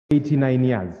89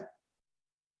 years.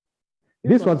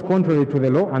 This was contrary to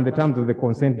the law and the terms of the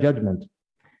consent judgment.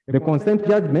 The consent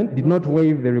judgment did not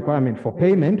waive the requirement for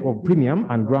payment of premium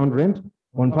and ground rent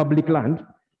on public land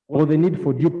or the need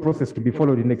for due process to be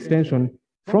followed in extension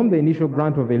from the initial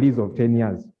grant of a lease of 10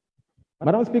 years.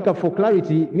 Madam Speaker, for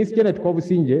clarity, Ms. Janet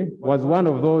Kobusinje was one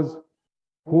of those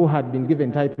who had been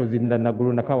given titles in the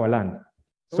Naguru Nakawa land.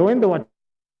 So when they were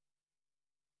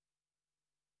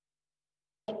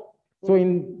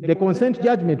in the consent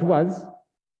judgment was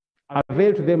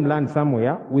avail to them land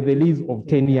somewhere with a lease of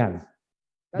 10 years.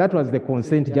 That was the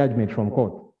consent judgment from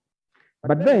court.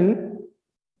 But then,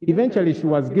 eventually she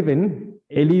was given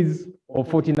a lease of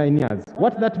 49 years.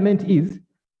 What that meant is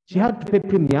she had to pay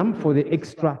premium for the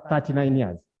extra 39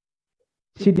 years.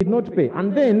 She did not pay.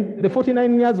 And then the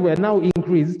 49 years were now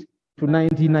increased to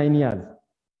 99 years.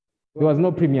 There was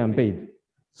no premium paid.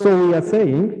 So we are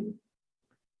saying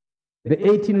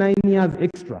the 89 years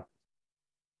extra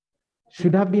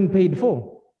should have been paid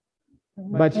for,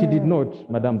 but she did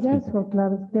not, Madam Speaker. Just for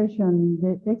clarification,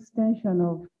 the extension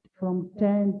of from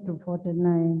 10 to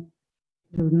 49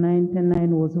 to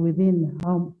 99 was within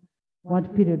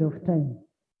what period of time?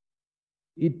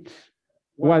 It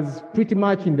was pretty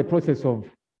much in the process of,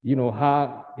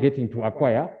 her getting to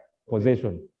acquire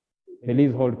possession, the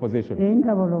leasehold possession. The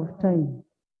interval of time?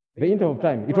 The interval of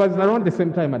time. It was around the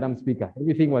same time, Madam Speaker.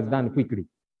 Everything was done quickly.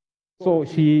 So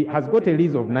she has got a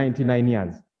lease of 99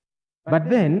 years. But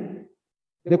then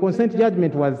the consent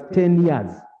judgment was 10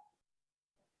 years.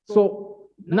 So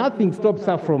nothing stops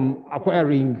her from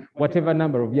acquiring whatever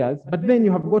number of years, but then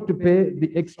you have got to pay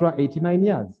the extra 89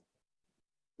 years.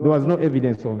 There was no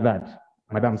evidence of that,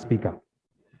 Madam Speaker.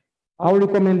 Our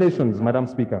recommendations, Madam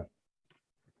Speaker.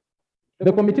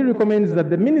 The committee recommends that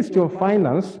the Ministry of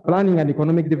Finance, Planning and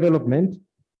Economic Development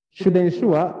should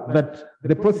ensure that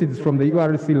the proceeds from the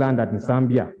URC land at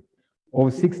Nsambya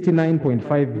of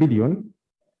 69.5 billion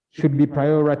should be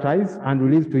prioritized and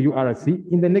released to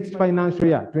URC in the next financial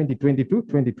year,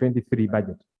 2022-2023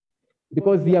 budget.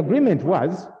 Because the agreement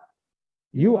was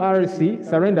URC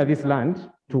surrender this land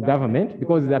to government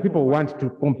because the people want to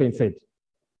compensate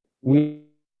with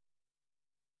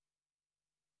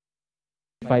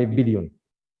 5 billion.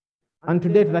 And to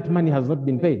date, that money has not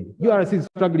been paid. URC is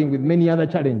struggling with many other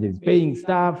challenges, paying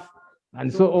staff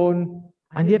and so on,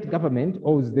 and yet government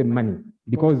owes them money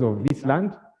because of this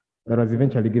land that was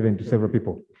eventually given to several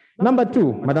people. Number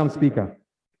two, Madam Speaker,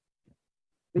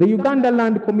 the Uganda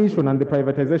Land Commission and the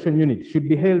Privatization Unit should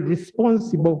be held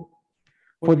responsible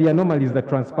for the anomalies that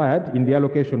transpired in the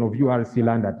allocation of URC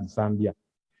land at Zambia,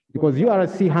 because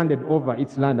URC handed over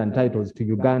its land and titles to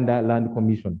Uganda Land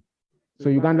Commission. So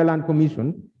Uganda Land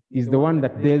Commission is the one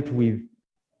that dealt with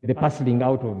the parceling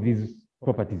out of these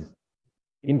properties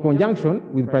in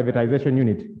conjunction with privatization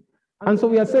unit. And so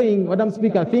we are saying, Madam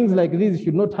Speaker, things like this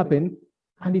should not happen,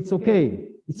 and it's okay.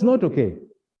 It's not okay.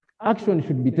 Action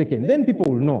should be taken. Then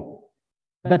people will know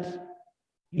that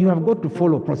you have got to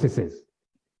follow processes.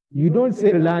 You don't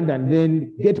sell land and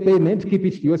then get payment, keep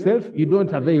it to yourself. You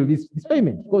don't avail this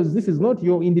payment because this is not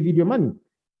your individual money.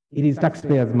 It is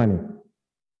taxpayers' money.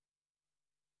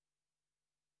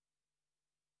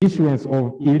 Issuance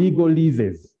of illegal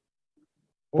leases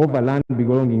over land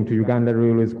belonging to Uganda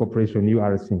Railways Corporation,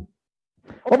 URC.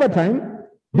 Over time,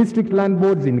 district land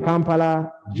boards in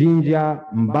Kampala, Jinja,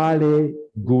 Mbale,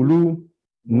 Gulu,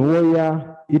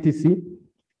 Nwoya, etc.,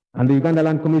 and the Uganda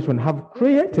Land Commission have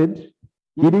created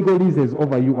illegal leases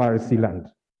over URC land.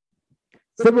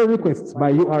 Several requests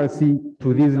by URC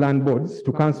to these land boards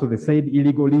to cancel the said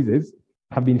illegal leases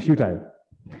have been futile.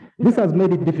 This has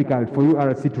made it difficult for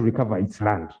URC to recover its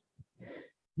land.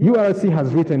 URC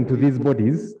has written to these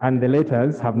bodies and the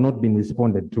letters have not been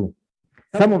responded to.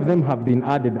 Some of them have been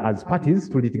added as parties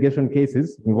to litigation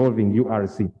cases involving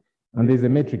URC. And there's a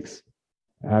matrix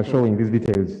showing these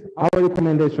details. Our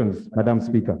recommendations, Madam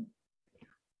Speaker.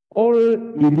 All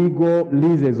illegal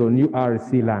leases on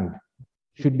URC land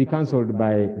should be cancelled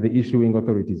by the issuing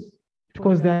authorities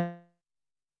because the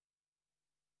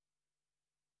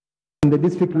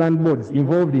district land boards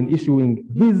involved in issuing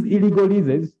these illegal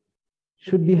leases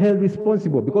should be held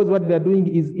responsible because what they're doing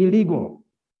is illegal.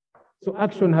 So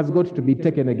action has got to be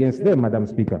taken against them, Madam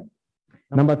Speaker.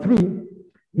 Number three,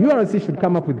 URC should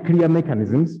come up with clear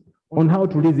mechanisms on how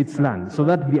to lease its land so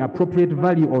that the appropriate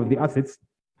value of the assets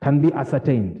can be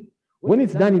ascertained. When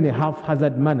it's done in a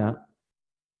haphazard manner,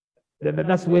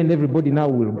 that's when everybody now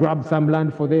will grab some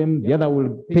land for them, the other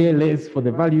will pay less for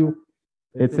the value,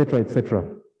 etc.,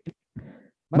 etc.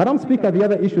 Madam Speaker, the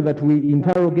other issue that we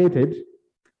interrogated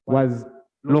was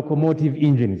locomotive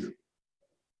engines.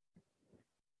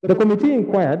 The committee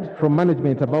inquired from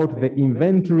management about the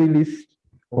inventory list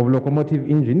of locomotive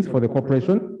engines for the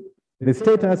corporation, the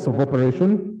status of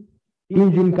operation,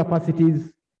 engine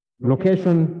capacities,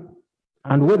 location,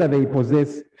 and whether they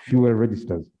possess fuel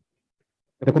registers.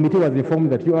 The committee was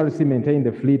informed that URC maintained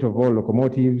a fleet of all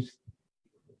locomotives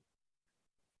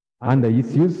under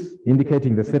its use,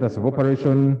 indicating the status of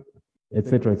operation,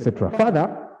 etc., etc.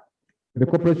 Further, the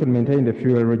corporation maintained a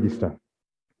fuel register.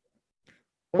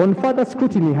 On further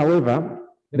scrutiny, however,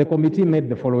 the committee made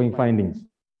the following findings.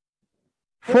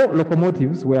 4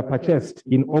 locomotives were purchased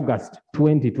in August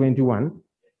 2021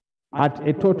 at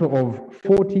a total of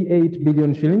 48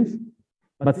 billion shillings,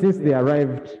 but since they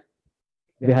arrived,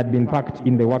 they had been parked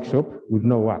in the workshop with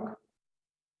no work.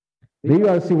 The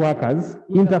URC workers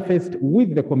interfaced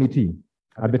with the committee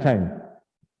at the time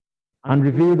and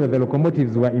revealed that the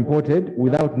locomotives were imported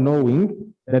without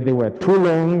knowing that they were too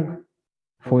long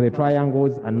for the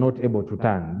triangles and not able to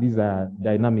turn. These are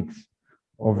dynamics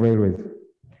of railways.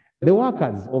 The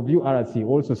workers of URC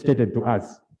also stated to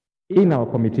us in our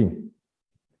committee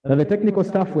that the technical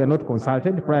staff were not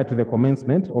consulted prior to the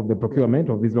commencement of the procurement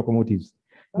of these locomotives.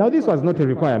 Now, this was not a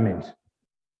requirement,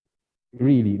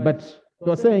 really, but they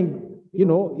were saying, you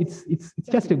know, it's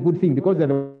just a good thing because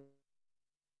the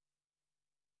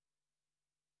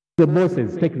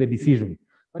bosses take the decision.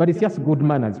 But it's just good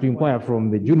manners to inquire from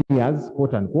the juniors,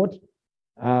 quote unquote,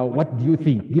 what do you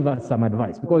think? Give us some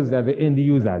advice, because they're the end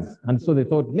users. And so they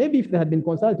thought maybe if they had been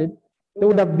consulted, they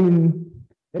would have been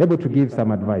able to give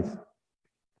some advice.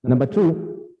 Number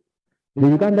 2, the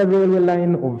Uganda railway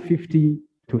line of 50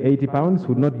 to 80 pounds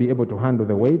would not be able to handle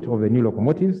the weight of the new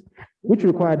locomotives, which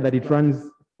required that it runs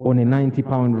on a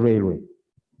 90-pound railway.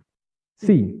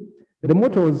 C, the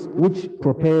motors which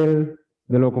propel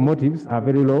the locomotives are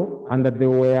very low and that they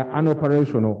were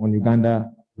unoperational on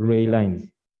Uganda rail lines.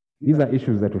 These are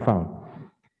issues that we found.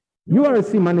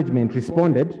 URC management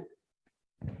responded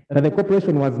that the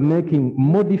corporation was making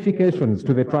modifications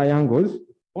to the triangles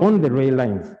on the rail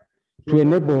lines to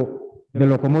enable the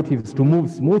locomotives to move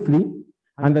smoothly,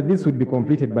 and that this would be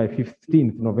completed by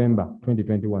 15th November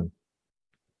 2021.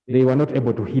 They were not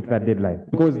able to hit that deadline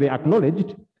because they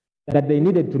acknowledged that they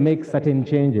needed to make certain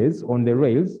changes on the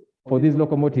rails for these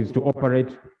locomotives to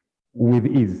operate with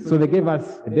ease. So they gave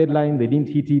us a deadline, they didn't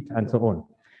hit it, and so on.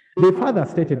 They further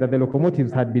stated that the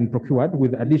locomotives had been procured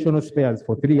with additional spares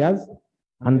for 3 years,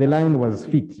 and the line was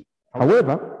fixed.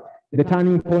 However, the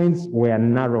turning points were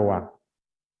narrower.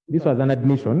 This was an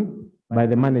admission by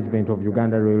the management of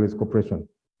Uganda Railways Corporation.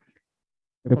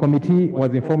 The committee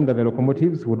was informed that the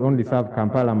locomotives would only serve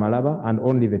Kampala, Malaba, and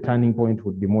only the turning point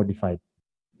would be modified.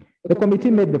 The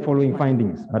committee made the following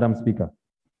findings, Madam Speaker.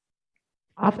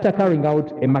 After carrying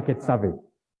out a market survey,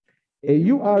 a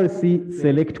URC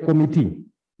select committee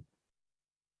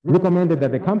recommended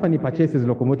that the company purchases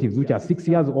locomotives which are 6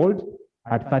 years old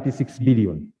at 36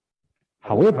 billion.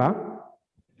 However,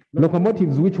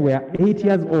 locomotives which were 8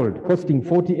 years old, costing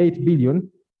 48 billion,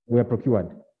 were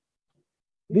procured.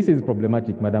 This is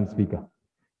problematic, Madam Speaker.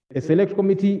 A select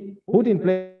committee put in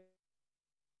place,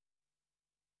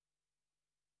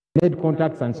 made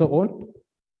contacts and so on,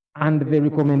 and the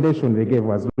recommendation they gave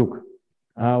was, look,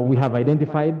 we have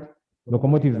identified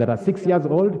locomotives that are 6 years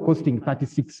old, costing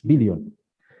 36 billion.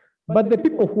 But the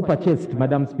people who purchased,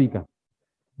 Madam Speaker,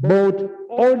 bought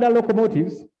older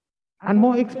locomotives and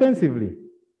more expensively.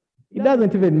 It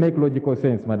doesn't even make logical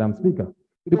sense, Madam Speaker,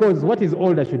 because what is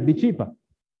older should be cheaper.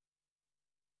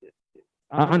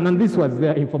 And this was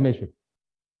their information,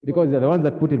 because they're the ones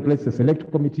that put in place the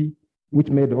select committee, which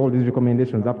made all these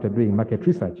recommendations after doing market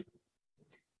research.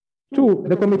 2,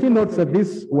 the committee notes that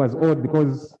this was odd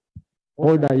because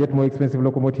older yet more expensive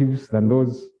locomotives than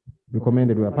those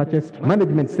recommended were purchased.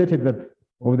 Management stated that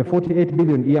of the 48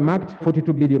 billion earmarked,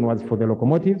 42 billion was for the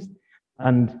locomotives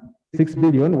and 6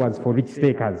 billion was for rich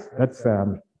stakers. That's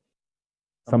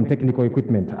some technical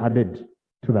equipment added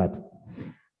to that.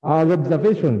 Our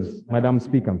observations, Madam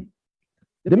Speaker.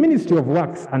 The Ministry of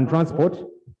Works and Transport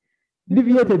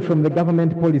deviated from the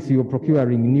government policy of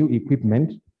procuring new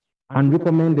equipment and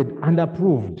recommended and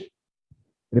approved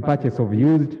the purchase of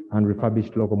used and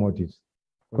refurbished locomotives,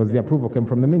 because the approval came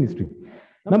from the ministry.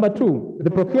 Number 2,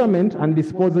 the procurement and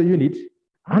disposal unit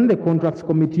and the contracts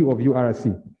committee of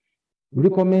URC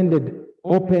recommended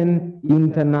open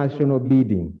international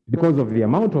bidding because of the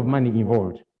amount of money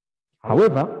involved.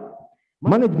 However,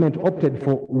 management opted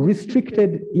for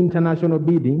restricted international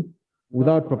bidding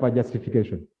without proper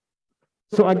justification.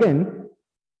 So again,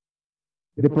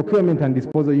 the procurement and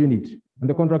disposal unit and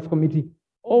the contracts committee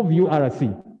of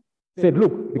URC said,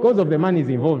 look, because of the monies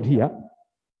involved here,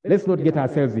 let's not get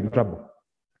ourselves in trouble.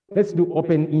 let's do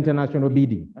open international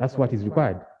bidding. That's what is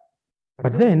required.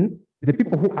 But then the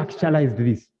people who actualized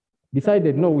this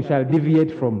decided, no, we shall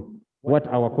deviate from what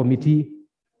our committee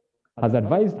has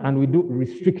advised, and we do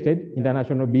restricted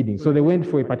international bidding. So they went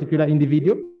for a particular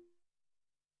individual.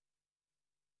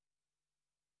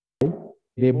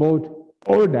 They bought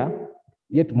older,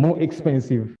 yet more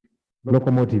expensive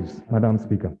locomotives, Madam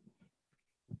Speaker.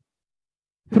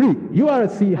 3,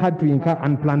 URC had to incur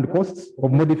unplanned costs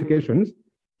of modifications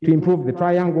to improve the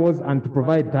triangles and to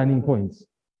provide turning points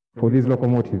for these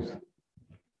locomotives.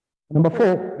 Number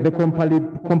 4, the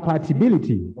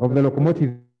compatibility of the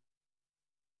locomotives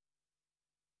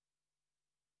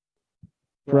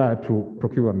prior to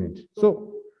procurement.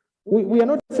 So we are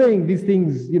not saying these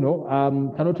things,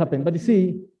 cannot happen, but you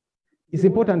see, it's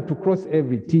important to cross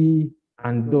every T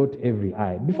and dot every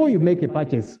I. Before you make a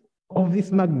purchase of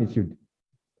this magnitude,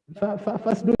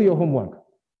 first do your homework.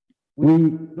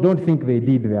 We don't think they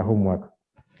did their homework.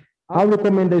 Our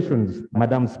recommendations,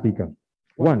 Madam Speaker.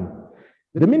 1,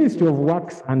 the Ministry of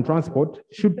Works and Transport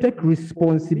should take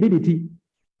responsibility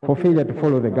for failure to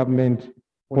follow the government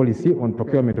policy on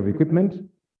procurement of equipment.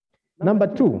 Number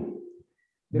 2,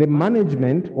 the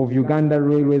management of Uganda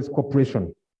Railways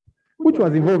Corporation, which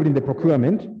was involved in the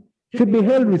procurement, should be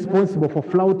held responsible for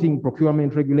flouting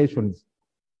procurement regulations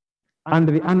and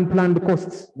the unplanned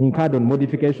costs incurred on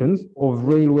modifications of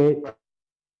railway.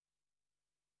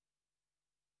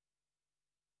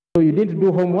 So you didn't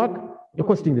do homework, you're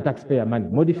costing the taxpayer money.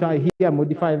 Modify here,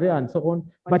 modify there, and so on.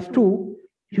 But 2,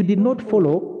 you did not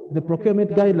follow the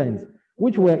procurement guidelines,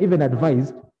 which were even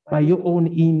advised by your own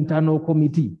internal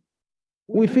committee.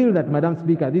 We feel that, Madam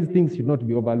Speaker, these things should not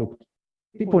be overlooked.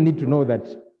 People need to know that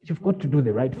you've got to do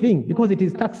the right thing because it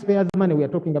is taxpayers' money we are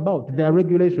talking about. There are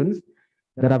regulations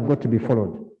that have got to be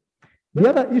followed. The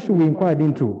other issue we inquired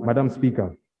into, Madam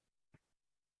Speaker,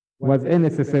 was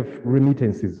NSSF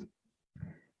remittances.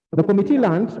 The committee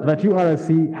learned that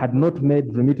URC had not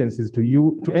made remittances to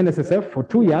NSSF for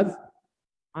 2 years,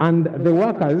 and the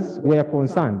workers were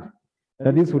concerned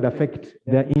that this would affect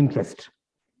their interest,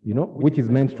 which is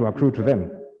meant to accrue to them.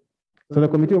 So the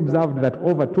committee observed that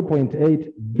over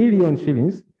 2.8 billion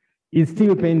shillings is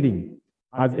still pending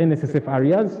as NSSF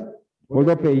arrears,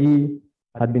 although payee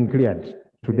had been cleared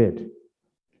to date.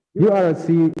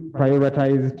 URC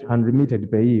prioritized and remitted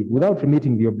payee without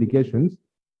remitting the obligations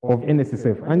of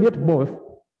NSSF, and yet both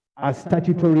are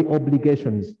statutory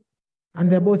obligations,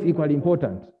 and they're both equally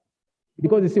important.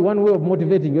 Because you see, one way of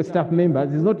motivating your staff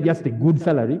members is not just a good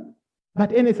salary, but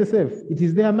NSSF, it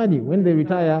is their money. When they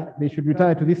retire, they should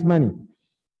retire to this money.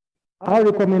 Our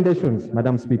recommendations,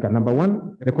 Madam Speaker. Number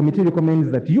 1, the committee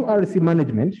recommends that URC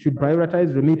management should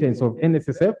prioritize remittance of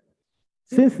NSSF,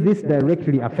 since this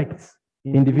directly affects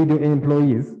individual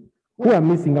employees who are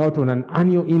missing out on an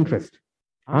annual interest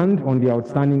and on the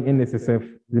outstanding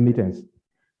NSSF remittance.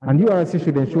 And URC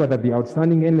should ensure that the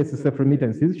outstanding NSSF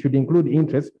remittances should include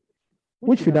interest,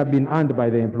 which should have been earned by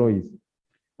the employees.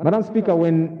 Madam Speaker,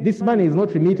 when this money is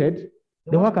not remitted,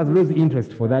 the workers lose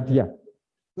interest for that year.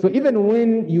 So even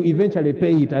when you eventually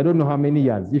pay it, I don't know how many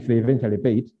years, if they eventually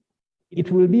pay it,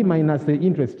 it will be minus the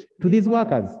interest to these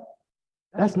workers.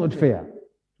 That's not fair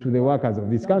to the workers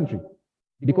of this country,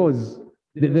 because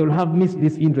they will have missed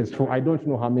this interest for I don't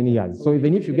know how many years. So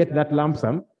even if you get that lump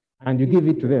sum and you give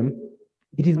it to them,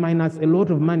 it is minus a lot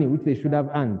of money which they should have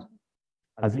earned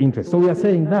as interest. So we are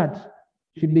saying that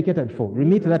should be catered for.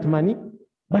 Remit that money,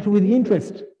 but with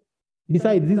interest.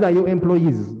 Besides, these are your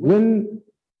employees. When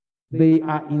they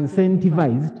are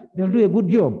incentivized, they'll do a good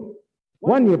job.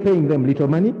 1, you're paying them little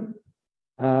money,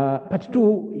 but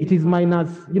 2, it is minus,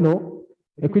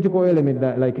 a critical element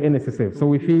that, like NSSF. So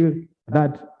we feel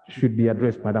that should be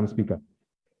addressed, Madam Speaker.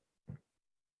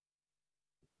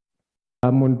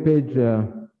 I'm on page,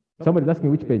 somebody's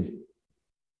asking which page?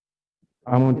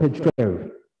 I'm on page 12.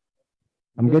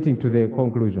 I'm getting to the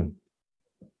conclusion.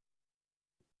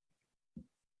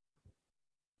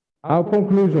 Our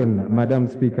conclusion, Madam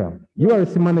Speaker,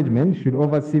 URC management should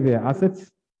oversee their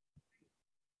assets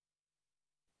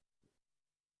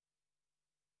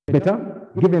better,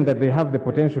 given that they have the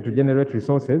potential to generate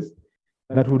resources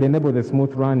that would enable the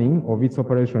smooth running of its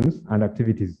operations and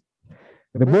activities.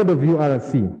 The board of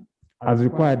URC, as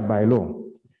required by law,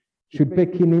 should pay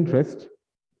keen interest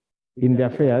in the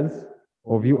affairs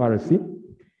of URC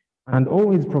and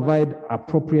always provide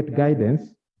appropriate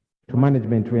guidance to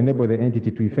management to enable the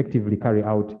entity to effectively carry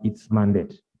out its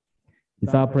mandate.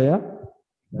 It's our prayer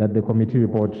that the committee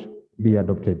report be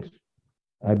adopted.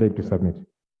 I beg to submit.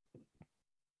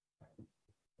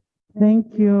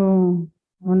 Thank you,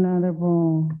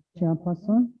 Honorable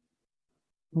Chairperson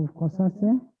of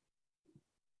COSASE.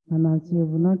 And as you've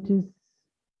noticed,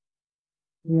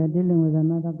 we are dealing with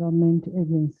another government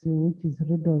agency which is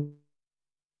rid of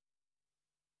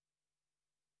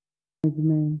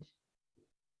management,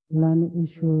 land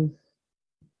issues,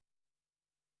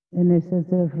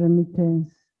 NSSF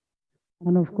remittance,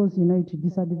 and of course, it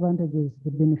disadvantages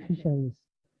the beneficiaries.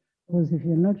 Because if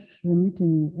you're not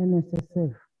remitting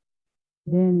NSSF,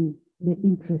 then the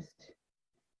interest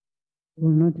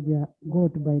will not be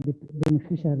got by the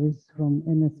beneficiaries from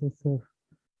NSSF.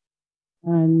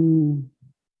 And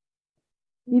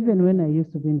even when I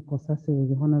used to be in Kosase with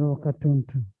the Honorable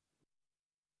Katuntu,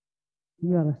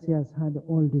 URC has had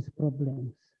all these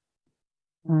problems.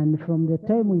 And from the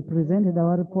time we presented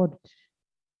our report,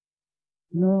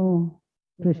 no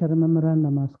treasury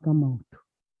memorandum has come out.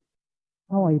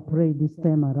 How I pray this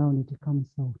time around it comes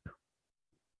out,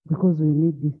 because we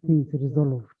need these things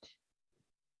resolved.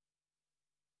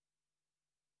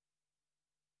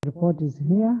 The report is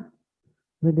here,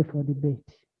 ready for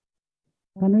debate.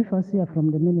 Can we first hear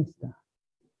from the minister,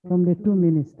 from the two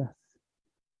ministers?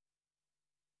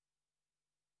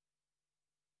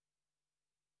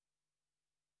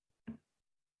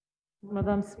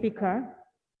 Madam Speaker,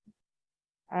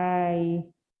 I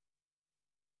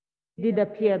did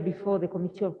appear before the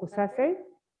Committee of Kosase,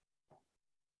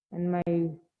 and my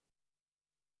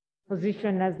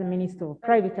position as the Minister of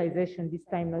Privatization, this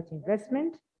time not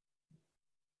investment.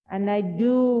 And I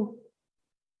do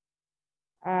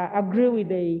agree with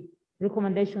the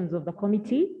recommendations of the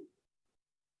committee.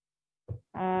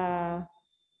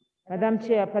 Madam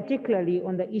Chair, particularly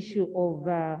on the issue of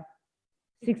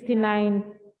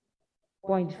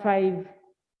 69.52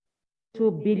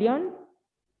 billion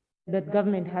that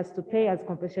government has to pay as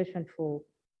compensation for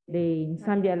the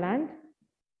Nsambia land.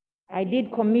 I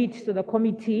did commit to the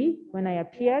committee when I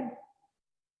appeared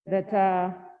that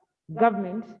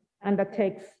government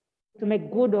undertakes to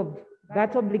make good of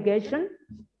that obligation.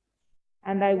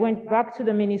 And I went back to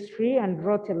the ministry and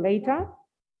wrote a letter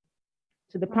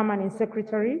to the Permanent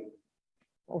Secretary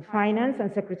of Finance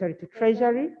and Secretary to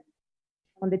Treasury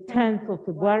on the 10th of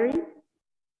February,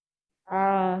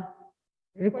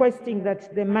 requesting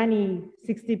that the money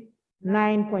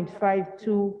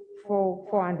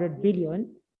 69.524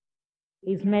 billion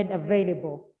is made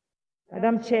available.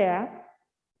 Madam Chair,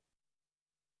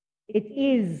 it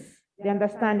is the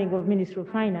understanding of Ministry of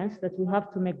Finance that we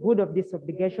have to make good of this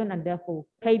obligation and therefore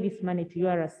pay this money to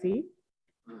URC.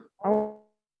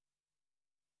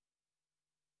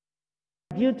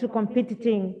 Due to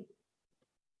competing,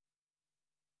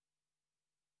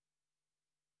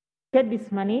 get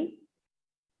this money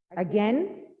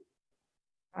again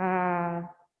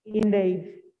in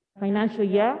the financial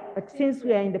year, but since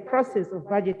we are in the process of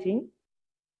budgeting,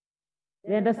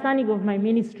 the understanding of my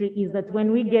ministry is that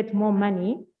when we get more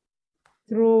money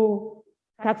through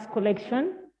tax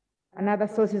collection and other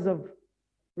sources of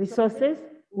resources,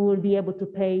 we will be able to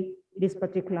pay this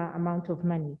particular amount of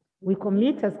money. We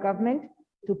commit as government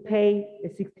to pay the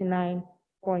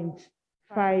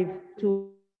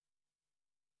 69.52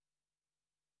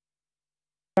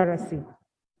 RC.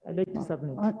 I'd like to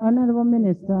submit. Honorable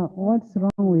Minister, what's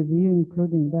wrong with you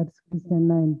including that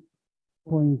 69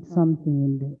 point something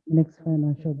in the next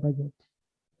financial budget?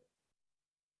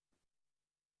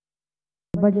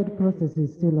 The budget process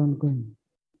is still ongoing.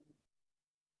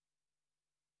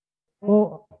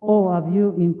 Or have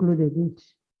you included it?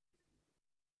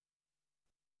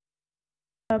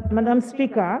 Madam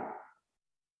Speaker,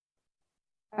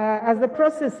 as the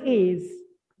process is,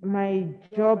 my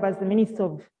job as the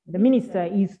minister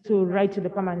is to write to the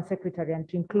Permanent Secretary and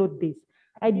to include this.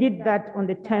 I did that on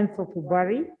the 10th of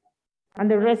February, and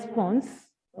the response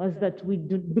was that we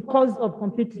do, because of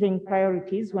competing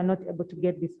priorities, we're not able to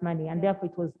get this money, and therefore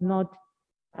it was not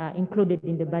included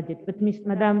in the budget. But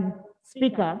Madam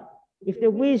Speaker, if the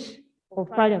wish of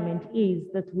Parliament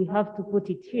is that we have to put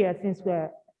it here since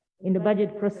we're in the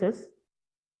budget process,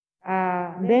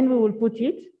 then we will put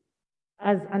it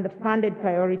as underfunded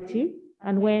priority,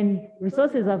 and when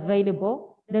resources are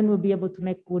available, then we'll be able to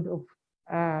make good of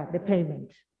the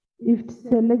payment. If it's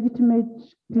a legitimate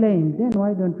claim, then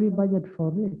why don't we budget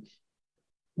for it?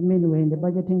 I mean, we're in the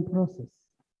budgeting process.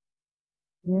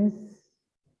 Yes.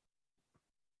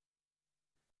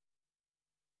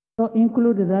 So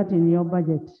include that in your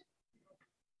budget.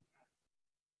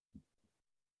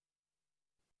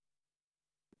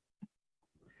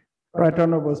 Right,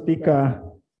 Honorable Speaker,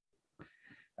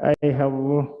 I have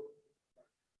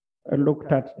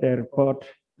looked at the report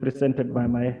presented by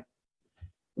my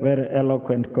very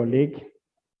eloquent colleague,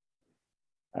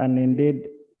 and indeed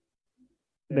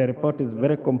the report is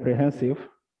very comprehensive,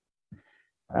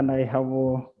 and I have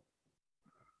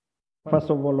First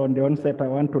of all, on the onset, I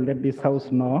want to let this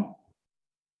House know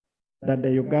that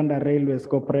the Uganda Railways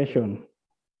Corporation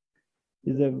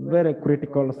is a very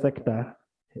critical sector,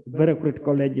 very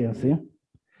critical agency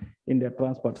in the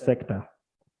transport sector.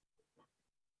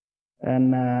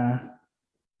 And I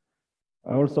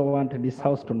also want this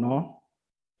House to know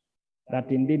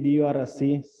that indeed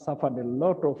URC suffered a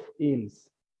lot of ills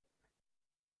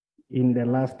in the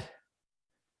last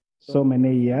so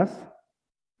many years,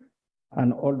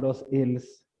 and all those ills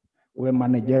were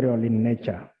managerial in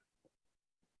nature.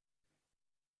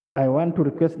 I want to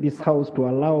request this House to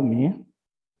allow me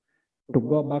to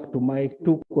go back to my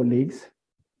two colleagues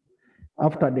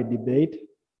after the debate,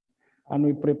 and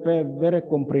we prepare a very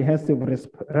comprehensive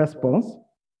response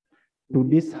to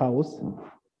this House,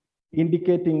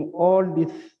 indicating all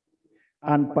this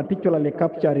and particularly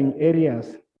capturing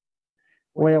areas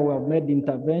where we have made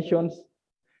interventions,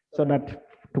 so that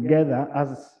together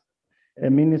as a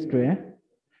ministry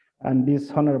and this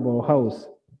honorable House,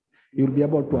 you'll be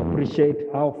able to appreciate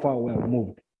how far we have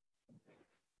moved.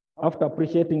 After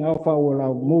appreciating how far we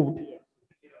have moved,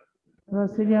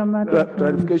 Procedure matter from,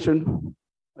 clarification,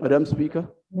 Madam Speaker.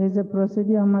 there's a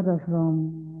procedure matter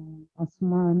from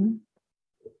Asman,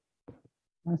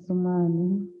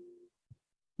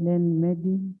 then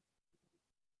Mehdi.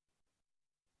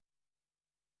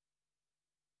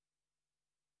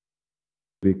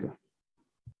 Speaker.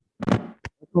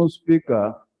 Madam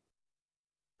Speaker,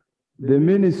 the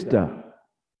minister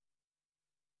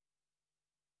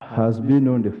has been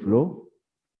on the floor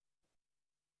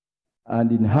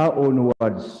and in her own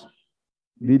words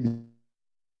did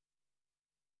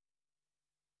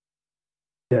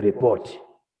the report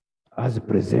as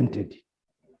presented.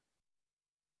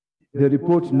 The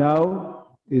report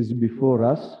now is before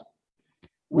us,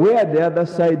 where the other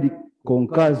side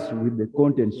concurs with the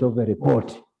contents of the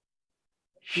report.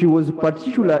 She was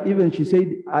particular, even she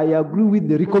said, I agree with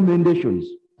the recommendations.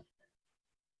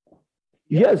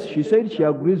 Yes, she said she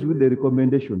agrees with the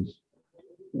recommendations.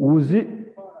 Would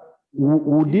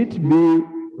it be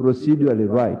procedurally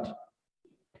right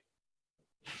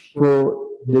for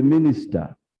the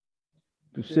minister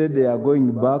to say they are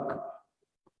going back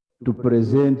to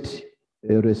present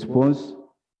a response,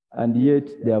 and yet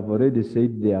they have already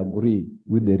said they agree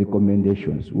with the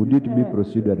recommendations? Would it be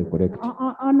procedurally correct?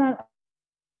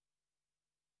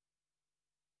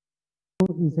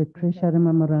 Is a treasury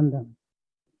memorandum.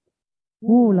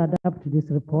 Who will adapt this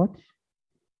report?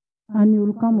 And you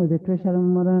will come with a treasury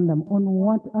memorandum on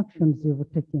what actions you've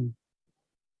taken.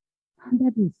 And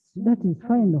that is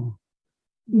final.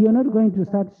 You're not going to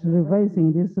start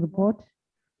revising this report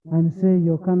and say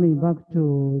you're coming back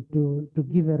to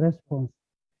give a response.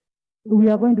 We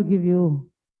are going to give you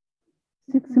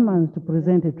 6 months to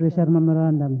present a treasury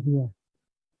memorandum here.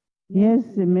 Yes,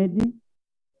 Mehdi?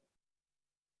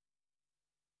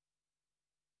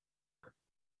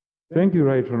 Thank you,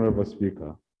 Right Honorable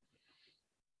Speaker.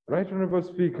 Right Honorable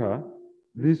Speaker,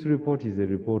 this report is a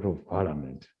report of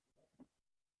Parliament.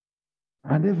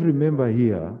 And every member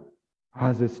here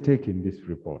has a stake in this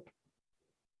report.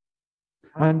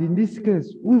 And in this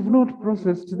case, we've not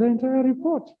processed the entire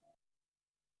report.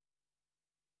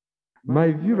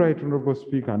 My view, Right Honorable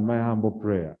Speaker, and my humble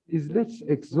prayer is let's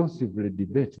exhaustively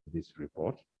debate this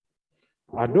report,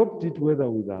 adopt it whether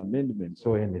with amendments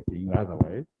or anything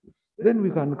otherwise. Then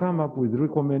we can come up with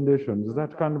recommendations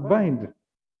that can bind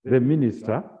the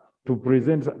minister to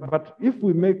present. But if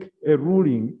we make a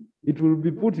ruling, it will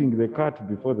be putting the cart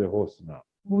before the horse now.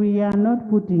 We are not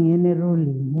putting any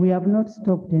ruling. We have not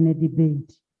stopped any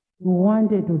debate. We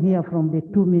wanted to hear from the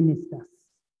two ministers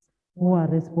who are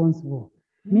responsible.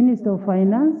 Minister of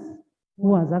Finance,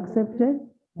 who has accepted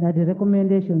that the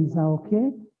recommendations are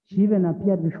okay. She even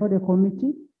appeared before the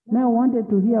committee. Now I wanted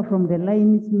to hear from the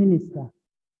Lines Minister,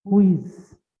 who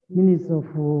is Minister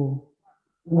of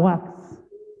Works,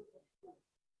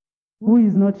 who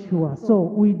is not sure. So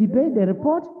we debate the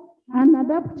report and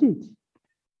adapt it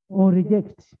or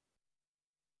reject.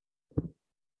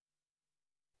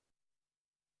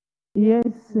 Yes,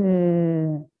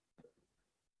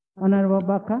 Honorable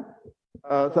Baka.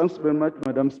 Thanks very much,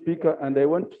 Madam Speaker, and I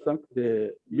want to thank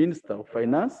the Minister of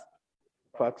Finance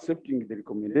for accepting the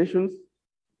recommendations.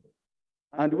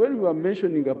 And when we are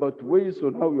mentioning about ways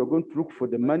on how we are going to look for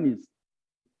the monies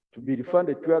to be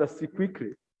refunded to RC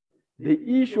quickly, the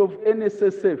issue of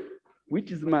NSSF,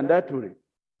 which is mandatory,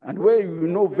 and where you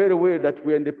know very well that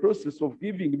we're in the process of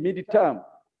giving mid-term,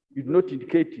 you do not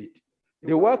indicate it.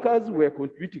 The workers were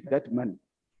contributing that money,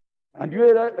 and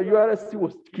URC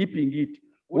was keeping it.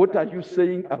 What are you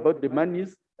saying about the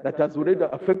monies that has already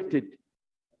affected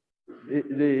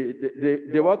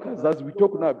the workers as we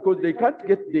talk now, because they can't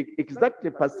get the exact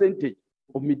percentage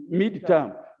of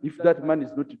mid-term if that money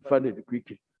is not funded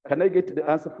quickly. Can I get the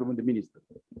answer from the minister?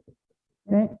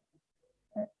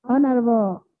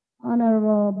 Honorable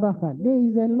Baka, there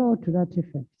is a law to that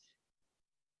effect.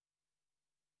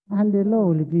 And the law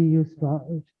will be used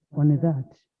on that.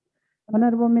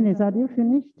 Honorable Minister, have you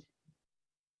finished?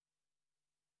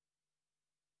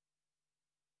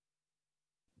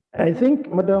 I think,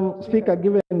 Madam Speaker,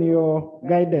 given your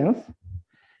guidance,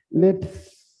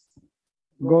 let's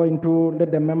go into,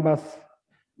 let the members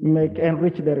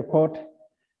enrich the report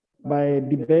by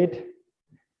debate,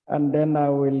 and then I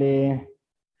will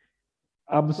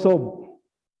absorb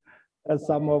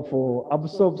some of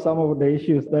the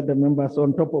issues that the members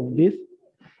on top of this.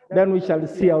 Then we shall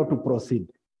see how to proceed.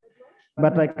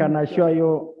 But I can assure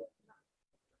you,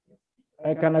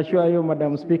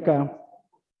 Madam Speaker,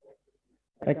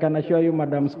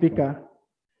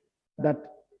 that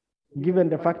given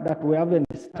the fact that we haven't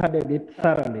studied it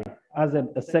thoroughly as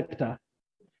a sector,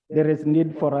 there is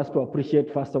need for us to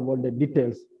appreciate, first of all, the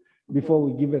details before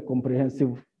we give a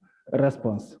comprehensive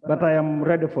response. But I am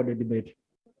ready for the debate.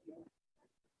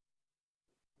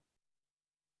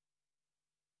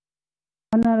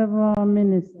 Honorable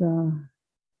Minister,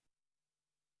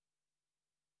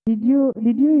 did you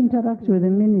interact with the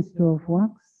Minister of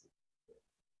Works?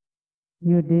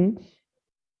 You did?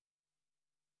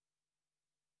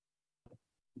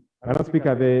 Madam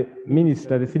Speaker, the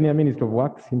Senior Minister of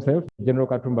Works himself, General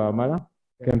Katumba Amala,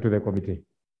 came to the committee.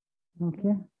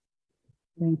 Okay,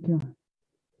 thank you.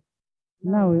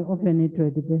 Now we open it to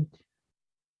a debate.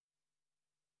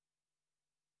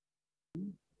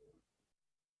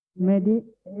 Mehdi,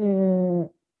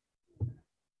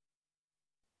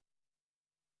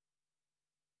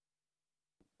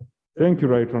 Thank you,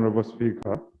 Right Honorable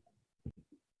Speaker.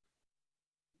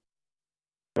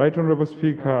 Right Honorable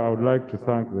Speaker, I would like to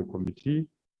thank the committee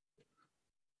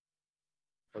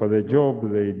for the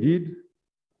job they did.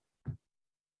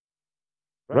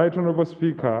 Right Honorable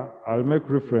Speaker, I'll make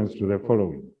reference to the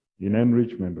following in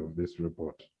enrichment of this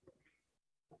report.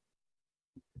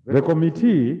 The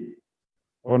committee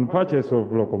on purchase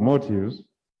of locomotives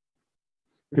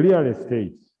clearly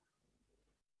states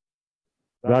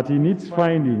that in its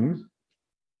findings,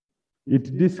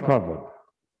 it discovered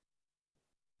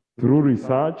through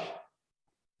research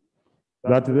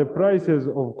that the prices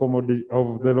of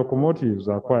the locomotives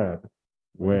acquired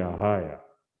were higher.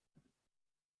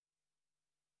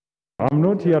 I'm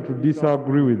not here to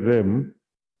disagree with them,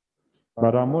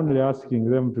 but I'm only asking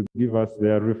them to give us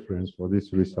their reference for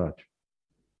this research,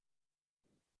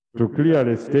 to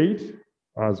clearly state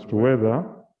as to whether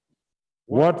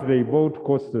what they bought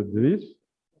costed this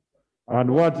and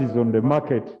what is on the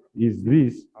market is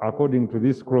this, according to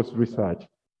this cross research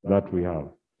that we have.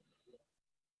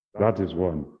 That is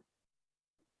one.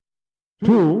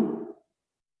 Two,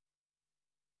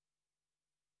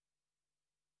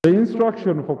 the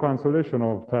instruction for cancellation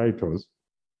of titles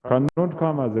cannot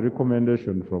come as a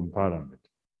recommendation from Parliament.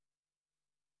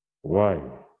 Why?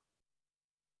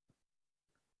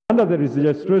 Under the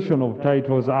Registration of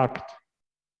Titles Act,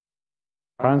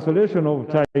 cancellation of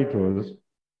titles,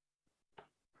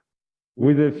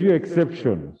 with a few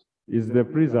exceptions, is the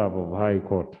preserve of High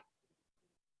Court.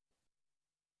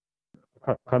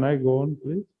 Can I go on,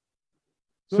 please?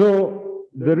 So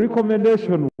the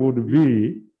recommendation would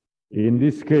be, in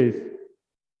this case,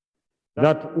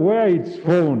 that where it's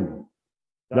found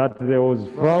that there was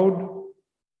fraud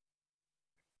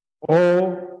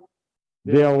or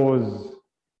there was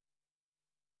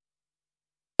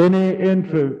any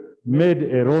entry made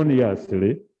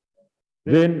erroneously,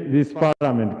 then this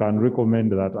Parliament can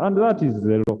recommend that. And that is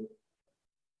the law.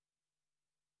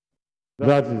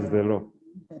 That is the law.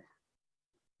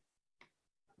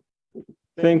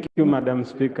 Thank you, Madam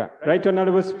Speaker. Right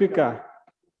Honorable Speaker,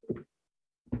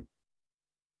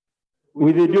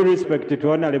 with due respect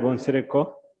to Honorable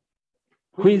Nsereko,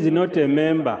 who is not a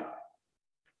member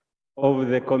of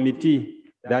the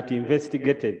committee that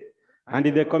investigated, and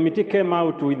the committee came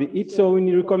out with its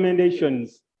own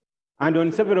recommendations, and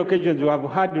on several occasions we have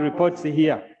had reports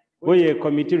here where a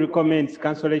committee recommends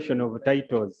cancellation of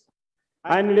titles.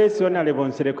 Unless Honorable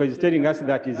Nsereko is telling us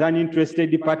that is an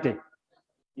interested party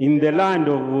in the land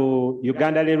of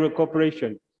Uganda Railway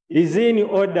Corporation, is in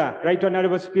order, Right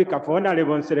Honorable Speaker, for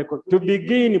Honorable Nsereko to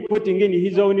begin putting in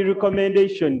his own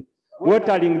recommendation,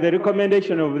 watering the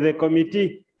recommendation of the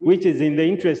committee, which is in the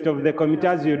interest of the committee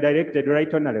as you directed,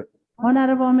 Right Honorable.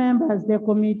 Honorable members, the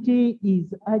committee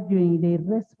is arguing the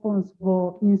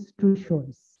responsible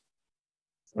institutions.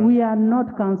 We are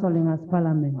not counseling as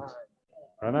Parliament.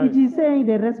 It is saying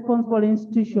the responsible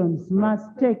institutions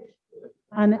must take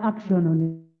an action on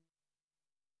it.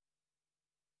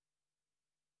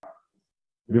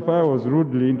 Before I was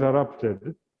rudely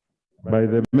interrupted by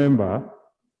the member,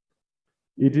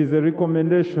 it is a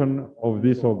recommendation of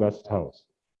this August House.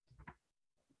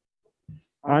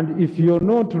 And if you're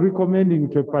not recommending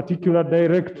to a particular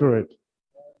directorate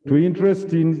to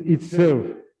interest in itself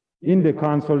in the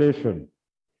cancellation,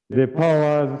 the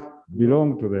powers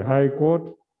belong to the High Court,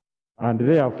 and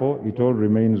therefore it all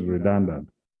remains redundant.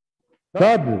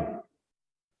 Thirdly,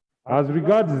 as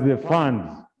regards the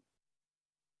funds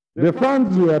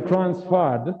were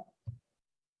transferred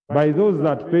by those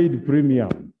that paid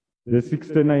premium, the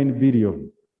 69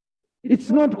 billion. It's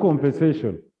not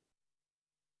compensation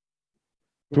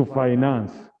to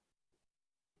finance.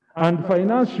 And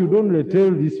finance should only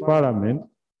tell this parliament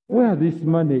where this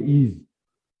money is.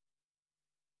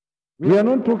 We are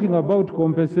not talking about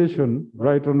compensation,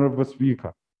 Right Honorable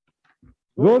Speaker.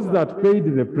 Those that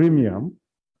paid the premium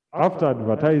after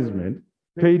advertisement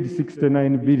paid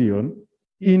 69 billion,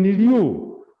 in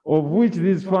lieu of which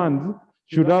these funds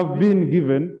should have been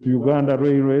given to Uganda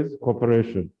Railways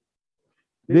Corporation.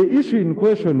 The issue in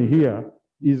question here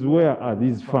is, where are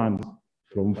these funds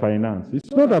from finance?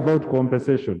 It's not about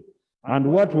compensation.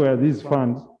 And what were these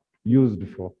funds used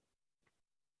for?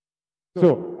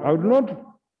 So I would not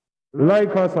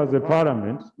like us as a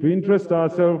parliament to interest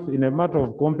ourselves in a matter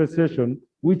of compensation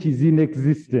which is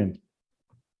inexistent.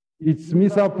 It's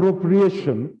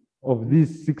misappropriation of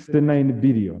this 69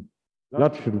 billion.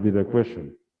 That should be the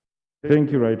question.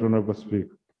 Thank you, Right Honorable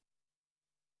Speaker.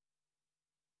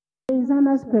 There is an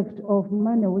aspect of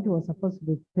money which was supposed to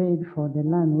be paid for the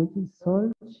land which is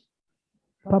sold,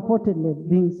 purportedly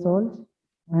being sold,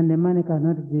 and the money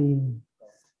cannot be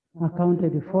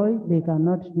accounted for. They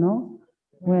cannot know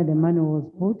where the money was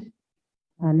put.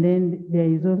 And then there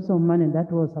is also money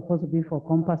that was supposed to be for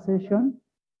compensation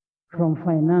from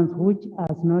finance, which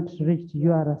has not reached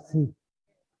URC.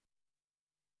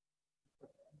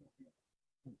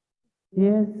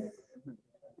 Yes.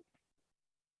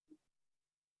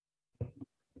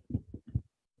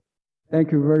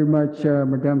 Thank you very much,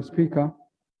 Madam Speaker.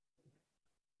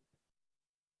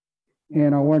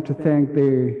 And I want to thank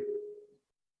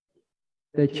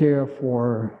the chair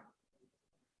for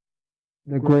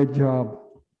the great job.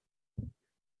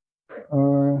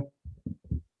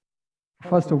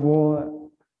 First of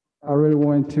all, I really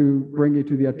want to bring it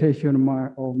to the attention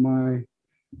of my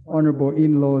honorable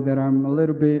in-law that I'm a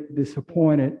little bit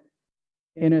disappointed,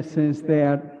 in a sense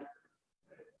that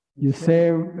you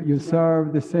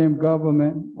serve the same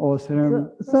government or same.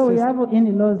 So we have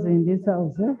in-laws in this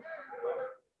house, eh?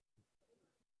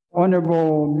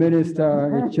 Honorable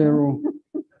Minister Apirl,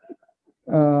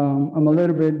 I'm a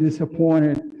little bit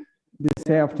disappointed this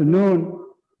afternoon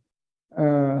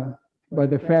by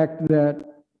the fact that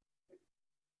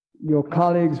your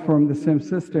colleagues from the same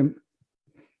system,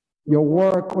 your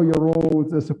work or your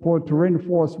roles are supposed to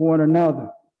reinforce one another.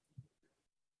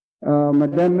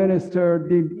 Madam Minister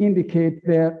did indicate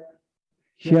that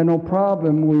she had no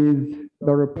problem with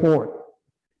the report.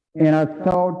 And I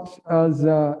thought, as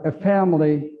a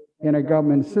family in a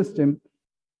government system,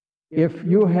 if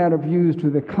you had views to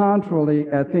the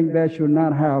contrary, I think that should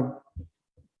not have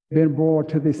been brought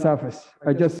to the surface.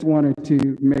 I just wanted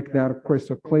to make that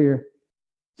crystal clear,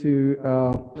 to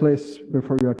place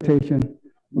before your attention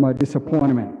my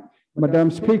disappointment.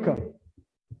 Madam Speaker,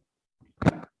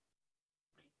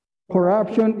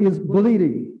 corruption is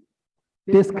bleeding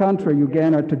this country,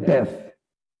 Uganda, to death.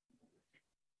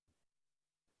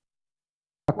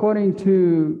 According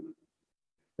to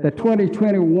the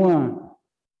 2021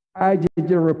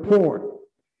 IGG report,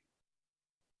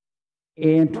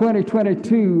 in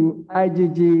 2022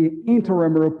 IGG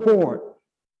interim report,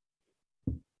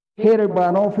 headed by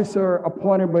an officer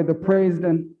appointed by the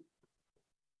president,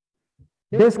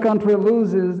 this country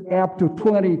loses up to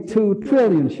 22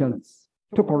 trillion shillings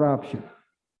to corruption.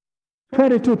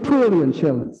 22 trillion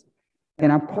shillings.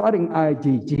 And I'm quoting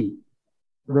IGG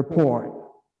report.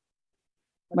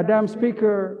 Madam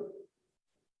Speaker,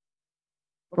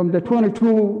 from the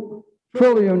 22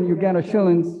 trillion Uganda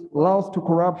shillings lost to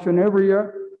corruption every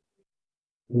year,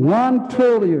 1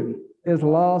 trillion is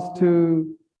lost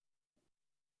to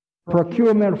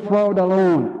procurement fraud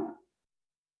alone.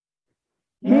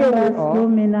 Here we are. 2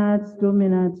 minutes, 2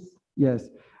 minutes. Yes.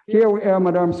 Here we are,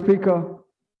 Madam Speaker.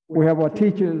 We have our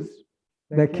teachers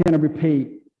that cannot be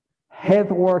paid. Health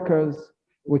workers,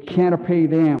 we cannot pay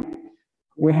them.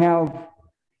 We have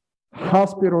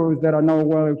hospitals that are not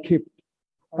well equipped.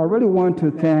 I really want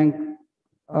to thank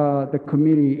the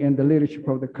committee and the leadership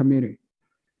of the committee.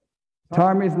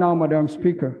 Time is now, Madam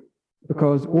Speaker,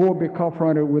 because we'll be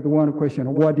confronted with one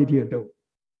question: what did you do?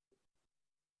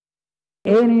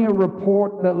 Any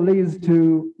report that leads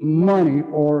to money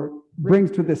or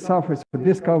brings to the surface or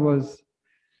discovers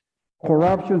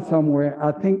corruption somewhere,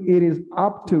 I think it is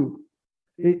up to,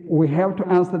 we have to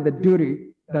answer the duty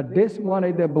that this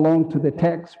money that belongs to the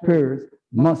taxpayers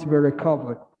must be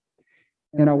recovered.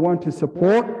 And I want to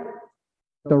support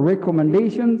the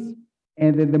recommendations,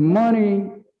 and that the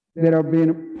money that are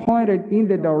being pointed in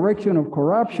the direction of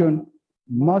corruption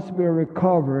must be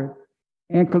recovered,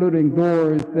 including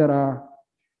those that are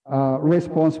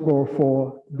responsible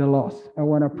for the loss. I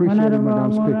want to appreciate you,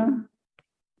 Madam Speaker.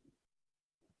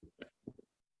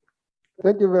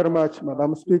 Thank you very much,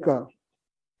 Madam Speaker.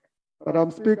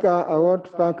 Madam Speaker, I want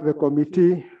to thank the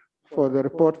committee for the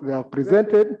report they have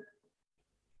presented,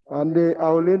 and I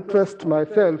will interest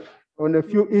myself on a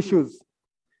few issues.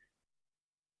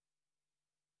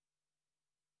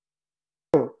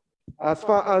 As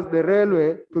far as the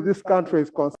railway to this country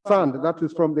is concerned, that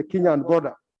is from the Kenyan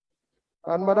border.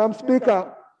 And Madam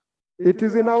Speaker, it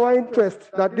is in our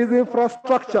interest that this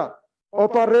infrastructure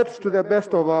operates to the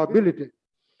best of our ability.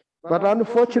 But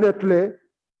unfortunately,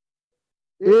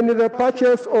 in the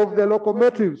purchase of the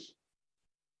locomotives,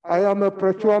 I am a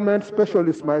procurement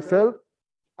specialist myself.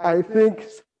 I think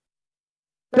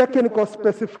technical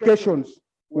specifications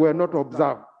were not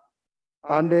observed.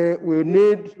 And we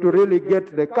need to really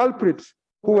get the culprits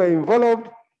who were involved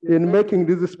in making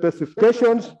these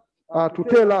specifications to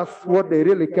tell us what they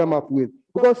really came up with.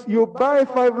 Because you buy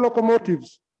 5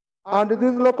 locomotives, and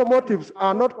these locomotives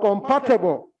are not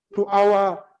compatible to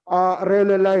our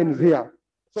railway lines here.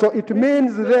 So it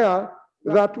means there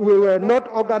that we were not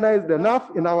organized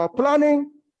enough in our planning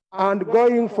and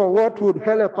going for what would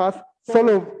help us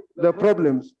solve the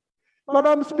problems.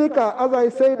 Madam Speaker, as I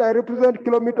said, I represent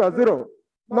kilometer 0.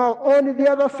 Now, on the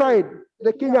other side,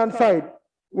 the Kenyan side,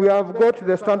 we have got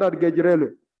the standard gauge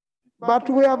railway. But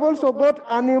we have also got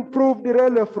an improved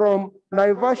railway from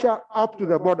Naivasha up to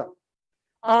the border.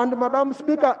 And Madam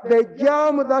Speaker, the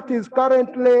jam that is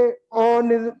currently on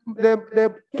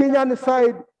the Kenyan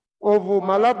side of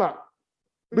Malaba,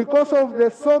 because of the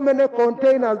so many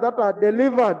containers that are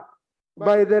delivered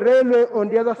by the railway on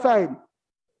the other side,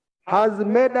 has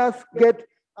made us get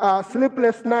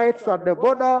sleepless nights at the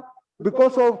border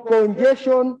because of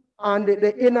congestion and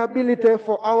the inability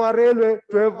for our railway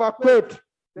to evacuate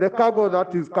the cargo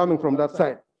that is coming from that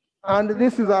side. And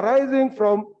this is arising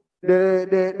from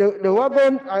the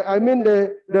wagon, I mean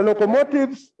the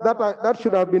locomotives that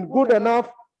should have been good enough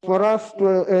for us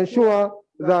to ensure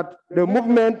that the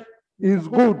movement is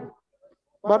good.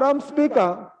 Madam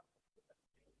Speaker.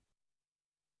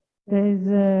 There is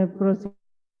a procedure.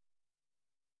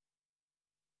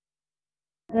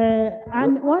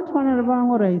 And what Honorable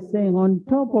Angora is saying, on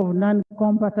top of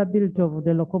non-compatibility of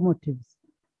the locomotives,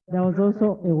 there was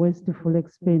also a wasteful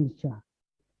expenditure.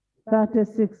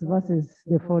 36 versus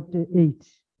the 48.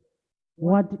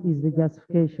 What is the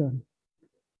justification?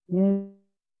 Yes.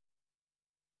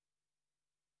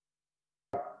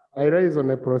 I raise on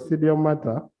a procedural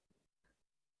matter.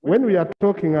 When we are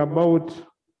talking about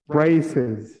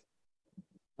prices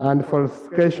and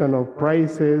falsification of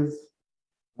prices,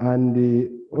 and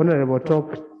the Honorable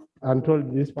talked and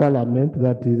told this Parliament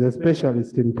that is a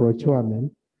specialist in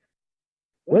procurement,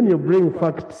 when you bring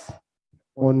facts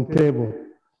on table,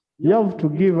 you have to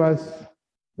give us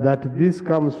that this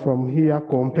comes from here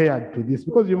compared to this,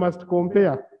 because you must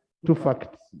compare two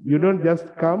facts. You don't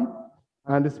just come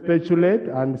and speculate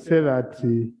and say that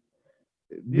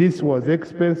this was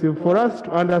expensive. For us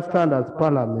to understand as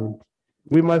Parliament,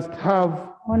 we must have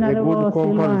Honorable a good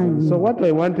comparison. Silwani. So what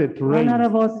I wanted to raise,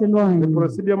 Honorable Silwani. the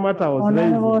procedure matter was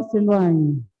Honorable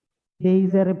Silwani, there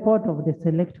is a report of the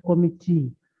Select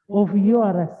Committee of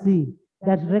URC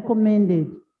that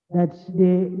recommended that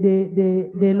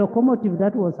the locomotive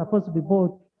that was supposed to be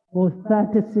bought was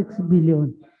 36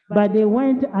 billion, but they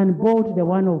went and bought the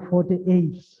one of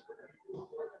 48.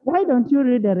 Why don't you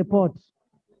read the report?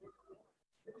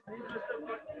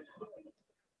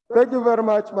 Thank you very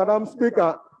much, Madam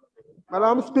Speaker.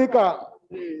 Madam Speaker.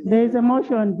 There is a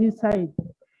motion on this side.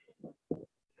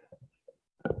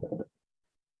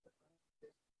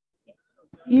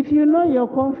 If you know your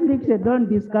conflict, don't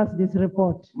discuss this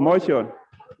report. Motion.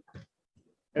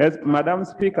 Yes, Madam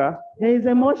Speaker. There is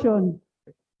a motion.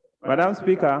 Madam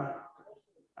Speaker,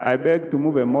 I beg to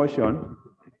move a motion.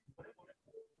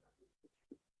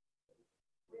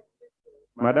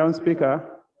 Madam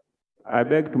Speaker, I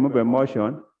beg to move a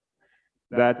motion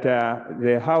that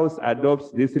the House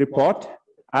adopts this report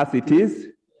as it is,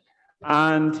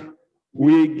 and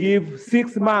we give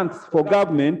 6 months for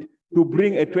government to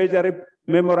bring a treasury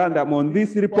memorandum on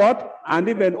this report and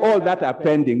even all that are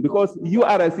pending, because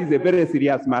URS is a very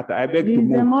serious matter. I beg to Is the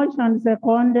move. motion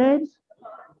seconded?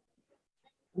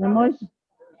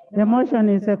 The motion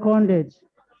is seconded.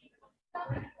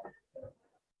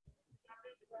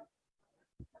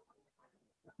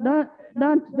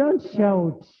 Don't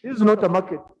shout. This is not a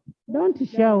market. Don't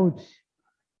shout.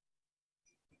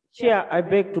 Chair, I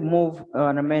beg to move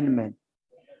an amendment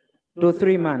to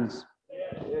 3 months.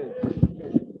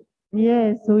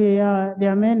 Yes, we are the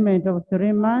amendment of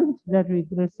 3 months that we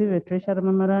receive a treasury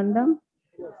memorandum.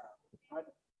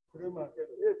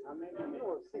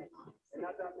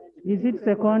 Is it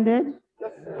seconded?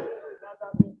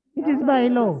 It is by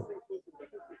law.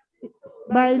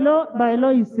 By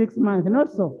law is 6 months,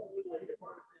 not so.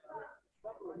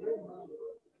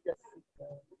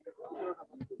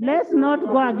 Let's not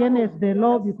go against the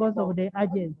law because of the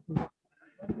urgency.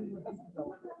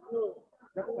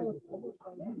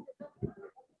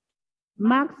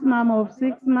 Maximum of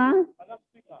 6 months.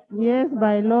 Yes,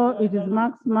 by law it is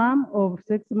maximum of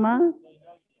 6 months,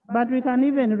 but we can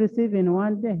even receive in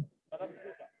 1 day.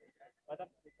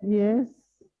 Yes.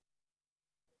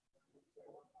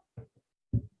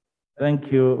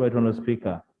 Thank you, Right Honourable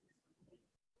Speaker.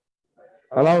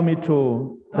 Allow me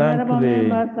to thank Honourable the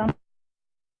members,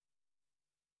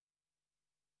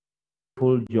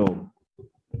 full job.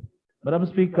 Madam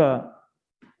Speaker,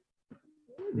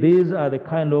 these are the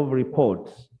kind of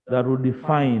reports that will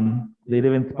define the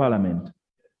 11th Parliament.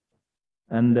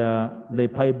 And the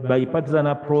bipartisan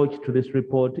approach to this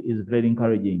report is very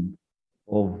encouraging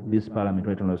of this Parliament,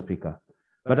 Right Honourable Speaker.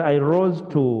 But I rose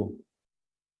to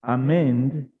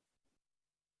amend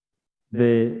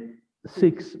the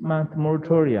 6-month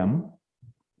moratorium,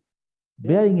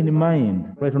 bearing in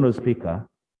mind, Right Honourable Speaker,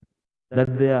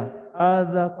 that there are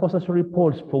other consensus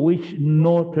reports for which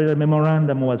no treasury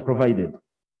memorandum was provided.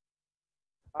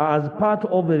 As part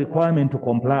of the requirement to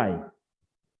comply,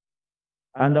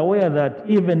 and aware that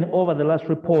even over the last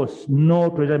reports, no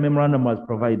treasury memorandum was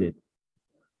provided,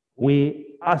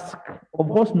 we ask, of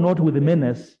course not with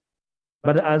menace,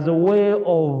 but as a way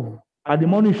of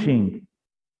admonishing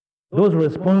those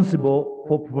responsible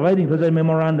for providing treasury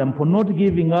memorandum for not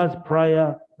giving us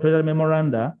prior treasury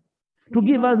memoranda, to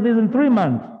give us this in 3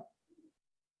 months.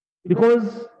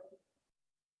 Because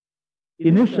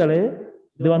initially,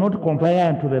 they were not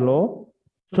compliant to the law,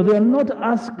 so they are not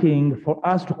asking for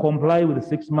us to comply with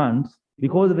 6 months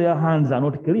because their hands are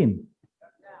not clean.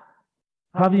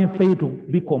 Having failed to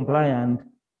be compliant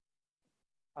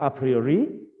a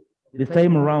priori, this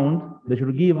time around, they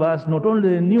should give us not only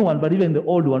the new one, but even the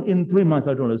old one in 3 months,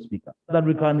 Right Honourable Speaker, that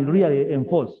we can really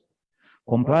enforce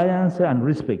compliance and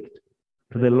respect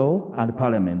to the law and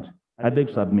Parliament. I beg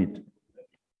to submit.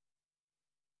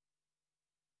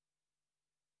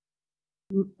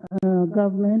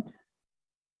 Government.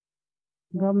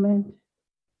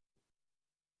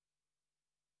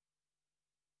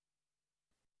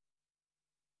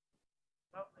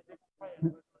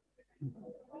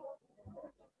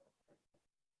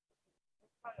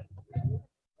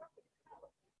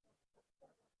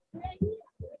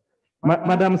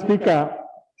 Madam Speaker,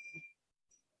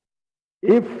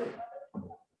 if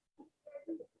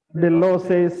the law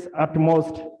says at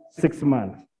most 6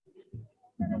 months,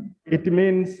 it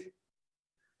means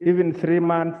even 3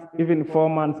 months, even 4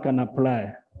 months can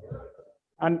apply.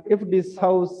 And if this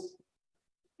House,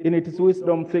 in its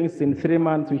wisdom, thinks in 3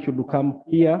 months we should come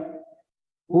here,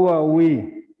 who are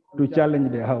we to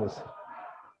challenge the House?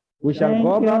 We shall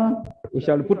go back, we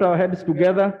shall put our heads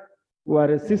together, we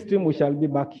are a system, we shall be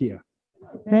back here.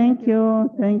 Thank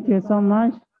you so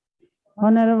much.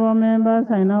 Honorable members,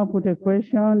 I now put a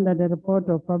question that the report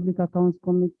of Public Accounts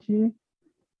Committee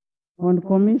on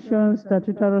commissions,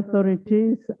 statutory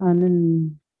authorities,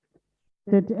 and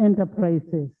state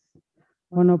enterprises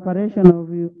on operation of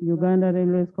Uganda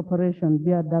Railways Corporation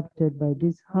be adopted by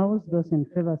this House. Those in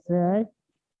favor say aye,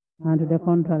 and to the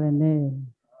contrary, nay.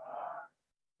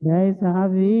 The ayes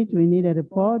have it. We need a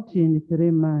report in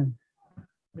 3 months.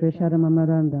 Treasury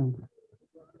memorandum.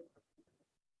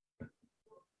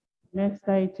 Next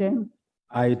item.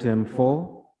 Item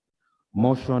 4,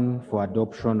 motion for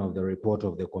adoption of the report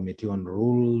of the Committee on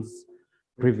Rules,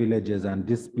 Privileges and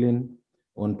Discipline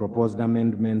on proposed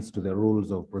amendments to the rules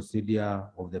of procedure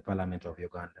of the Parliament of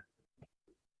Uganda.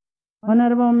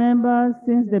 Honorable members,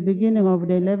 since the beginning of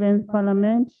the 11th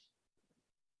Parliament,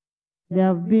 there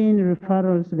have been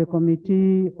referrals to the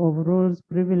Committee of Rules,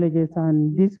 Privileges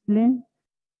and Discipline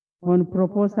on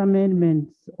proposed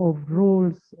amendments of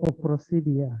rules of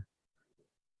procedure.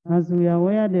 As we are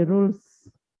aware, the rules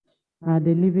are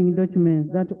the living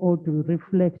documents that ought to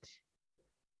reflect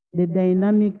the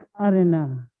dynamic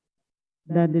arena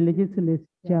that the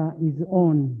legislature is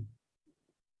on.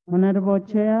 Honorable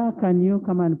Chair, can you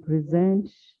come and present?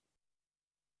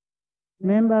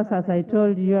 Members, as I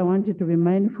told you, I want you to be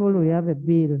mindful, we have a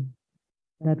bill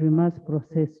that we must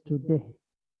process today.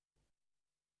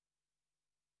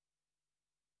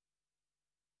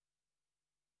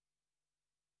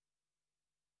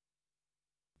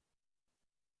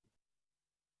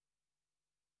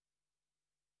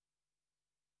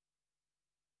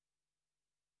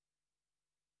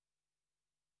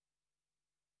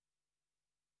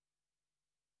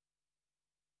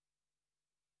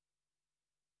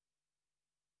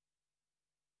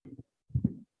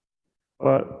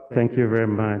 Well, thank you very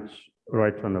much,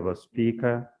 Right Honorable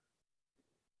Speaker.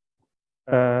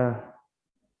 Right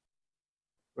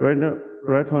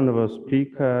Honorable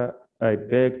Speaker, I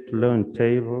beg to lay on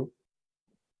table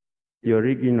the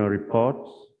original reports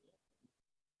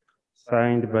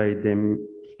signed by the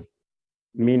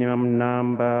minimum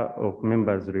number of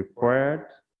members required,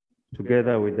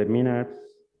 together with the minutes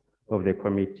of the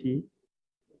committee.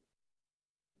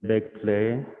 Beg to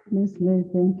lay. Ms. Lay,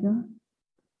 thank you.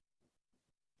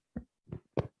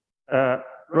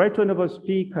 Right Honorable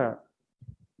Speaker,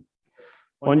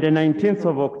 on the 19th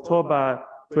of October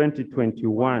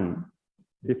 2021,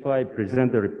 before I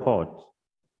present the report,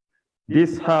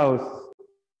 this House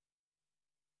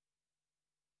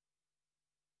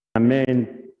amend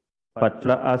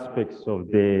particular aspects of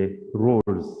the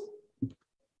rules.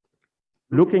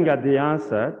 Looking at the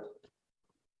answer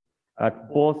at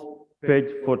both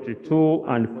page 42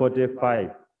 and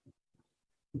 45,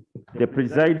 the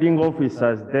presiding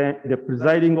officer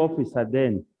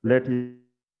then let it,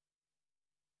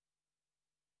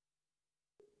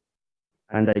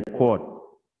 and I quote,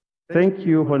 "Thank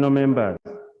you, honour members.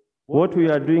 What we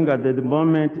are doing at the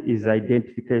moment is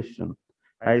identification.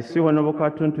 I see Honourable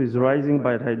Katuntu is rising,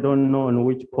 but I don't know on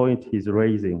which point he's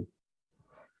raising.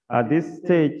 At this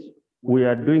stage, we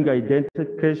are doing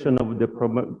identification of the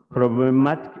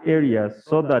problematic areas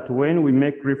so that when we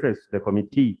make reference to the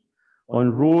committee on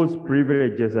rules,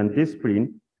 privileges, and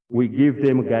discipline, we give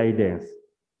them guidance.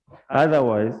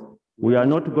 Otherwise, we are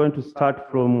not going to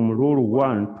start from rule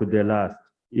 1 to the last.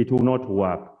 It will not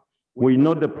work. We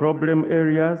know the problem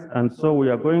areas, and so we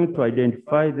are going to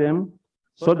identify them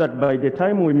so that by the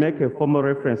time we make a formal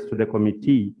reference to the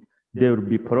committee, they will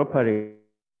be properly.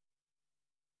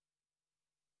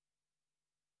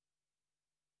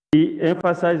 He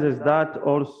emphasizes that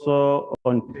also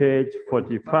on page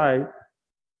 45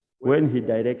 when he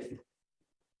directs.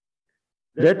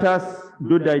 Let us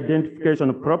do the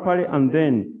identification properly and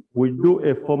then we do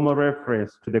a formal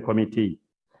reference to the committee.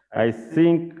 I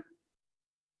think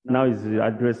now is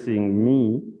addressing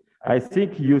me. I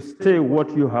think you stay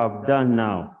what you have done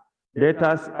now. Let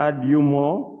us add you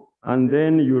more and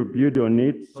then you build on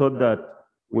it so that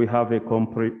we have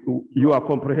you are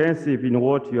comprehensive in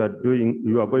what you are doing,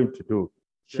 you are going to do,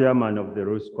 Chairman of the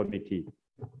Rules Committee.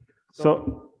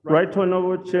 So, Right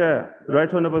Honorable Chair,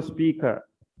 Right Honorable Speaker,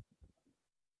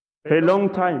 for a long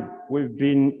time we've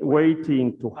been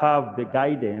waiting to have the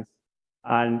guidance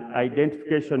and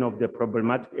identification of the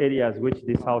problematic areas which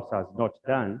this House has not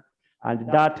done, and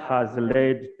that has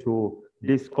led to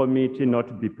this committee not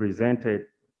to be presented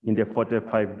in the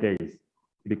 45 days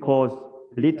because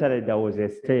literally there was a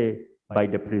stay by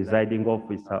the presiding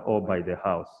officer or by the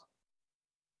House.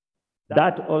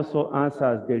 That also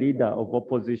answers the leader of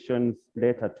opposition's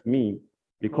letter to me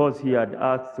because he had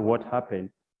asked what happened.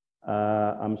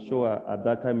 I'm sure at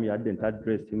that time he hadn't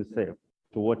addressed himself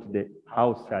to what the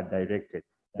House had directed,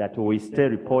 that we stay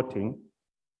reporting.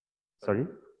 Sorry?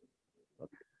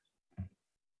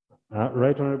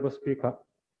 Right Honorable Speaker,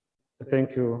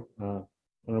 thank you,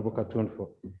 Honorable Katuntu.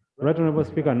 Right Honorable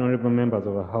Speaker and honorable members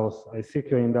of the House, I seek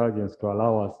your indulgence to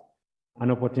allow us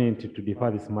an opportunity to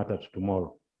defer this matter to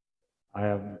tomorrow. I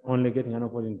am only getting an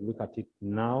opportunity to look at it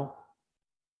now,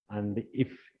 and if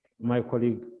my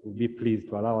colleague would be pleased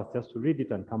to allow us just to read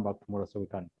it and come back tomorrow so we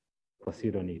can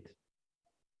proceed on it.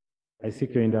 I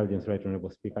seek your indulgence, Right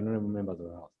Honorable Speaker and honorable members of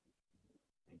the House.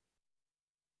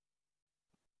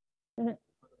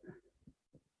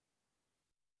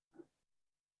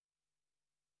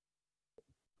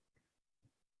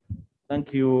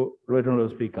 Thank you, Right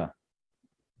Honorable Speaker.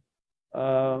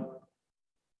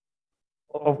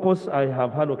 Of course, I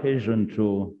have had occasion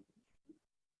to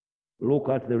look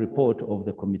at the report of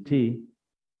the committee.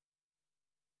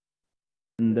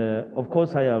 And of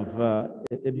course, I have a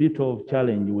bit of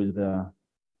challenge with the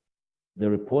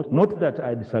report. Not that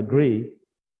I disagree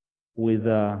with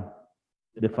the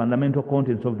fundamental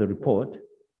contents of the report,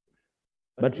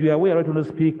 But you are aware, right,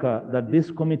 Honourable Speaker, that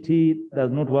this committee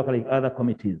does not work like other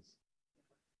committees.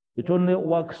 It only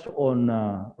works on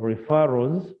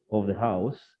referrals of the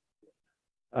House,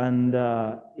 and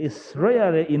it's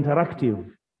rarely interactive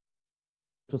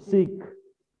to seek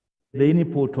the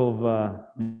input of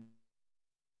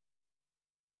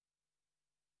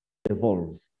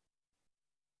evolve.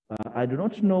 I do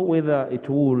not know whether it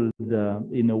would,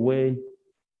 in a way,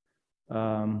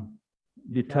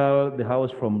 deter the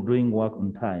House from doing work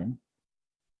on time.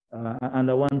 And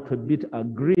I want to a bit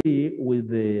agree with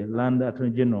the Land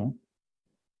Attorney General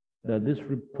that this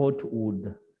report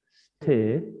would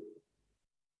stay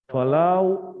to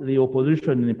allow the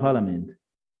opposition in the Parliament,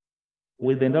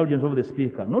 with the indulgence of the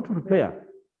Speaker, not to prepare,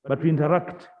 but to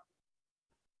interact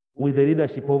with the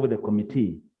leadership of the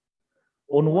committee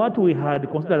on what we had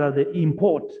considered as the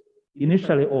import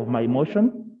initially of my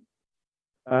motion.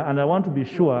 And I want to be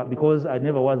sure, because I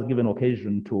never was given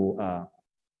occasion to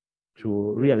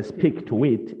really speak to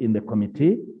it in the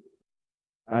committee.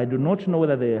 I do not know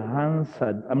whether they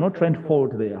answered. I'm not trying to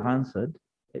fault the answered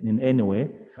in any way,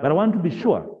 but I want to be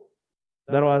sure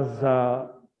that was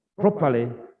properly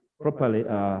recorded,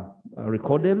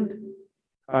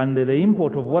 and the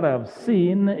import of what I've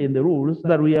seen in the rules,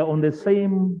 that we are on the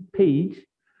same page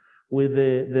with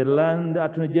the Land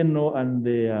Attorney General and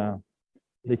the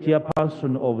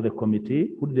chairperson of the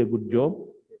committee, who did a good job.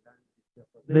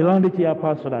 The land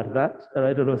chairperson at that,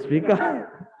 right, Honourable Speaker.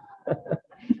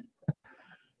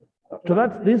 So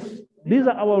that these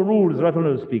are our rules, right,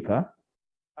 Honourable Speaker,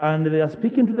 and they are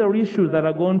speaking to the issues that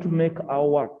are going to make our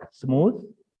work smooth,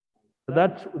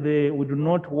 that we do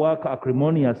not work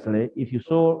acrimoniously. If you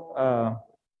saw,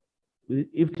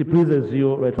 if it pleases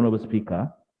you, right, Honourable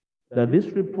Speaker, that this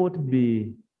report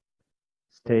be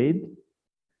stayed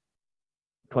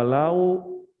to allow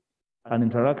an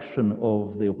interaction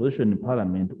of the opposition in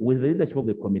Parliament with the leadership of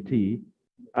the committee.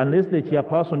 Unless the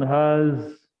chairperson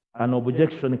has an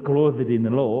objection clothed in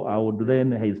law, I would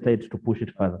then hesitate to push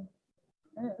it further.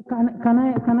 Can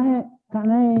I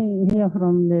hear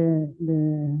from the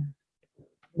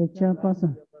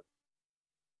chairperson?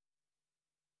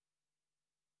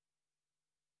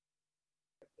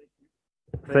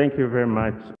 Thank you very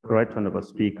much, Right Honourable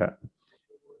Speaker.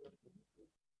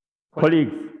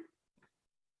 Colleagues,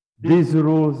 these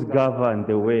rules govern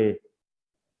the way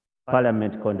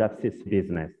Parliament conducts its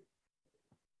business.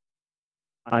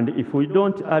 And if we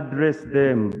don't address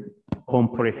them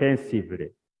comprehensively,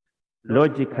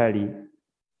 logically,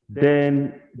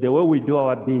 then the way we do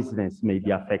our business may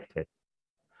be affected.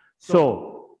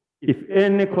 So if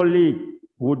any colleague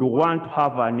would want to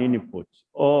have an input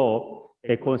or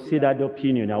a considered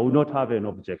opinion, I would not have an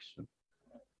objection.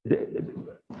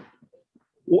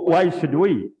 Why should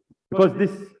we? Because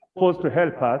this is supposed to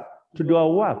help us to do our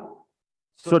work.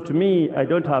 So to me, I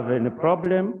don't have any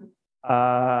problem.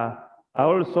 I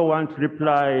also want to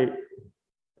reply,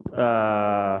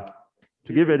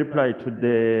 to give a reply to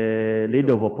the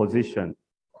leader of opposition.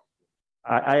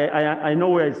 I know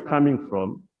where it's coming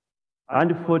from.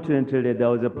 Unfortunately, there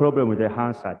was a problem with the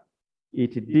Hansard.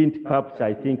 It didn't capture,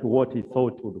 I think, what it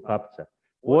thought it would capture.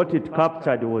 What it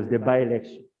captured was the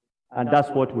by-election, and that's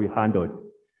what we handled.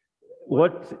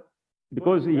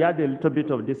 Because he had a little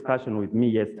bit of discussion with me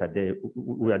yesterday,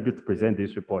 we were due to present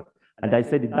this report, and I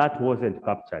said that wasn't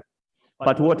captured.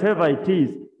 But whatever it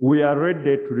is, we are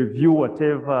ready to review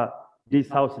whatever this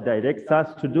House directs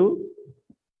us to do.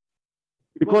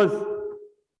 Because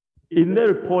in the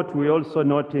report, we're also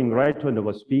noting, Right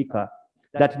Honourable Speaker,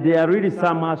 that there are really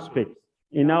some aspects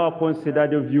in our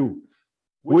considered view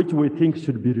which we think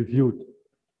should be reviewed.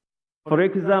 For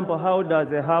example, how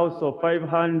does a House of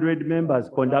 500 members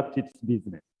conduct its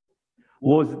business?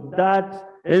 Was that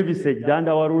envisaged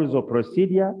under our rules of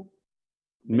procedure?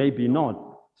 Maybe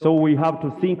not. So we have to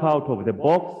think out of the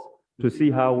box to see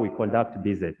how we conduct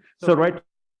business. So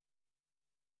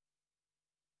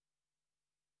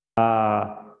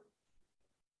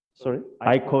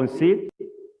I concede.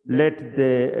 Let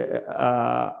the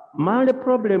my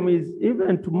problem is,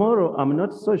 even tomorrow, I'm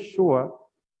not so sure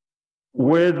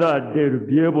whether they'll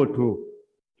be able to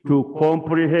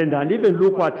comprehend and even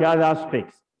look at the other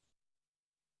aspects.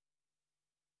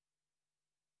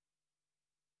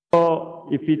 So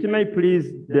if it may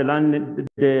please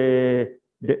the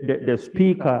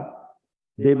speaker,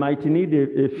 they might need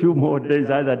a few more days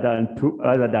other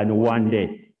than 1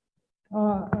 day.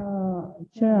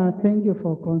 Chair, thank you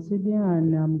for considering,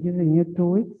 and I'm giving you 2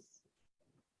 weeks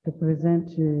to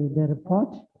present the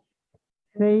report.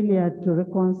 Failure to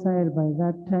reconcile by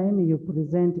that time, you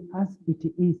present as it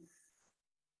is.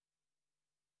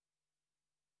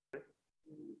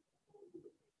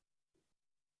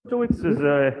 2 weeks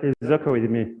is okay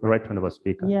with me, Right Honorable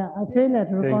Speaker. Yeah, I failure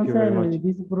to Thank you very reconcile much. with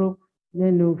this group,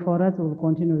 then for us, we'll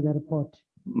continue with the report.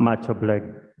 Much obliged,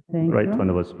 Thank Right you.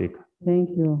 Honorable Speaker.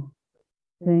 Thank you.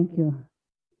 Thank you.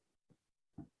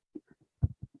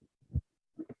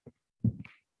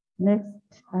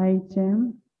 Next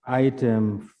item.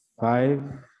 Item 5,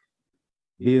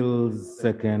 Bill's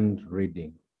second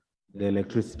reading, the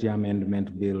Electricity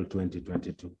Amendment Bill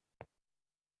 2022.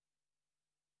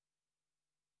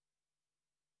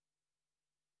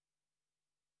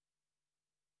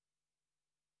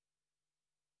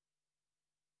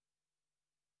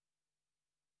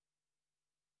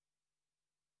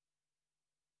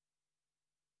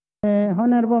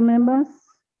 Honorable members,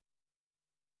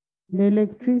 the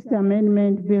Electricity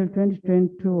Amendment Bill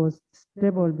 2022 was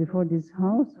tabled before this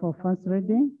House for first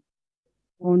reading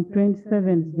on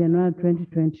 27th January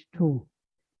 2022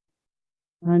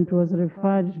 and was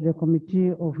referred to the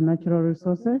Committee of Natural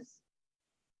Resources.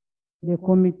 The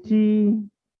committee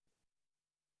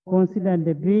considered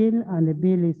the bill and the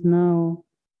bill is now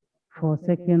for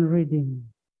second reading.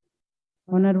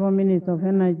 Honorable Minister of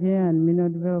Energy and Mineral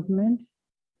Development.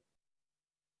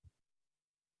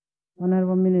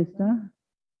 Honorable Minister.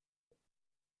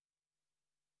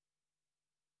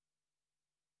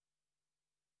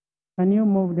 Can you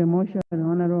move the motion,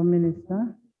 Honorable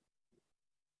Minister?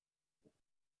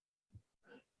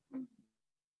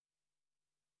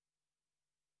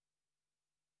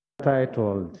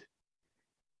 Titled,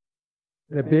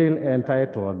 the bill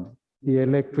entitled, the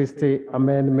Electricity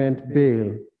Amendment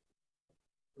Bill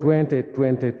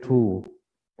 2022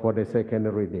 for the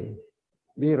second reading.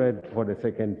 Be read for the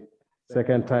second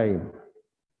time.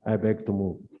 I beg to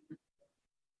move.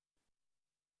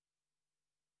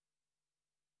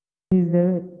 Is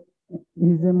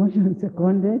the motion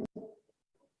seconded?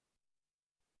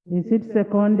 Is it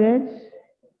seconded?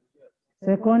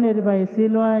 Seconded by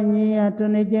Silwanyi,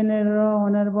 Attorney General,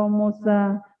 Honorable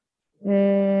Musa,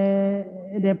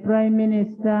 the Prime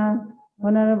Minister,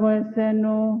 Honorable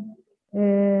Senu,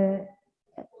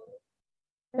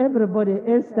 everybody,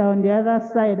 Esther on the other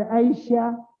side,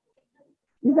 Aisha.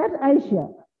 Is that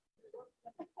Aisha?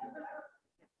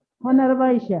 Honorable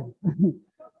Aisha.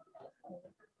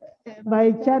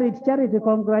 By Charity,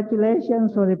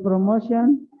 congratulations for the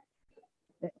promotion.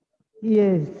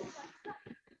 Yes.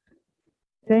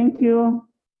 Thank you.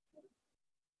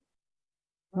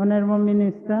 Honorable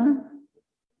Minister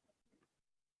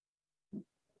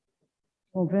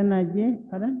of Energy,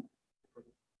 pardon?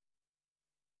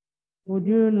 Would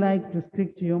you like to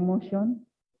speak to your motion?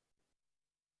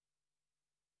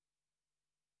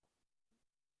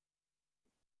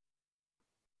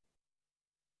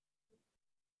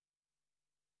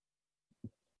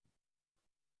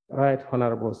 Right,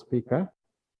 Honorable Speaker.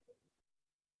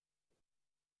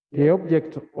 The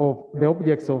objects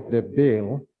of the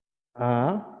bill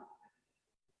are,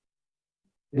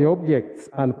 the objects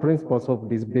and principles of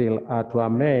this bill are to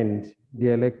amend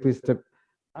the Electricity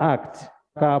Act,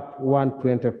 Cap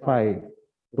 125,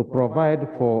 to provide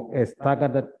for a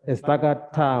staggered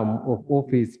term of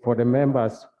office for the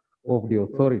members of the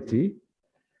authority,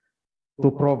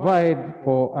 to provide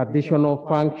for additional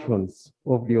functions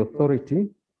of the authority,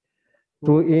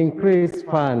 to increase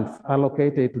funds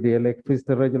allocated to the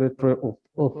Electricity Regulatory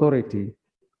Authority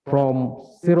from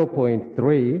 0.3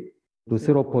 to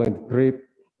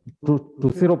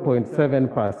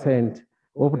 0.7%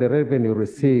 of the revenue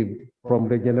received from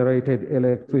the generated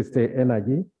electricity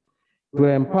energy, to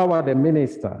empower the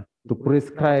minister to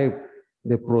prescribe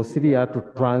the procedure to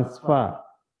transfer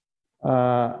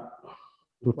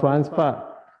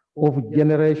of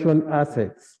generation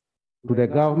assets to the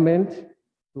government,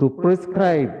 to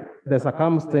prescribe the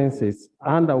circumstances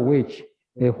under which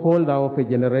a holder of a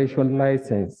generation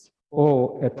license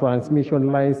or a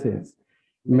transmission license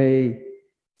may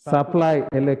supply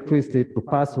electricity to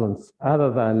persons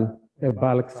other than a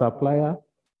bulk supplier,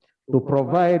 to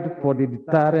provide for the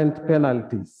deterrent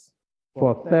penalties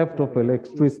for theft of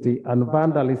electricity and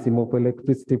vandalism of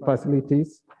electricity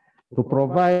facilities, to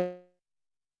provide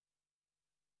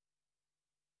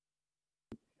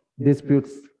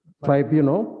disputes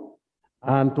tribunal,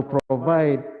 and to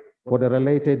provide for the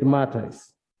related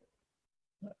matters.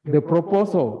 The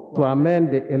proposal to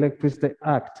amend the Electricity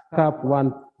Act, Cap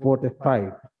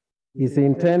 145, is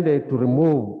intended to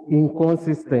remove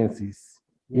inconsistencies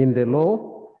in the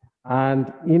law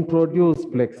and introduce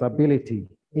flexibility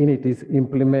in its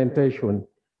implementation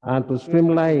and to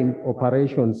streamline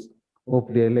operations of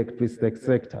the electricity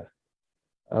sector.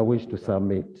 I wish to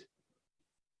submit.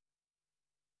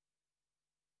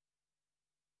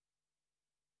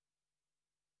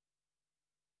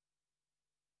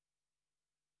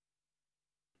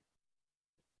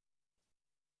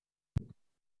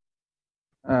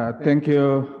 Thank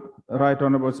you, Right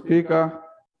Honorable Speaker.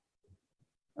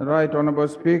 Right Honorable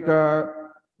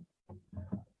Speaker,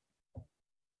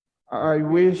 I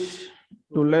wish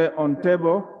to lay on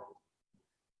table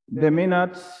the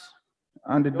minutes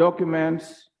and the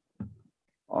documents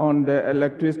on the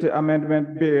Electricity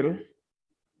Amendment Bill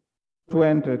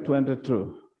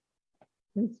 2022.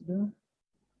 Please do.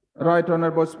 Right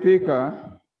Honorable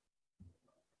Speaker,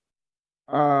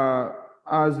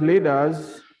 as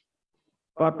leaders,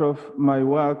 part of my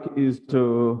work is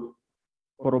to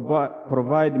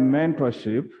provide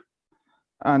mentorship,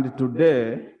 and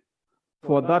today,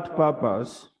 for that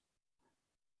purpose,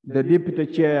 the Deputy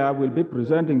Chair will be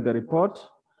presenting the report,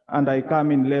 and I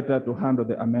come in later to handle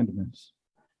the amendments.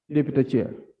 Deputy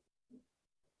Chair.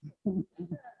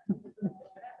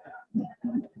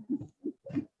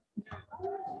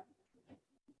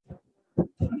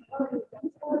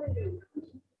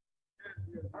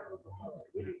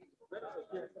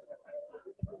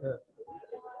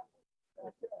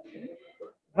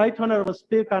 Right Honorable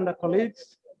Speaker and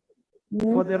colleagues,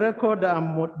 for the record,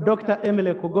 I'm Dr.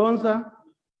 Emily Kugonza,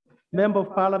 Member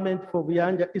of Parliament for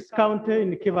Buyanja East County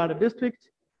in Kivale District,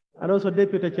 and also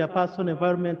Deputy Chairperson,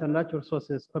 Environment and Natural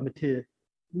Resources Committee.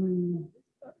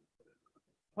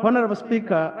 Honorable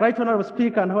Speaker, Right Honorable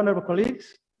Speaker and honorable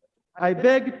colleagues, I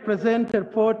beg to present a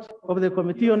report of the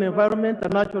Committee on Environment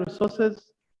and Natural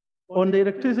Resources on the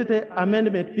Electricity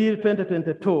Amendment Bill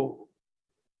 2022.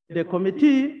 The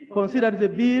committee considered the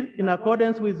bill in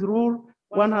accordance with Rule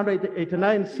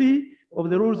 189C of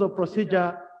the Rules of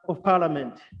Procedure of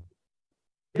Parliament.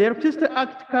 The Electricity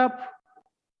Act Cap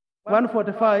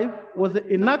 145 was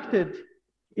enacted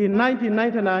in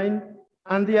 1999,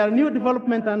 and there are new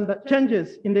developments and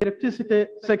changes in the electricity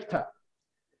sector.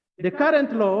 The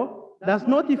current law does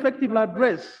not effectively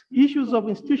address issues of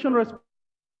institutional response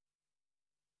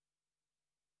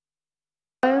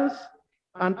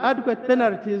and adequate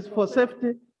penalties for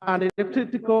safety and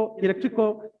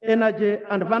electrical energy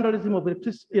and vandalism of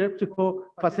electrical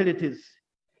facilities.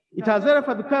 It has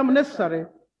therefore become necessary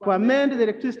to amend the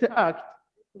Electricity Act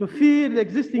to fill the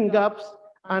existing gaps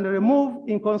and remove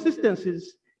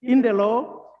inconsistencies in the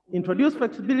law, introduce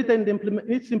flexibility in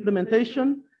its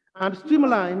implementation, and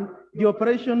streamline the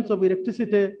operations of the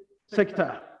electricity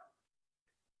sector.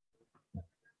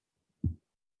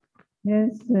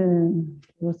 Yes,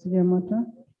 Procedure Matter.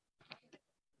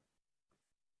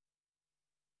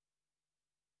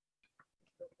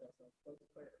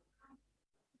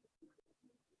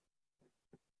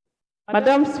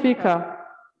 Madam Speaker,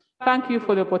 thank you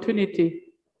for the opportunity.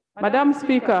 Madam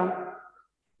Speaker,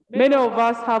 many of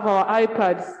us have our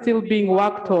iPads still being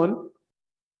worked on,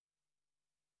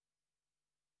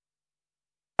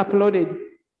 uploaded.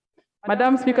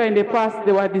 Madam Speaker, in the past,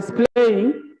 they were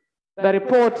displaying the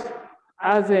report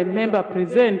as a member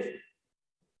presents,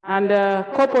 and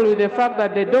coupled with the fact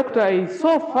that the doctor is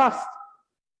so fast,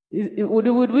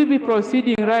 would we be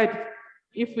proceeding right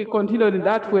if we continue in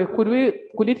that way? Could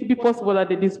it be possible that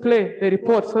they display the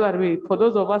report so that we, for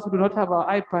those of us who do not have our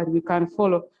iPad, we can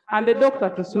follow? And the doctor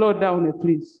to slow down,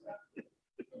 please.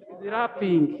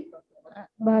 Rapping.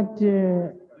 But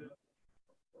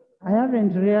I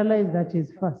haven't realized that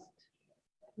he's fast.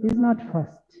 He's not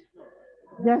fast.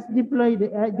 Just display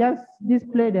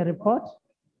the report,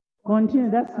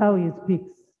 continue, that's how he speaks.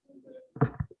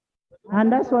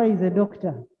 And that's why he's a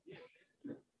doctor.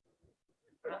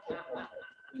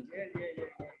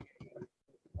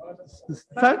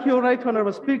 Thank you, Right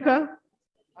Honorable Speaker.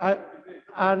 The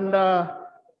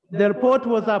report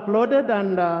was uploaded,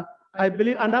 and I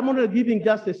believe, and I'm only giving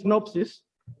just a synopsis,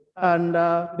 and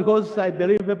because I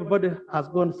believe everybody has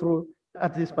gone through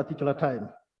at this particular time.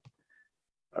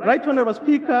 Right Honorable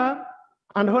Speaker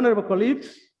and honorable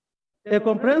colleagues, a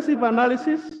comprehensive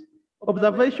analysis,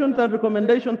 observations, and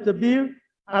recommendations to the bill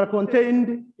are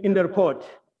contained in the report.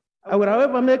 I will,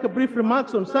 however, make a brief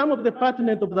remarks on some of the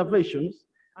pertinent observations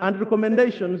and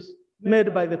recommendations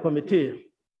made by the committee.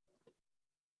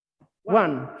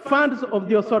 1. Funds of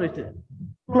the authority.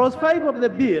 Clause 5 of the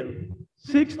bill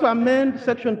seeks to amend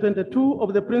Section 22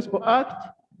 of the Principal Act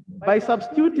by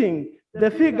substituting the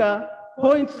figure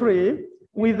 0.3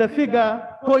 with the figure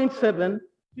 0.7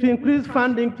 to increase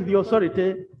funding to the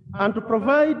authority and to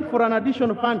provide for an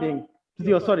additional funding to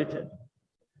the authority.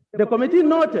 The committee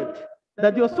noted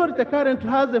that the authority currently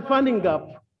has a funding gap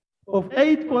of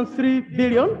 8.3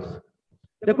 billion.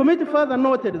 The committee further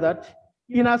noted that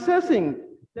in assessing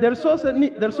the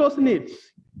resource needs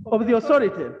of the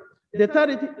authority, the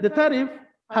tariff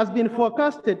has been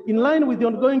forecasted in line with the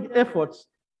ongoing efforts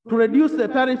to reduce the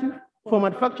tariff for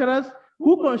manufacturers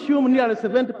who consume nearly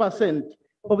 70%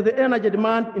 of the energy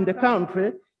demand in the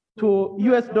country, to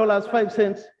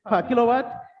 $5 per kilowatt,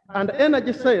 and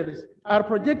energy sales are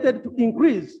projected to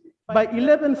increase by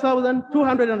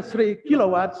 11,203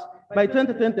 kilowatts by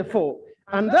 2024,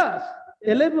 and thus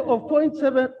a level of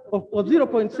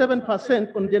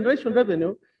 0.7% on generation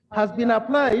revenue has been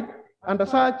applied, and as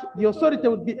such, the authority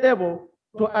would be able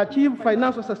to achieve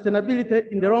financial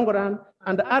sustainability in the long run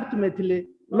and ultimately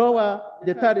lower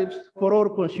the tariffs for all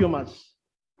consumers.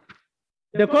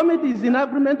 The committee is in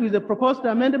agreement with the proposed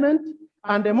amendment,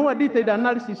 and a more detailed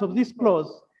analysis of this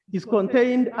clause is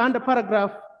contained under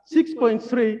paragraph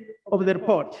 6.3 of the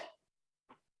report.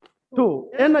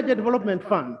 2, Energy Development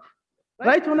Fund.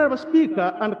 Right Honorable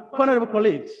Speaker and honorable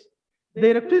colleagues,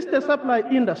 the electricity supply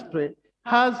industry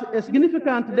has a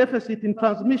significant deficit in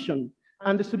transmission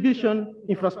and distribution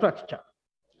infrastructure.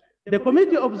 The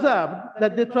committee observed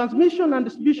that the transmission and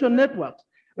distribution networks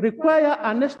require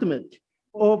an estimate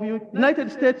of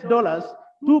United States dollars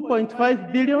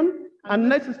 2.5 billion and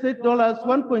United States dollars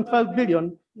 1.5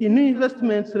 billion in new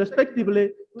investments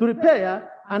respectively to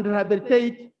repair and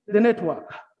rehabilitate the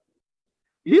network.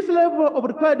 This level of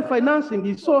required financing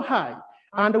is so high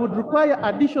and would require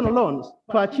additional loans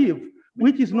to achieve,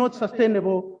 which is not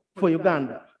sustainable for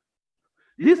Uganda.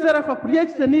 This therefore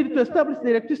creates the need to establish the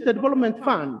Electricity Development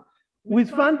Fund, with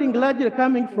funding largely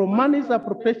coming from monies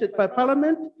appropriated by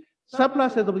Parliament,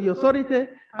 surpluses of the authority,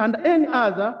 and any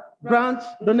other grants,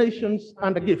 donations,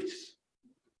 and gifts.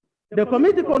 The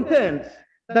committee contends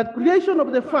that creation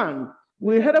of the fund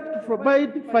will help to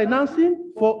provide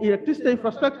financing for electricity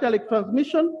infrastructure like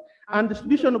transmission and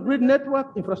distribution of grid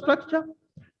network infrastructure.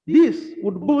 This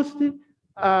would boost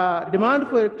demand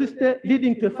for electricity,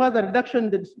 leading to a further reduction in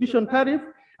the distribution tariff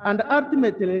and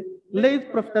ultimately raise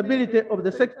profitability of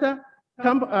the sector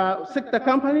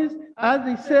companies as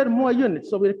they sell more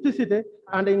units of electricity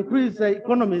and increase the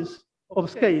economies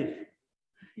of scale.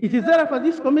 It is therefore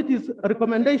this committee's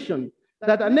recommendation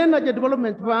that an energy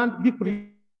development fund be created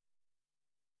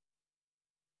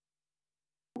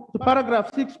to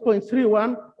paragraph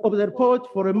 6.31 of the report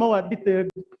for a more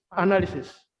detailed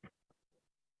analysis.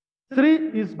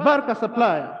 3 is bulk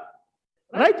supplier.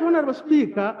 Right Honorable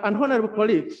Speaker and honorable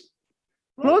colleagues,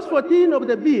 clause 14 of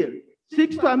the bill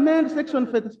seeks to amend section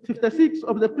 56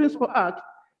 of the Principal Act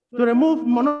to remove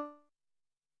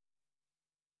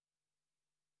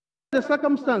the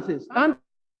circumstances and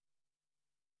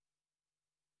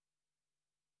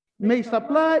may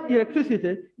supply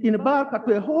electricity in bulk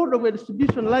to a holder of a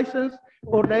distribution license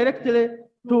or directly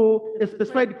to a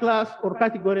specified class or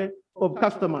category of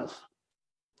customers.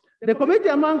 The committee,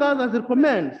 among others,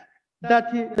 recommends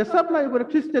that the supply of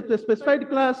electricity to a specified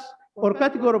class or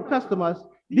category of customers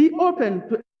be open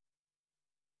to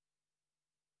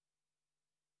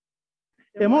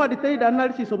a more detailed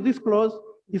analysis of this clause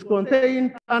is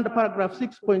contained under paragraph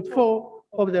 6.4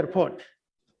 of the report.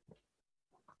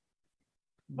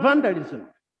 Vandalism.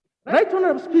 Right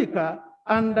Honorable Speaker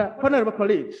and honorable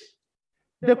colleagues,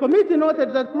 the committee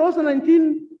noted that clause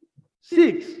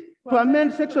 19.6 to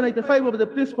amend section 85 of the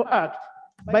Principal Act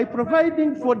by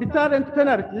providing for deterrent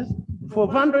penalties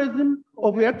for vandalism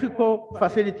of electrical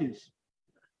facilities.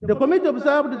 The committee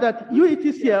observed that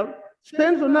UETCL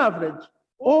spends on average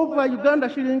over Uganda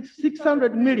shillings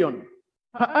 600 million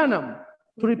per annum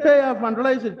to repair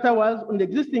vandalized towers on the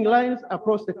existing lines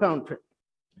across the country.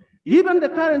 Given the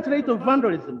current rate of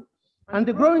vandalism and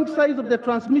the growing size of the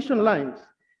transmission lines,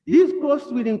 these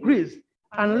costs will increase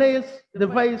unless the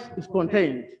vice is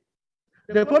contained.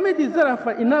 The committee is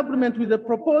therefore in agreement with the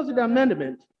proposed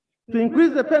amendment to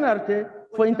increase the penalty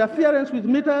for interference with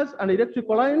meters and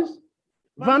electrical lines,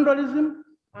 vandalism,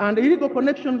 and illegal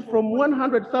connections from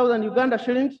 100,000 Uganda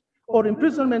shillings or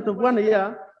imprisonment of 1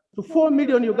 year to 4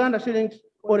 million Uganda shillings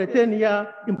or a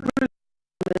 10-year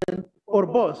imprisonment or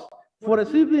both for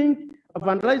receiving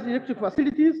vandalized electric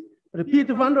facilities, repeat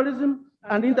vandalism,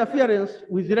 and interference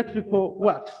with electrical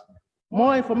works.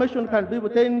 More information can be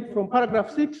obtained from paragraph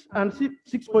 6 and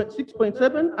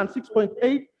 6.7 and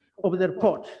 6.8 of the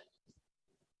report.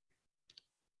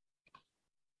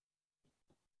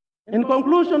 In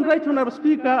conclusion, right Honorable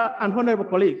Speaker and honorable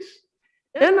colleagues,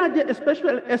 energy,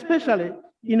 especially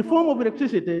in form of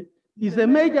electricity, is a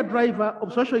major driver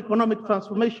of socio-economic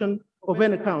transformation of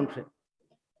any country.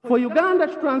 For Uganda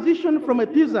to transition from a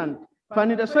peasant to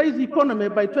an industrialized economy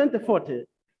by 2040,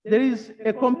 there is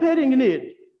a compelling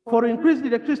need for increased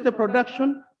electricity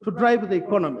production to drive the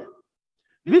economy.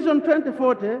 Vision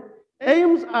 2040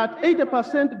 aims at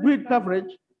 80% grid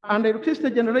coverage and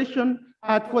electricity generation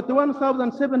at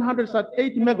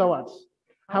 41,780 megawatts.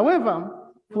 However,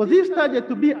 for this target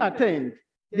to be attained,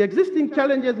 the existing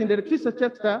challenges in the electricity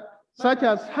sector, such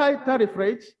as high tariff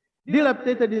rates,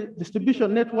 dilapidated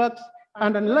distribution networks,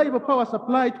 and unreliable power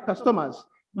supply to customers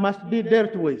must be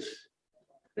dealt with.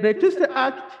 The Electricity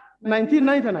Act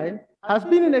 1999 has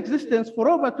been in existence for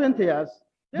over 20 years.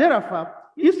 Therefore,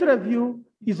 its review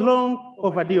is long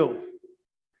overdue.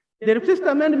 The Electricity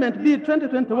Amendment Bill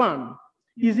 2021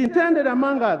 is intended,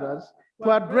 among others,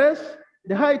 to address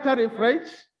the high tariff rates,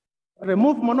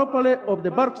 remove monopoly of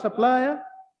the bulk supplier,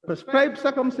 prescribe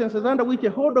circumstances under which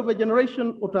a holder of a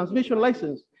generation or transmission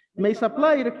license may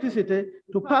supply electricity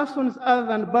to persons other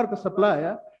than the bulk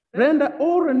supplier, render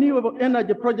all renewable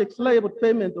energy projects liable to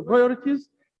payment of royalties,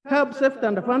 curb theft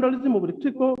and vandalism of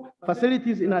electrical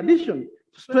facilities, in addition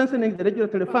to strengthening the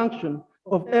regulatory function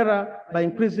of ERA by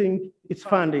increasing its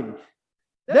funding.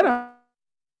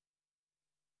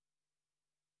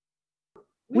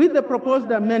 With the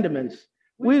proposed amendments,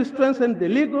 we strengthen the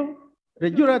legal,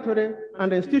 regulatory,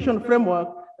 and institutional framework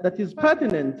that is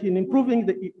pertinent in improving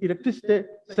the electricity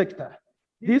sector.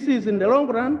 This is, in the long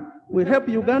run, will help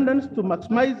Ugandans to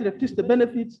maximize electricity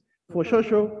benefits for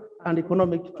social and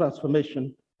economic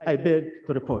transformation. I beg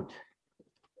to report.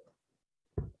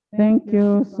 Thank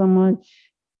you so much,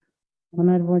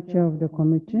 Honorable Chair of the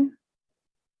Committee.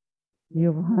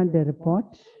 You've heard the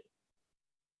report,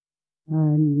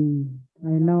 and I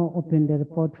now open the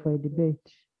report for a debate.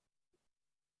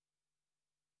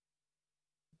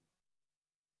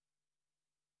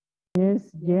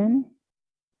 Yes, Jen,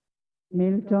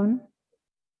 Milton.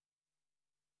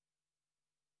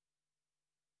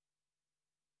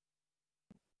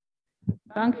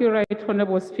 Thank you, Right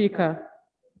Honorable Speaker.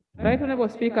 Right Honorable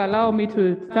Speaker, allow me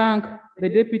to thank the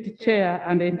Deputy Chair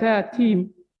and the entire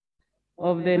team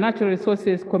of the Natural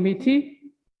Resources Committee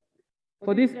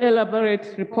for this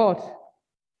elaborate report.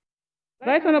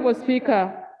 Right Honorable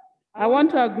Speaker, I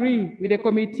want to agree with the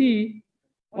committee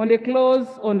on the clause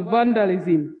on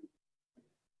vandalism.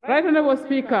 Right Honorable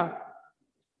Speaker,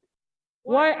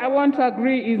 why I want to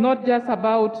agree is not just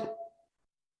about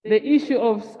the issue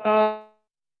of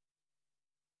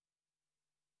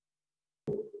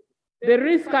the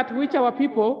risk at which our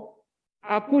people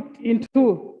are put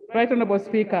into, Right Honorable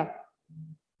Speaker.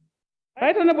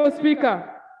 Right Honorable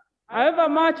Speaker, however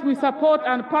much we support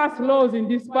and pass laws in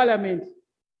this parliament,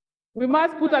 we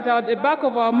must put at the back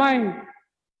of our mind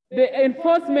the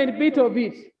enforcement bit of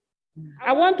it.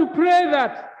 I want to pray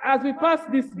that as we pass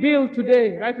this bill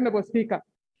today, Right Honorable Speaker,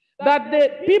 that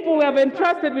the people we have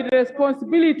entrusted with the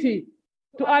responsibility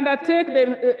to undertake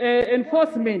the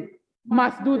enforcement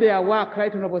must do their work,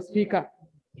 Right Honorable Speaker,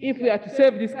 if we are to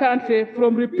save this country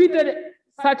from repeated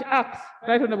such acts,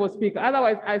 Right Honorable Speaker.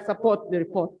 Otherwise, I support the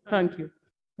report. Thank you.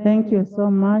 Thank you so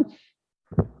much.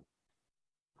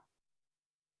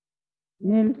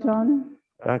 Milton.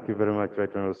 Thank you very much, Right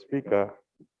Honorable Speaker.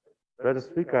 Right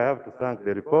Speaker, I have to thank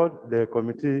the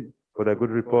committee for the good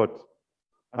report,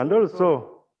 and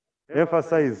also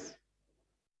emphasize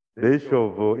the issue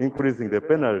of increasing the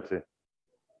penalty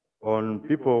on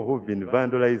people who've been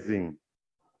vandalizing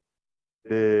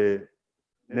the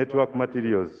network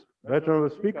materials. Right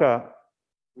Honorable Speaker,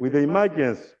 with the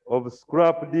emergence of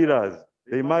scrap dealers,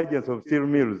 the emergence of steel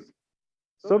mills,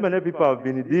 so many people have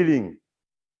been dealing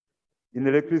in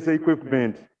electricity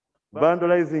equipment,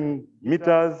 vandalizing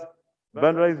meters,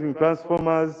 vandalizing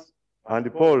transformers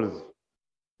and poles,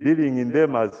 dealing in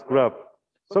them as scrap.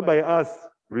 So by us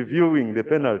reviewing the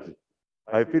penalty,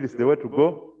 I feel it's the way to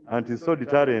go, and it's so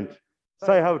deterrent.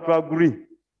 So I have to agree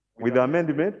with the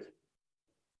amendment.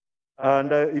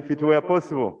 And if it were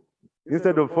possible,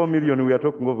 instead of 4 million we are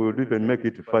talking of, we would even make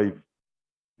it 5.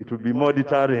 It would be more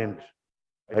deterrent.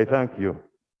 I thank you.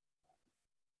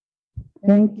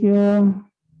 Thank you.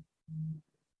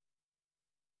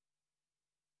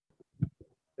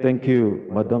 Thank you,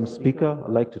 Madam Speaker.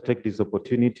 I'd like to take this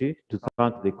opportunity to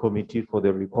thank the committee for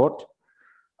the report.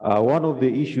 One of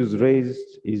the issues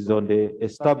raised is on the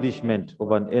establishment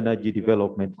of an energy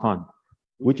development fund,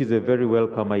 which is a very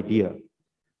welcome idea.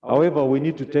 However, we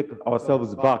need to take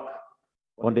ourselves back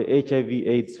on the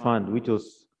HIV/AIDS fund, which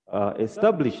was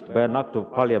established by an act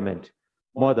of parliament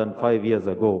more than 5 years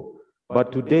ago.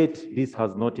 But to date, this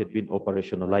has not yet been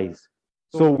operationalized.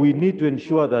 So we need to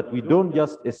ensure that we don't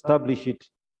just establish it,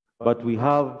 but we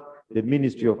have the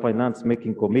Ministry of Finance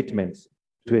making commitments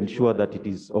to ensure that it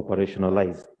is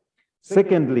operationalized.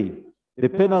 Secondly, the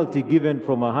penalty given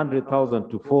from 100,000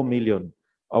 to 4 million,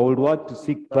 I would want to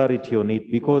seek clarity on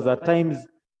it, because at times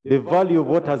the value of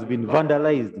what has been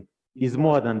vandalized is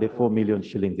more than the 4 million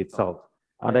shillings itself.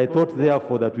 And I thought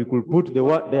therefore that we could put the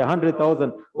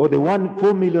 100,000 or the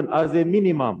 4 million as a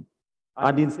minimum,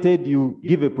 and instead you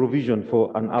give a provision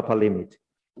for an upper limit.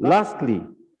 Lastly,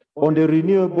 on the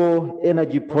renewable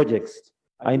energy projects,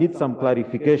 I need some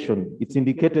clarification. It's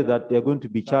indicated that they're going to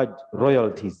be charged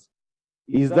royalties.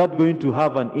 Is that going to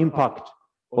have an impact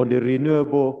on the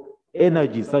renewable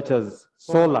energy such as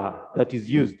solar that is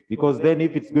used? Because then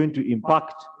if it's going to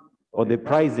impact on the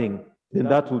pricing, then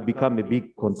that will become a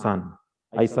big concern.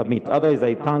 I submit. Otherwise,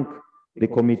 I thank the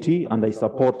committee and I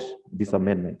support this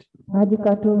amendment.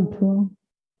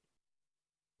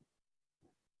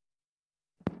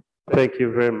 Thank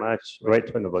you very much, Right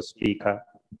Honorable Speaker.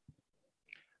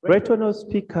 Right Honorable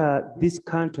Speaker, this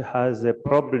country has a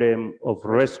problem of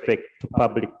respect to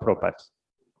public property.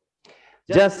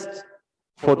 Just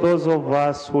for those of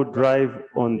us who drive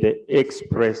on the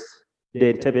express,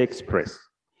 the Entebbe Express,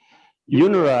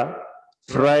 UNRWA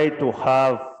tried to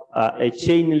have a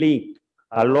chain link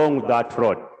along that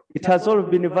road. It has all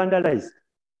been vandalized.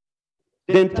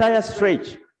 The entire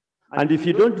stretch. And if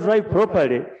you don't drive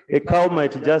properly, a cow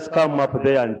might just come up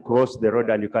there and cross the road,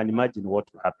 and you can imagine what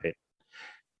will happen.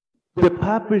 The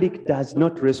public does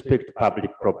not respect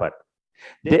public property.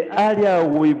 The area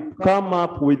will come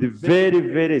up with very,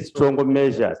 very strong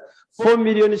measures. 4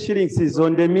 million shillings is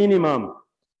on the minimum.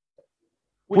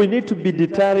 We need to be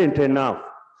deterrent enough.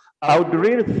 I would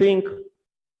really think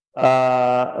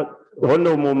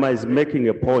Honorable Moma is making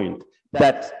a point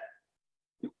that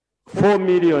 4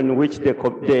 million, which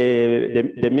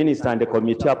the minister and the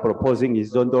committee are proposing,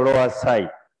 is on the lower side,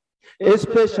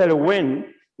 especially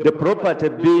when the property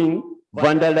being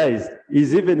vandalized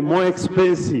is even more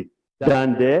expensive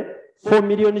than the 4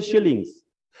 million shillings.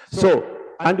 So,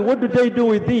 and what do they do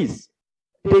with this?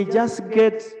 They just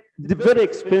get the very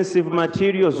expensive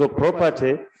materials of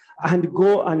property and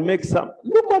go and make some.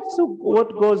 Look at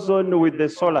what goes on with the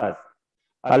solars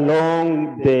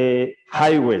along the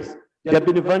highways. They have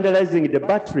been vandalizing the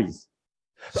batteries.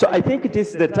 So I think it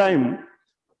is the time,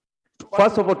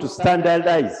 first of all, to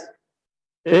standardize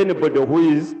anybody who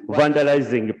is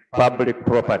vandalizing public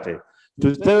property,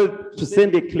 to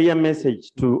send a clear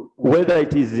message to whether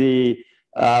it is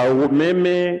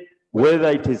UMEME, whether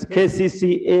it is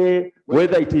KCCA,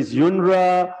 whether it is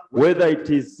UNRWA, whether it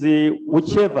is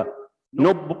whichever.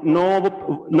 No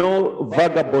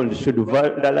vagabond should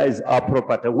vandalize our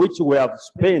property, which we have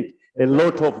spent a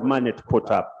lot of money to put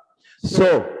up.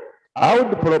 So I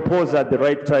would propose at the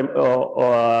right time,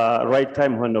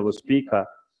 Honorable Speaker,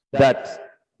 that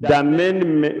the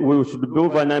amendment, we should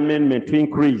move an amendment to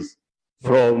increase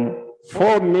from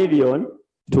 4 million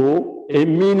to a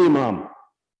minimum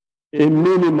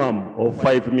of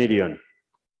 5 million.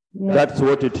 Yes. That's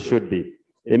what it should be,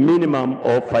 a minimum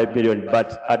of 5 million.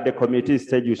 But at the committee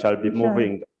stage, you shall be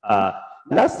moving.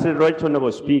 Lastly, Right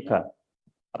Honorable Speaker,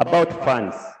 about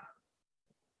funds.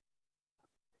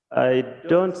 I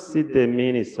don't see the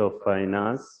Minister of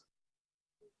Finance.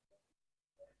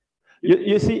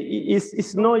 You see,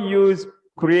 it's no use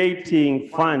creating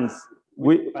funds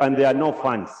and there are no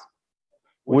funds.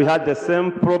 We had the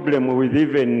same problem with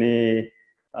even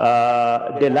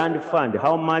the land fund.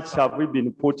 How much have we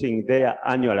been putting there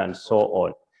annual and so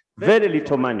on? Very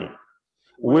little money.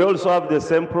 We also have the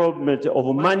same problem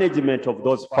of management of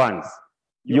those funds.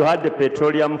 You had the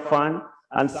petroleum fund,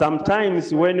 and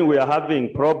sometimes when we are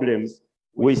having problems,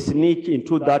 we sneak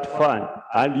into that fund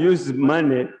and use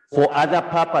money for other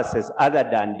purposes other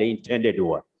than the intended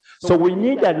one. So we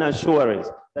need an assurance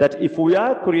that if we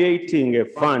are creating a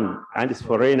fund and it's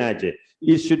for energy,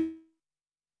 it should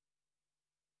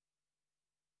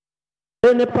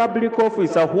any public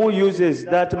officer who uses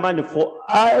that money for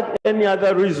any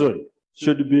other reason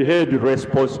should be held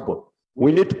responsible.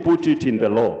 We need to put it in the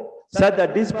law so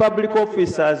that these public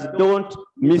officers don't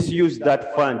misuse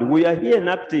that fund. We are here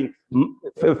enacting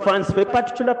funds for a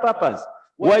particular purpose.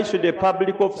 Why should a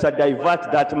public officer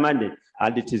divert that money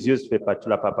and it is used for a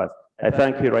particular purpose? I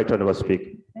thank you, Right Honorable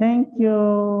Speaker. Thank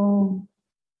you.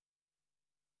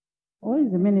 Who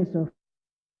is the Minister?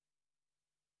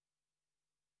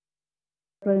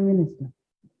 Prime Minister.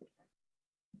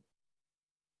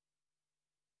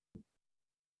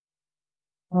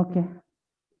 Okay.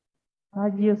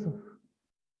 Haji Yusuf.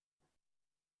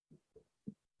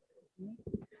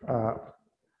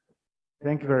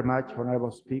 Thank you very much,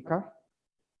 Honorable Speaker.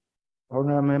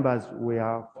 Honorable members, we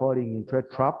are falling into a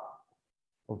trap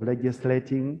of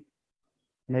legislating,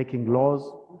 making laws,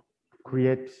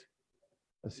 create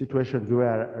a situation where we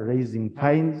are raising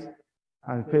fines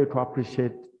and fail to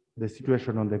appreciate the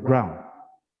situation on the ground.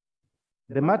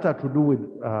 The matter to do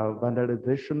with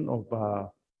vandalization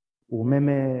of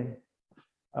UMEME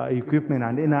equipment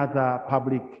and any other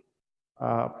public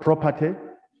property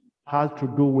has to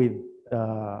do with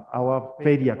our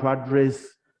failure to address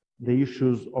the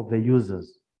issues of the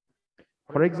users.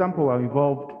 For example, we're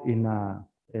involved in a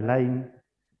line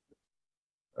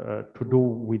to do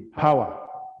with power.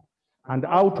 And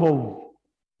out of,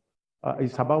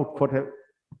 it's about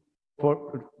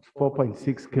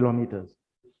 4.6 kilometers.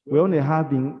 We're only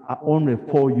having only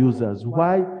 4 users.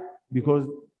 Why? Because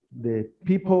the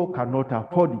people cannot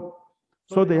afford it.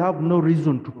 So they have no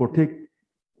reason to protect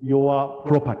your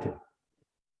property.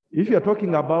 If you're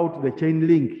talking about the chain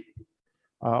link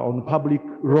on public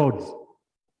roads,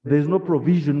 there's no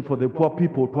provision for the poor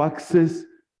people to access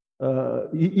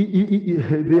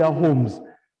their homes.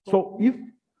 So if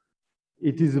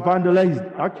it is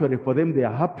vandalized, actually for them, they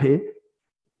are happy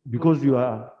because they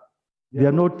are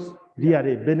not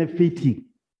really benefiting.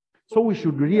 So we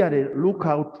should really look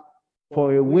out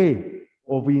for a way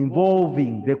of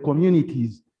involving the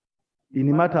communities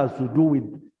in matters to do with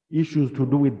issues to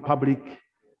do with public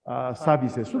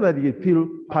services so that they feel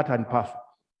part and parcel.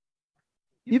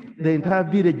 If the entire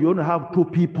village, you only have 2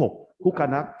 people who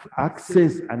can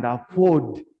access and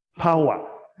afford power,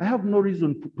 I have no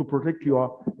reason to protect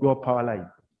your power line.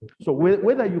 So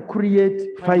whether you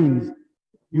create fines,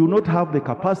 you will not have the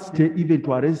capacity even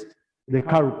to arrest the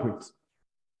culprits.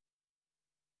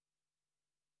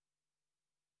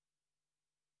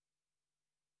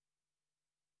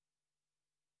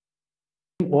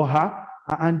 Or her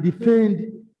and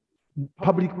defend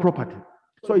public property.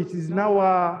 So it is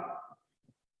now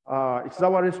it's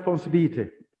our responsibility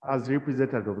as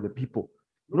representatives of the people,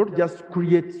 not just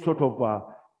create sort of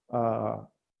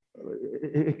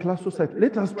a class society.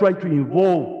 Let us try to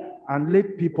involve and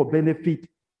let people benefit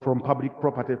from public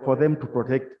property for them to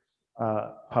protect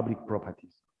public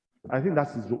properties. I think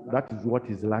that is what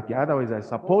is lacking. Otherwise, I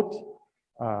support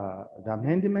the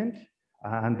amendment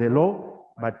and the law,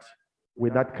 but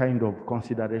with that kind of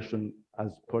consideration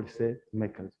as policy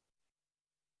makers.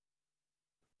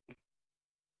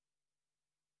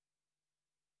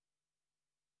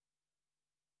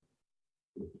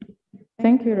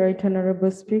 Thank you, Right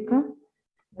Honorable Speaker.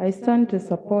 I stand to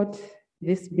support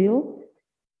this bill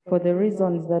for the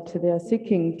reasons that they are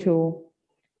seeking to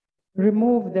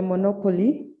remove the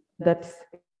monopoly that's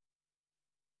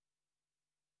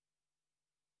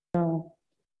now.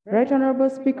 Right Honorable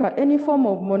Speaker, any form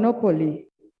of monopoly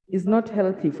is not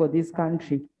healthy for this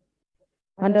country.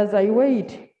 And as I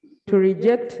wait to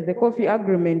reject the coffee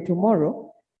agreement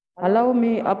tomorrow, allow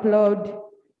me applaud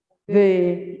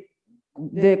the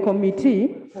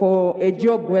committee for a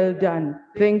job well done.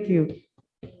 Thank you.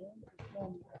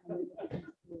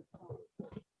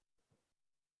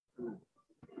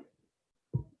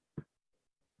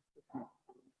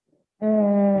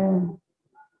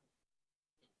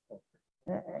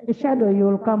 Shadow, you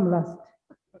will come last.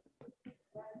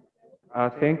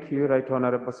 Thank you, Right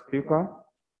Honorable Speaker.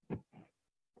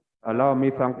 Allow me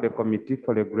to thank the committee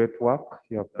for the great work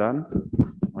you have done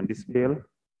on this bill.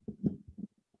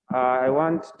 I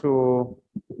want to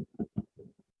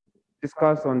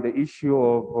discuss on the issue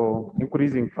of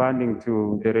increasing funding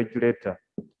to the regulator.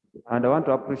 And I want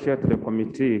to appreciate the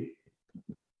committee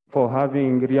for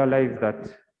having realized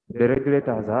that the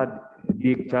regulator has had a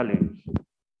big challenge.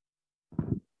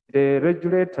 The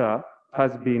regulator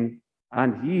has been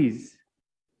and is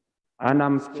an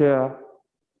arms chair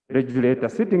regulator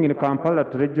sitting in Kampala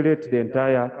to regulate the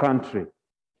entire country.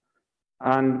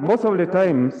 And most of the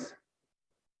times,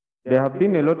 there have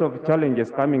been a lot of challenges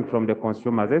coming from the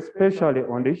consumers, especially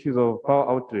on the issues of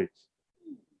power outrage.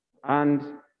 And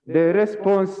the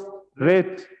response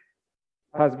rate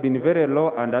has been very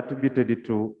low and attributed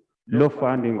to low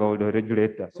funding of the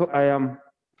regulator. So I am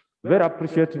very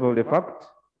appreciative of the fact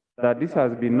that this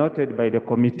has been noted by the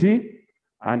committee,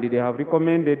 and they have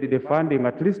recommended the funding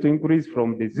at least to increase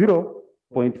from the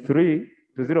 0.3 to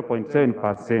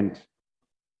 0.7%.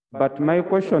 But my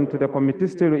question to the committee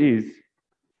still is,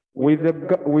 with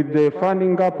the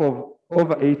funding gap of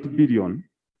over 8 billion,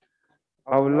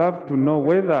 I would love to know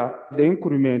whether the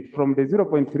increment from the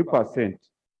 0.3%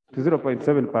 to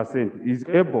 0.7% is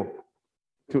able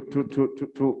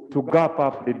to gap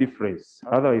up the difference.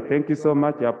 Otherwise, thank you so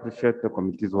much. I appreciate the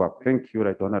committee's work. Thank you,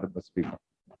 Right Honorable Speaker.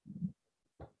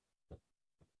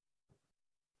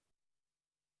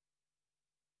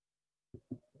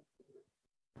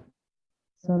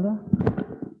 Salah.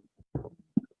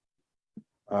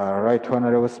 Right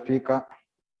Honorable Speaker,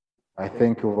 I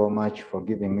thank you very much for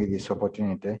giving me this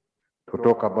opportunity to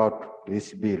talk about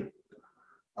this bill.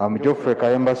 I'm Geoffrey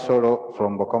Kayemba Solo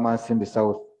from Bokoma Simbi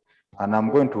South, and I'm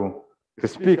going to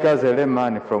speak as a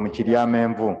layman from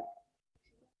Chiriamemvu.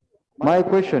 My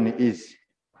question is,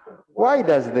 why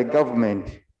does the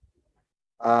government,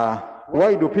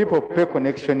 why do people pay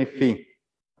connection fee?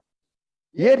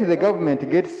 Yet the government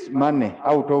gets money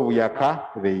out of Yaka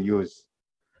they use.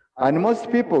 And most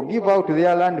people give out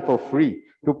their land for free.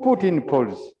 to put in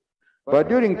poles. But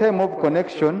during time of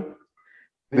connection,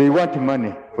 they want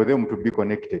money for them to be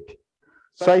connected.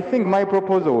 So I think my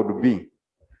proposal would be,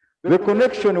 the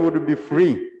connection would be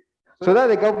free, so that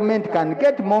the government can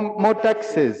get more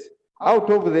taxes out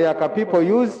of the people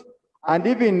use, and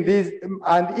even this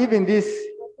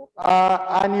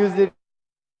unused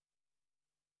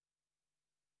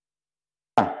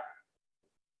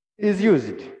is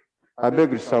used. I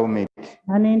beg you, submit.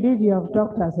 And indeed, you have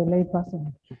talked as a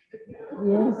layperson.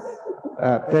 Yes.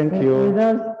 Thank you.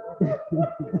 Without-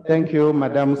 Thank you,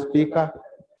 Madam Speaker.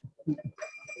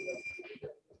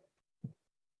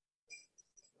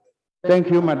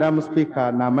 Thank you, Madam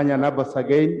Speaker. Namanya Nabos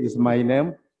again is my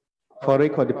name for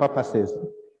record purposes.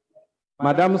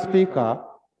 Madam Speaker,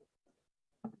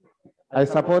 I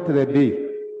support the bill.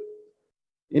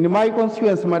 In my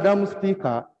constituency, Madam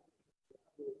Speaker,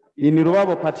 in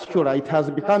Ruabo particular, it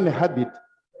has become a habit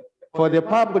for the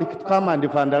public to come and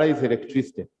vandalize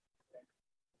electricity.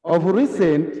 Of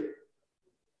recent,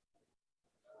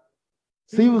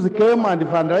 thieves came and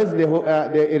vandalized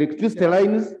the electricity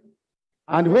lines,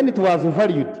 and when it was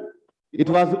valued, it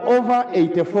was over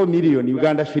 84 million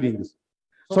Uganda shillings.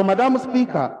 So, Madam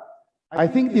Speaker, I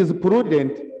think it is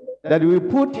prudent that we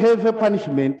put heavy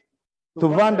punishment to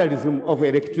vandalism of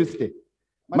electricity.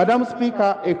 Madam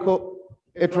Speaker,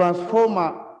 a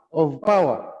transformer of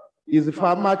power is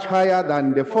far much higher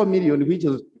than the 4 million which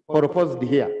is proposed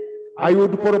here. I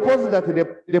would propose that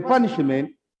the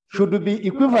punishment should be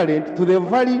equivalent to the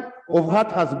value of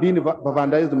what has been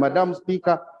vandalized, Madam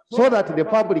Speaker, so that the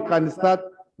public can start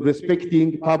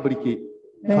respecting public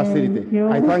facility.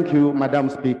 I thank you, Madam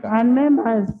Speaker. And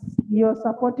members, you're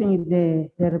supporting the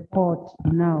report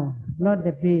now, not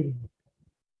the bill.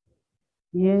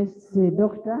 Yes,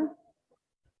 Doctor?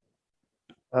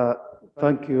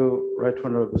 Thank you, Right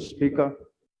Honorable Speaker.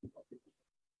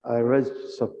 I raise to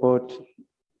support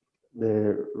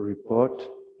the report.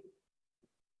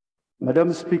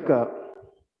 Madam Speaker,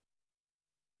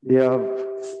 they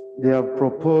have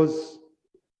proposed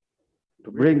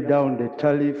to bring down the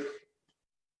tariff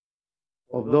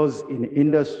of those in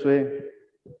industry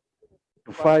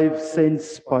to 5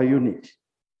 cents per unit,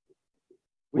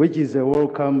 which is a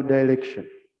welcome direction.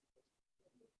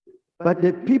 But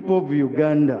the people of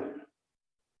Uganda,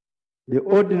 the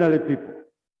ordinary people,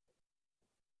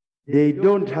 they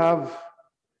don't have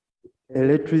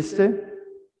electricity.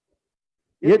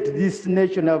 Yet this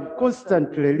nation have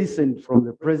constantly listened from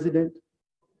the president,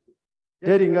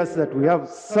 telling us that we have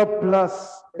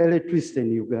surplus electricity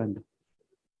in Uganda.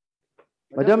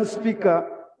 Madam Speaker,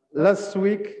 last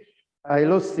week, I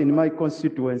lost in my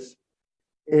constituency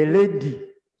a lady,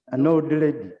 an old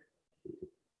lady,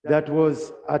 that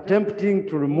was attempting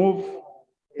to remove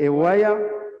a wire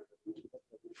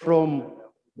from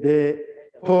the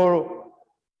pole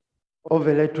of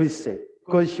electricity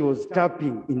because she was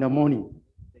tapping in the morning.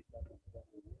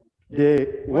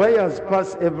 The wires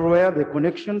pass everywhere, the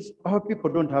connections, our people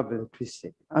don't have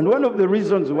electricity. And one of the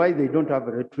reasons why they don't have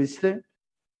electricity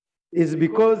is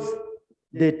because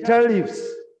the tariffs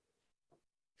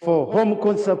for home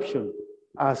consumption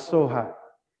are so high.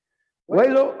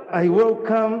 While I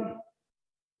welcome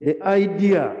the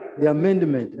idea, the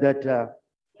amendment that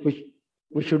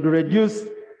we should reduce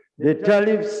the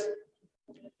tariffs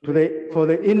for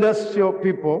the industrial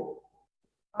people,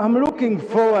 I'm looking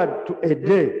forward to a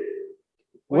day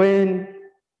when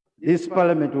this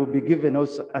parliament will be given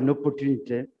us an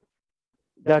opportunity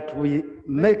that we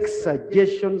make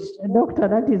suggestions. Doctor,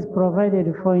 that is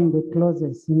provided for in the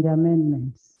clauses, in the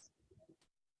amendments.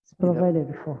 It's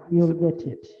provided for, you'll get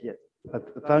it. Yes.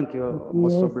 Thank you,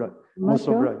 most obliged,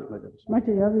 Madam.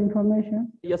 Marty, you have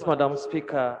information? Yes, Madam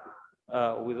Speaker,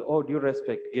 with all due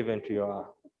respect given to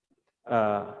your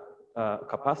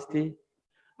capacity,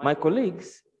 my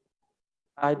colleagues,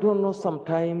 I don't know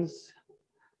sometimes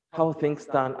how things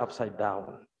stand upside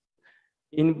down.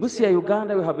 In Busia,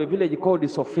 Uganda, we have a village called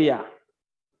Sophia.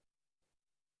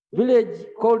 Village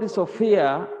called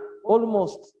Sophia,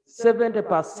 almost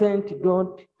 70%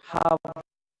 don't have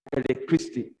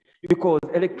electricity because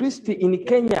electricity in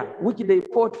Kenya, which they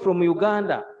import from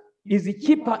Uganda, is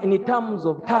cheaper in terms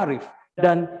of tariff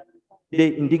than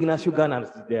the indigenous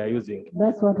Ugandans they are using.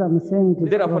 That's what I'm saying.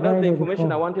 Therefore, that's the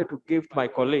information I wanted to give to my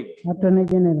colleague. Attorney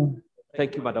General.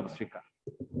 Thank you, Madam Speaker.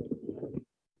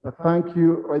 Thank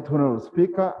you, Right Honorable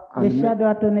Speaker. The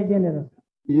Shadow Attorney General.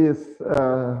 Yes,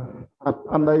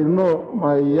 and I know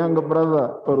my younger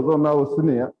brother, although now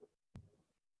senior,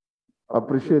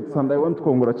 appreciates, and I want to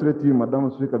congratulate you,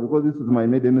 Madam Speaker, because this is my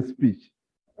maiden speech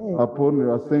upon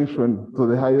your ascension to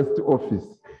the highest office.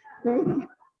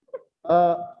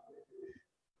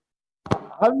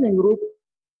 Having looked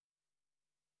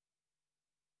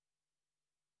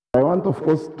I want, of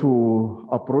course, to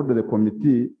applaud the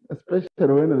committee, especially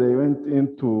when they went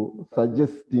into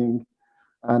suggesting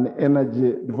an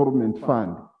energy development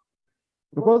fund.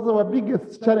 Because our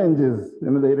biggest challenges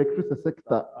in the electricity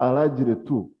sector are largely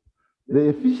two: the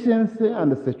efficiency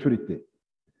and the security.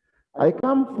 I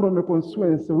come from a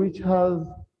constituency which has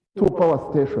 2 power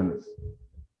stations.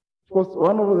 Of course,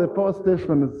 one of the power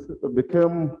stations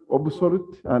became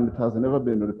obsolete and it has never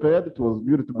been repaired. It was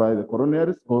built by the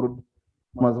colonialists, called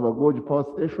Mazvagoj Power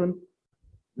Station.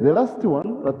 The last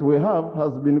one that we have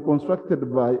has been constructed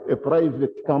by a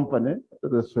private company,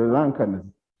 the Sri Lankans.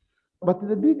 But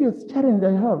the biggest challenge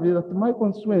I have is that my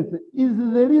constituency is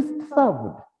the least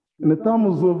served in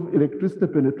terms of electricity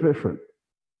penetration.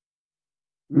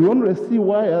 We only see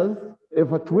wires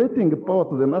evacuating power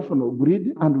to the national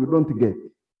grid and we don't get.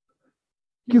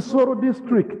 Kisoro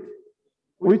district,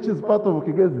 which is part of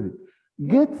Kigezi,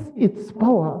 gets its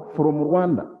power from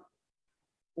Rwanda.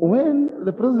 When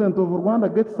the president of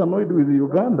Rwanda gets annoyed with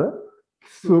Uganda,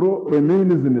 Kisoro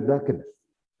remains in the darkness.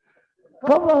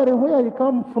 Cover where you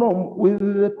come from with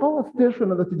the power station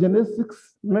that generates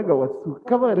 6 megawatts.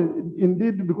 Cover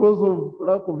indeed, because of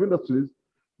lack of industries,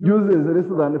 uses less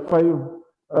than 5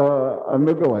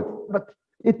 megawatts. But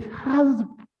it has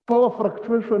power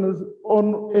fluctuations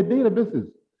on a daily basis.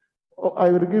 I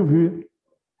will give you.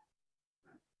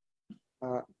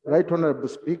 Right Honorable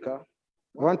Speaker,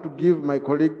 I want to give my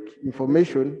colleague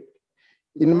information.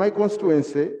 In my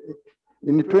constituency,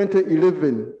 in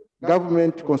 2011,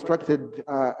 government constructed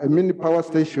a mini power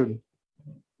station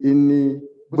in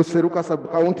Buseruka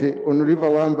sub-county on River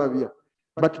Wambavia.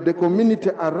 But the community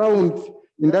around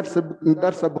in that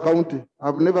sub-county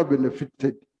have never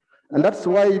benefited. And that's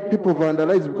why people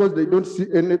vandalize, because they don't see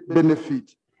any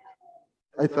benefit.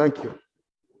 I thank you.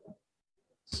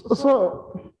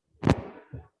 So,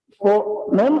 for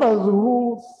members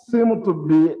who seem to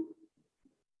be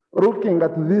looking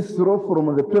at this law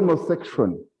from the penal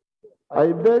section, I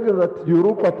beg that you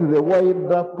look at the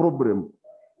wider problem.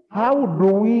 How do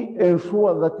we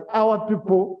ensure that our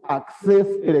people access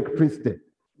electricity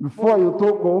before you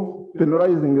talk of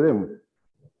penalizing them?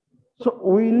 So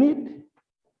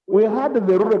we had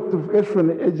the Rural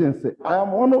Electrification Agency. I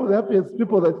am one of the happiest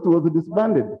people that it was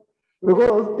disbanded,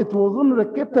 because it was only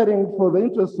catering for the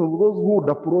interests of those who would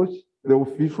approach the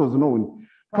officials known.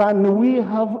 Can we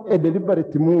have a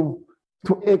deliberate move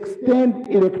to extend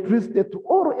electricity to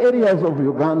all areas of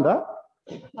Uganda,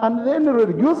 and then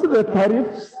reduce the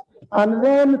tariffs, and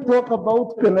then talk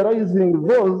about penalizing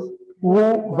those who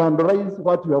vandalize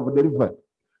what we have delivered?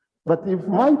 But if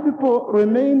my people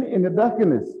remain in the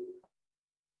darkness,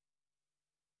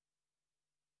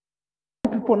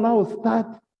 people now start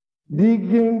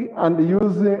digging and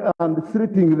using and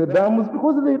treating the dams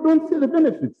because they don't see the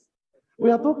benefits. We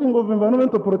are talking of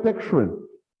environmental protection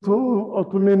to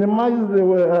minimize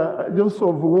the use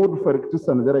of wood for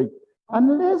electricity and the like.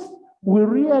 Unless we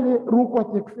really look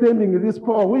at extending this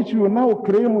power, which you now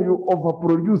claim you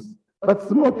overproduce, but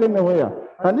it's not anywhere.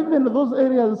 And even those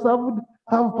areas have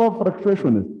power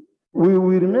fluctuations. We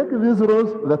will make these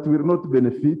laws that will not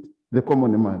benefit the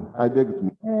common man. I beg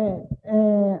to.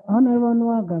 Honorable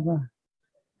Nwagaba,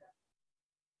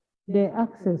 the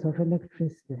access of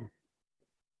electricity,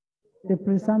 the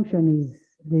presumption is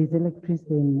there is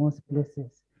electricity in most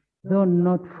places, though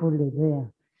not fully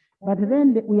there. But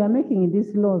then we are making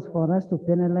these laws for us to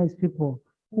penalize people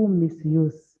who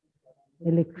misuse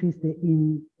electricity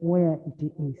in where it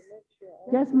is.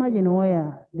 Just imagine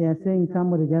where they are saying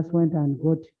somebody just went and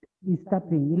is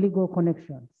tapping illegal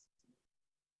connections.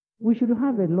 We should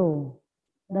have a law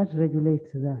that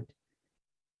regulates that.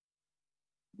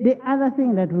 The other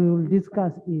thing that we will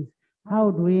discuss is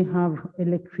how do we have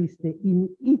electricity in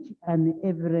each and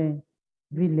every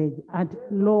village at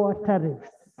lower tariffs?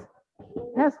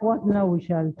 That's what now we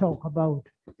shall talk about.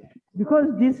 Because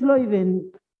this law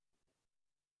even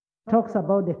talks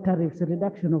about the tariffs,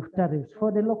 reduction of tariffs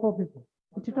for the local people.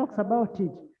 It talks about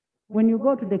it. When you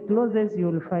go to the closest, you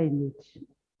will find it.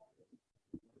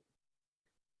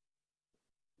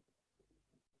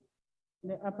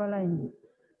 The upper line.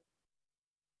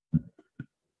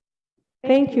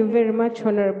 Thank you very much,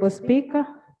 Honorable Speaker.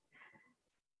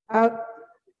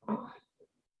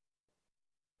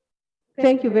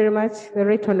 Thank you very much, the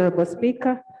Right Honorable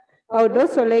Speaker. I would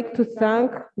also like to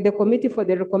thank the committee for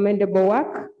the recommendable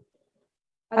work.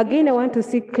 Again, I want to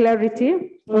seek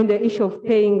clarity on the issue of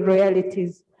paying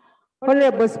royalties.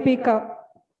 Honorable Speaker,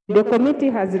 the committee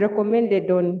has recommended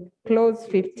on clause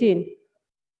 15,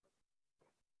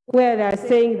 where they are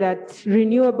saying that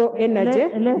renewable energy.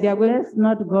 Let's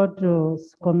not go to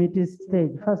committee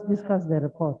stage. First discuss the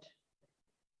report.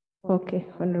 Okay,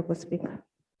 Honorable Speaker.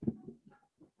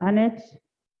 Annette.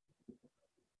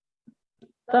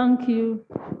 Thank you,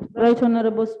 Right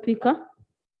Honorable Speaker.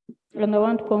 And I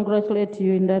want to congratulate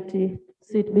you in that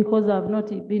seat because I've not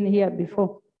been here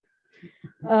before.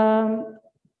 I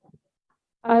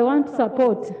want to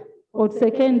support or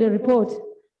second the report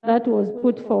that was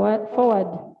put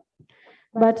forward.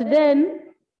 But then,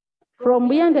 from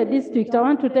beyond the district, I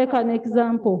want to take an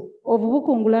example of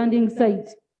Bukungu landing site,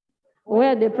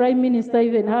 where the Prime Minister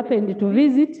even happened to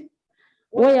visit,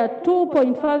 where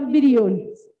 2.5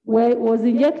 billion was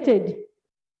injected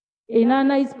in an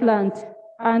ice plant,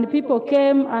 and people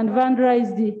came and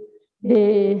vandalized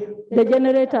the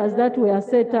generators that were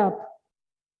set up.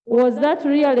 Was that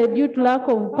really due to lack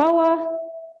of power,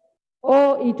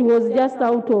 or it was just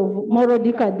out of moral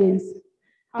decadence?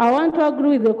 I want to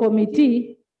agree with the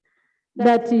committee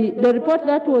that the report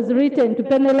that was written to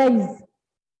penalize,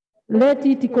 let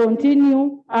it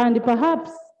continue, and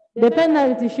perhaps the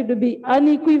penalty should be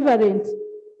unequivalent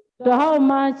to how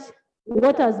much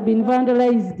what has been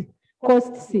vandalized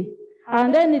costs.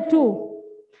 And then two,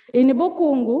 in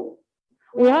Bukungu,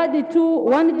 we had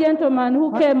one gentleman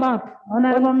who came up.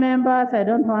 Honorable members, I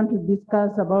don't want to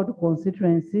discuss about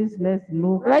constituencies. Let's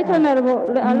look. Right,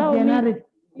 Honorable, allow me.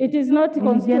 It is not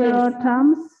in general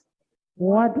terms,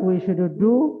 what we should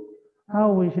do,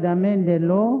 how we should amend the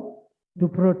law to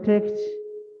protect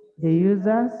the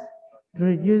users, to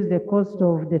reduce the cost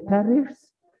of the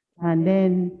tariffs, and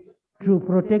then to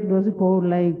protect those people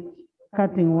like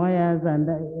cutting wires and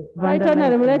Right,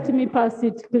 Honorable, let me pass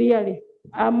it clearly.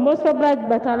 I'm most obliged,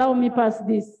 but allow me pass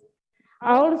this.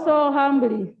 I also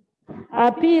humbly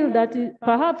appeal that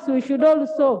perhaps we should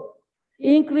also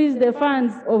increase the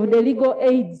funds of the legal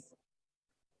aids,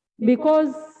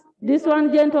 because this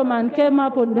one gentleman came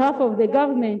up on behalf of the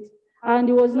government and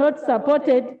he was not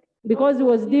supported because he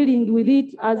was dealing with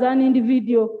it as an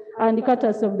individual and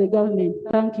cutters of the government.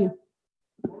 Thank you.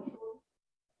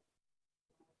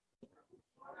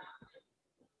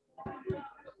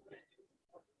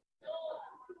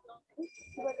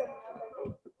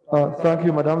 Thank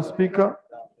you, Madam Speaker.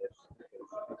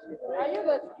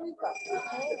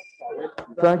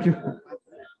 Thank you.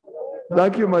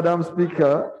 Thank you, Madam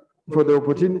Speaker, for the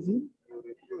opportunity.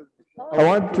 I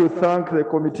want to thank the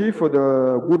committee for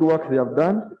the good work they have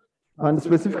done. And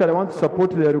specifically, I want to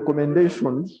support their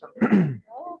recommendations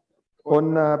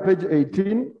on page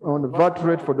 18 on VAT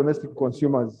rate for domestic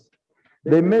consumers.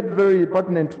 They made very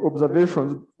pertinent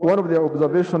observations. One of their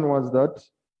observations was that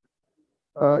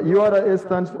URA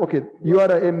stands, okay,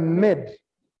 URA made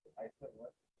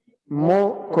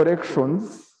more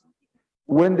corrections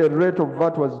when the rate of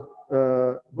VAT was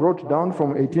brought down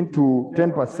from 18 to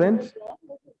 10%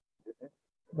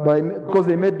 because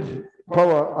they made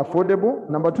power affordable.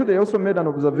 Number two, they also made an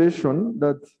observation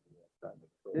that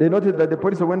they noted that the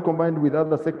policy, when combined with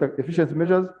other sector efficiency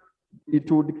measures, it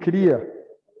would clear,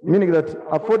 meaning that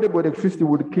affordable electricity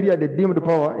would clear the deemed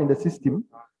power in the system,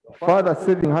 further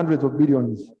saving hundreds of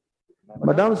billions.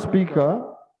 Madam Speaker,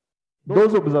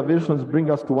 those observations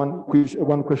bring us to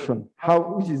one question,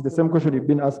 which is the same question you've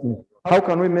been asking. How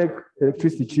can we make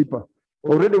electricity cheaper?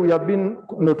 Already we have been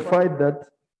notified that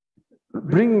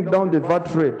bringing down the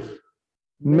VAT rate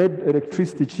made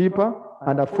electricity cheaper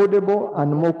and affordable,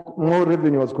 and more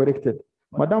revenue was collected.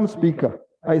 Madam Speaker,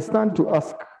 I stand to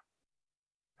ask,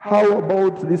 how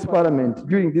about this parliament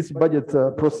during this budget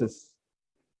process?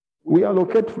 We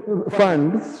allocate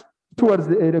funds towards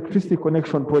the electricity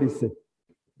connection policy,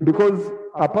 because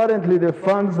apparently the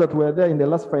funds that were there in the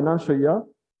last financial year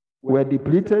were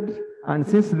depleted, and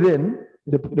since then,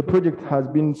 the project has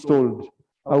been stalled.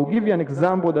 I'll give you an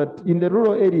example that in the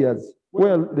rural areas,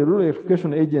 where the Rural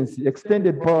Electrification Agency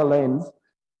extended power lines,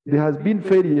 there has been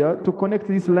failure to connect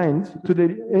these lines to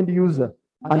the end user.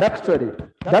 And actually,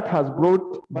 that has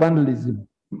brought vandalism.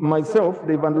 Myself,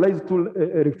 they vandalized two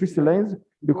electricity lines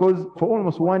because for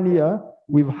almost 1 year,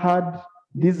 we've had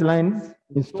these lines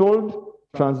installed,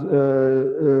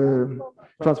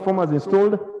 transformers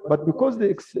installed, but because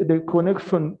the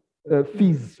connection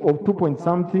fees of 2 point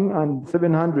something and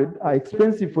 700 are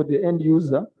expensive for the end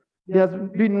user, there has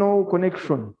been no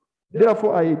connection.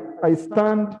 Therefore, I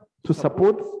stand to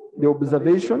support the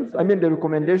observations, the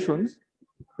recommendations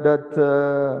that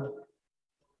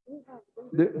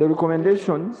the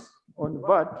recommendations on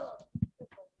VAT.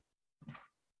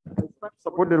 I stand to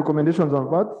support the recommendations on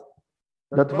VAT,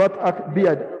 that VAT be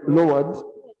lowered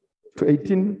to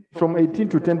from 18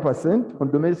 to 10% on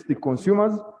domestic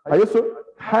consumers. I also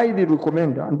highly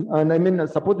recommend, and I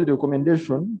support the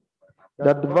recommendation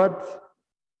that VAT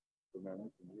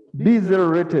be zero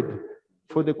rated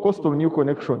for the cost of new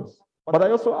connections. But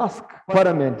I also ask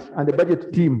Parliament and the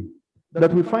budget team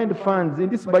that we find funds in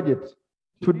this budget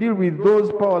to deal with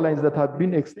those power lines that have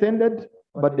been extended,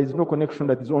 but there's no connection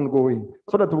that is ongoing,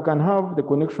 so that we can have the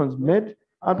connections made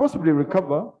and possibly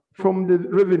recover from the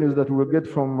revenues that we will get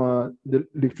from the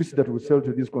electricity that we sell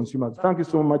to these consumers. Thank you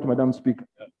so much, Madam Speaker.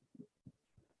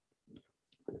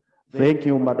 Thank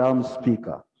you, Madam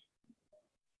Speaker.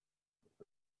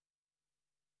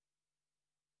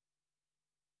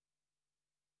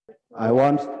 I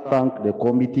want to thank the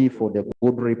committee for the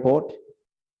good report.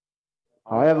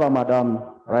 However, Madam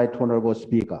Right Honorable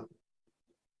Speaker,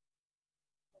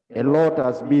 a lot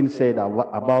has been said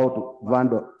about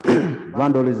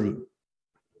vandalism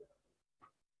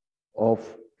of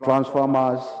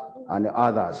transformers and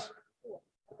others.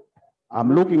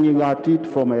 I'm looking at it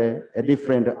from a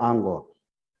different angle.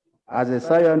 As a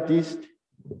scientist,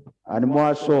 and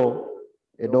more so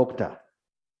a doctor,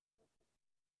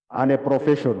 and a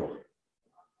professional,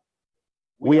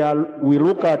 we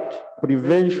look at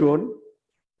prevention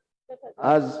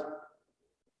as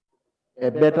a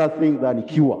better thing than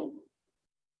cure.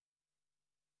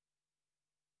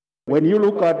 When you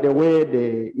look at the way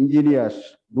the engineers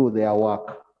do their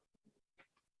work,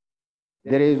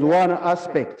 there is one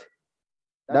aspect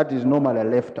that is normally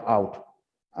left out,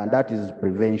 and that is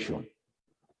prevention.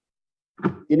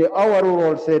 In our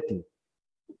rural setting,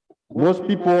 most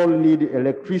people need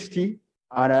electricity,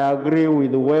 and I agree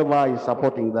with whoever is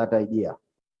supporting that idea.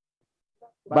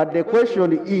 But the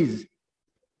question is,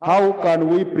 how can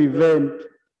we prevent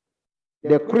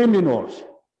the criminals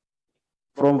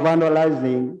from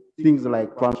vandalizing things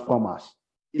like transformers?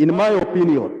 In my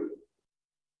opinion,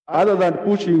 other than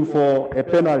pushing for a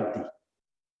penalty,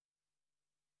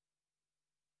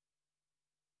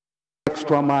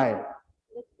 extra mile,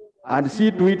 and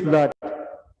see to it that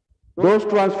those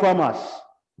transformers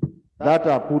that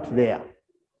are put there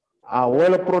are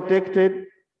well protected,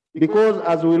 because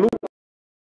as we look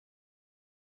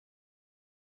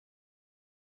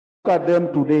at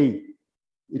them today,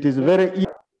 it is very easy.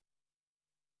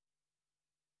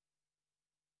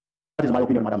 That is my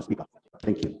opinion, Madam Speaker.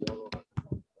 Thank you.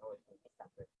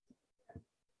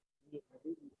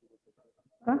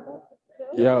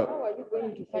 Yeah.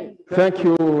 Thank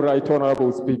you, Right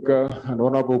Honorable Speaker and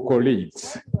honorable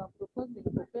colleagues.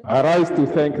 I rise to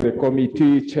thank the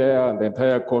committee chair and the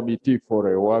entire committee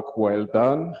for a work well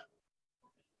done.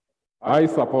 I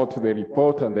support the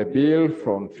report and the bill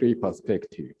from three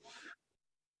perspectives.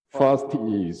 First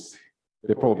is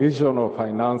the provision of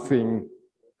financing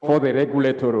for the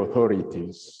regulatory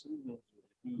authorities.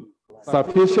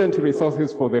 Sufficient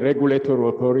resources for the regulatory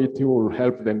authority will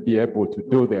help them be able to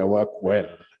do their work well.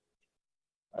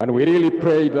 And we really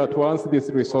pray that once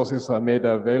these resources are made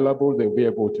available, they'll be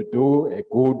able to do a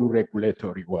good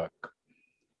regulatory work.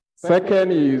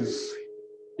 Second is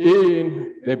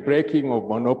in the breaking of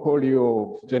monopoly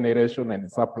of generation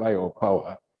and supply of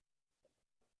power.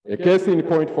 A case in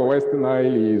point for West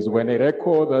Nile is when a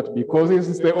record that because this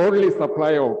is the only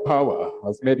supply of power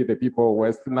has made the people of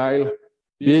West Nile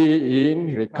be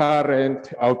in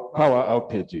recurrent power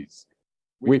outages.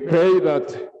 We pray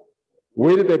that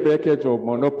with the breakage of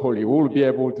monopoly, we'll be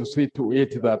able to see to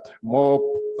it that more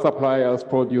suppliers,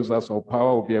 producers of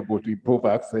power will be able to improve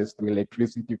access to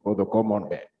electricity for the common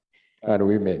men and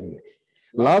women.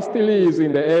 Lastly is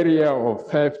in the area of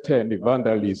theft and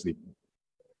vandalism.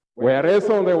 Whereas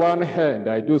on the one hand,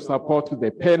 I do support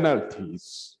the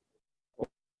penalties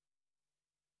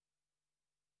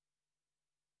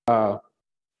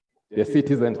the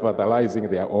citizens vandalizing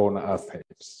their own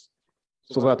assets.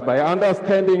 So that by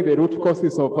understanding the root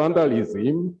causes of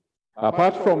vandalism,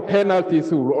 apart from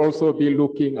penalties, we will also be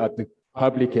looking at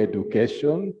public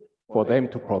education for them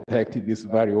to protect these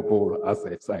valuable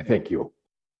assets. I thank you.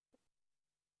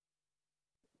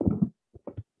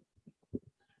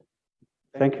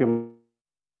 Thank you.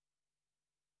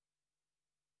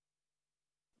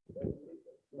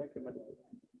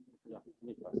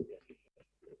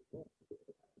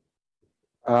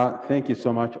 Thank you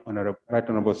so much, Right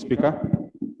Honorable Speaker.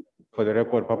 For the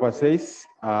record purposes,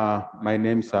 my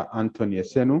name is Anthony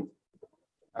Esenu.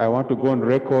 I want to go on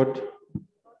record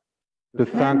to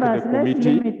thank Members, the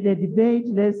committee. let's limit the debate.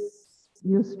 Let's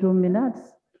use 2 minutes.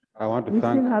 I want to We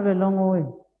thank. still have a long way.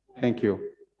 Thank you.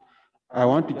 I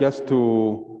want to just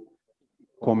to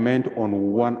comment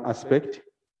on one aspect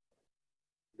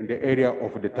in the area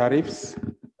of the tariffs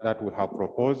that we have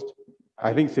proposed.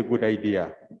 I think it's a good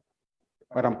idea,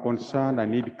 but I'm concerned I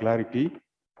need clarity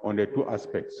on the two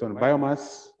aspects, on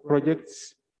biomass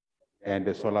projects and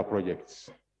the solar projects.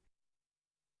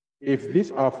 If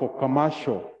these are for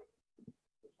commercial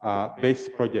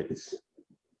based projects,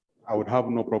 I would have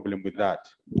no problem with that.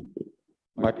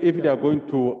 But if they are going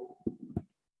to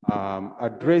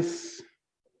address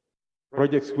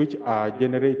projects which are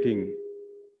generating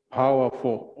power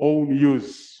for own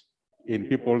use in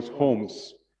people's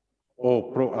homes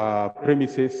or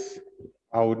premises,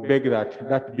 I would beg that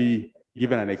that be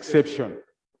given an exception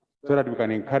so that we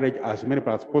can encourage as many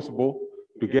people as possible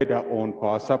to get their own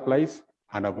power supplies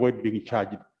and avoid being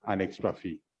charged an extra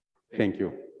fee. Thank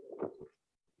you.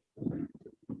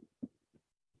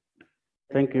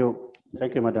 Thank you.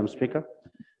 Thank you, Madam Speaker.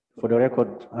 For the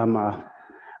record, I'm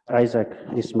Isaac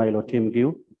Ismail Otim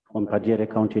Giu from Padere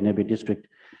County, Nebi District.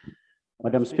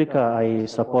 Madam Speaker, I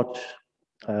support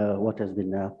what has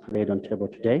been laid on table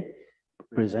today,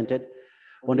 presented.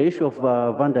 On the issue of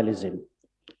vandalism,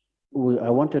 I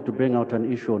wanted to bring out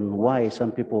an issue on why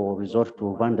some people resort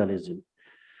to vandalism.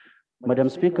 Madam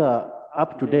Speaker,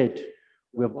 up to date,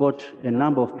 we've got a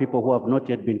number of people who have not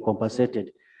yet been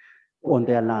compensated on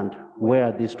their land,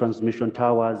 where these transmission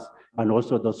towers and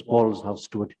also those poles have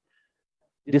stood.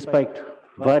 Despite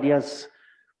various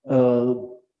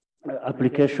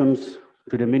applications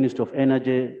to the Minister of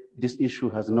Energy, this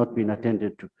issue has not been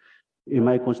attended to. In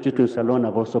my constituency alone,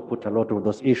 I've also put a lot of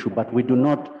those issues, but we do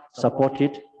not support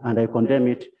it, and I condemn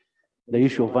it, the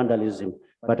issue of vandalism.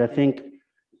 But I think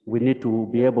we need to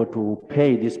be able to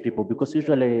pay these people, because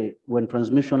usually when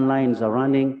transmission lines are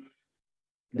running,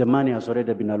 the money has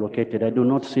already been allocated. I do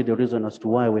not see the reason as to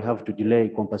why we have to delay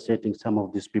compensating some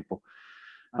of these people.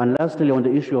 And lastly, on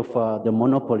the issue of the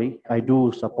monopoly, I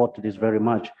do support this very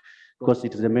much, because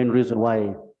it is the main reason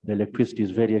why the electricity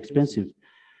is very expensive.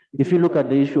 If you look at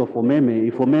the issue of Omeme,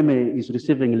 if Omeme is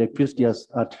receiving electricity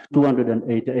at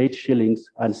 288 shillings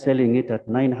and selling it at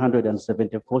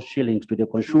 974 shillings to the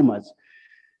consumers,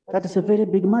 that is a very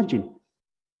big margin.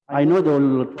 I know they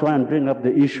will try and bring up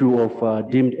the issue of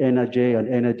deemed energy and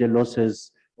energy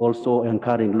losses, also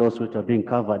incurring loss which are being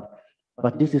covered,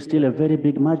 but this is still a very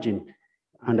big margin.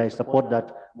 And I support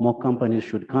that more companies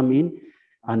should come in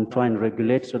and try and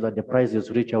regulate so that the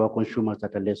prices reach our consumers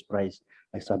at a less price.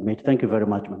 I submit. Thank you very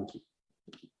much, Madam.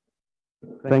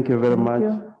 Thank you very much,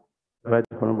 Right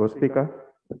Honorable Speaker.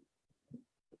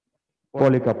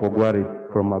 Polika Pogwari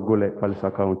from Magule,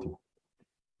 Palisa County.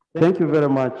 Thank you very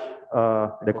much,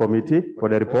 the committee, for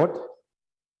the report,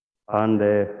 and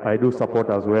I do support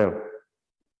as well.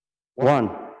 One,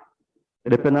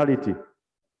 the penalty.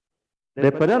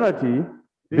 The penalty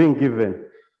being given,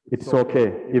 it's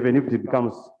okay, even if it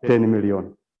becomes 10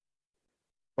 million.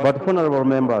 But honorable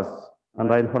members and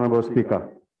right honorable speaker,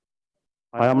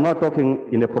 I am not talking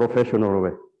in a professional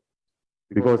way,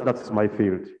 because that's my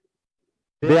field.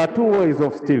 There are two ways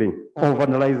of stealing or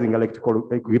vandalizing electrical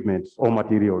equipment or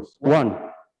materials. One,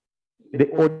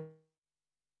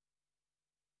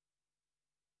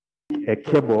 a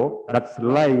cable that's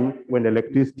lying when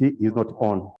electricity is not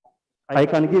on. I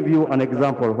can give you an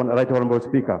example, right honorable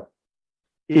speaker.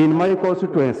 In my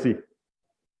constituency,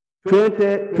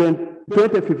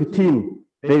 2015,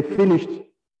 they finished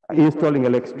installing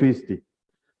electricity.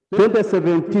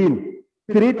 2017,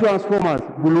 3 transformers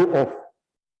blew off.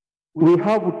 We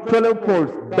have 12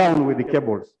 poles down with the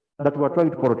cables that we're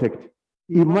trying to protect.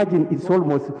 Imagine it's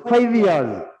almost 5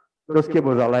 years those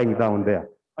cables are lying down there.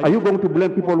 Are you going to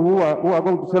blame people who are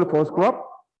going to sell for scrap?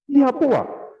 They are poor.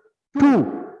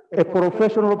 Two, a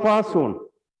professional person.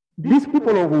 These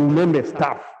people of Umembe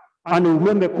staff and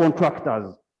Umembe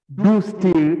contractors do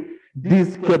steal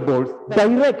these cables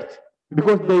direct,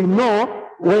 because they know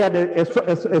where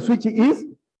a switch is,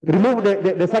 remove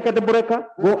the circuit breaker,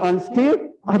 go and steal,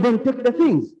 and then take the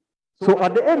things. So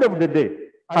at the end of the day,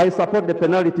 I support the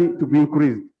penalty to be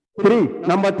increased.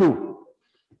 Number two,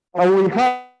 we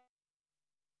have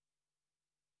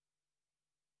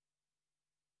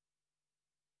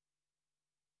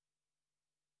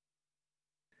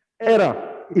error.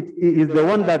 It is the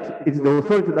one that is the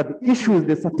authority that issues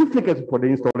the certificates for the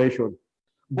installation,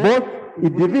 both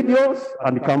individuals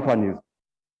and companies.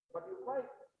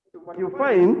 But you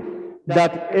find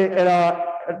that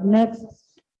next.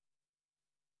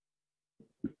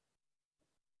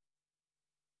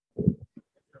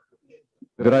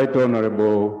 The Right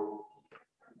Honorable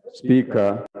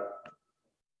Speaker,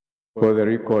 for the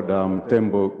record,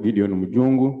 Tembo Gideon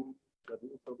Mujungu,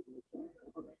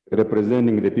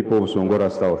 representing the people of Songora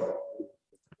South.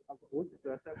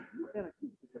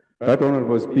 Right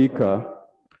Honorable Speaker,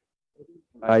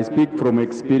 I speak from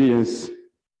experience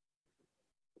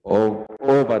of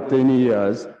over 10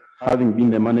 years, having been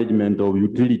the management of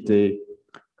utility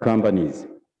companies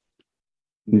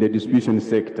in the distribution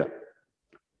sector.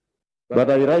 But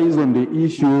I rise on the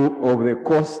issue of the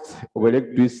cost of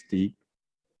electricity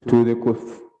to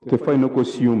the final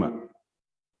consumer.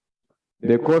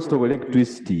 The cost of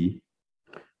electricity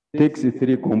takes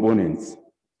three components: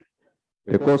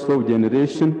 the cost of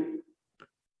generation,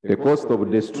 the cost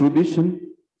of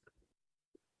distribution,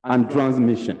 and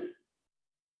transmission.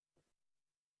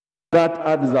 That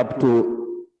adds up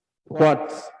to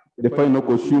what the final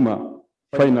consumer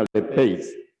finally pays.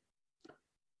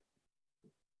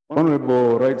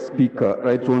 Honorable Right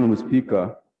Honorable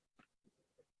Speaker,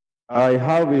 I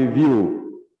have a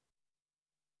view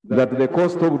that the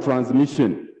cost of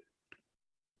transmission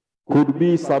could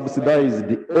be subsidized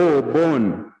or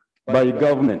borne by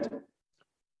government,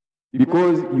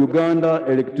 because Uganda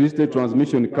Electricity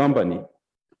Transmission Company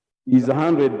is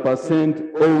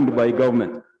 100% owned by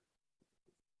government.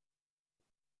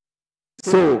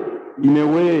 So, in a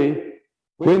way,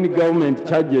 when the government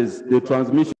charges the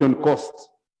transmission costs,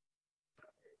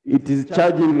 it is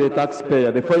charging the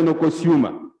taxpayer, the final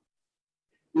consumer.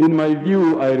 In my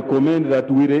view, I recommend that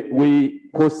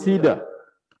we consider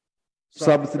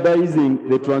subsidizing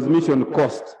the transmission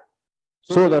cost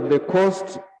so that the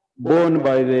cost borne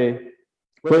by the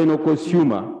final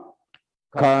consumer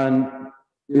can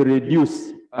be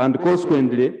reduced, and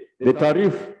consequently, the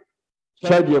tariff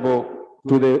chargeable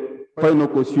to the final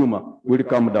consumer will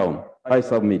come down. I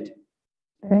submit.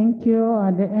 Thank you.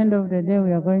 At the end of the day,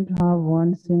 we are going to have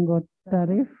one single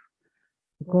tariff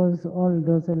because all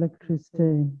those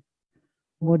electricity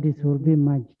bodies will be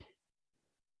merged.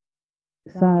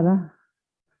 Sarah,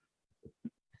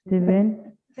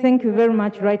 Stephen. Thank you very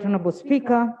much, Right Honorable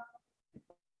Speaker.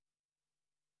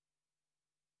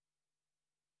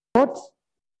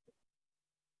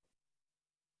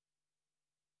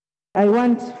 I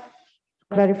want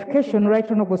clarification, Right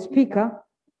Honorable Speaker.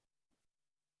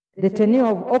 The tenure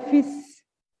of office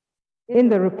in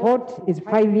the report is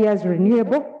 5 years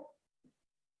renewable,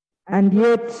 and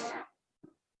yet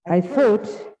I thought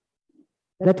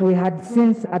that we had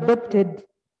since adopted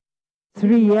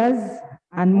 3 years,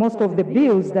 and most of the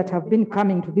bills that have been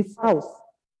coming to this house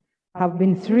have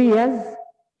been 3 years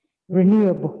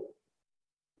renewable.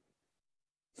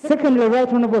 Secondly, Right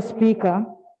Honorable Speaker,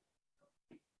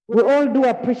 we all do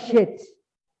appreciate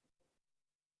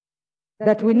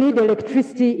that we need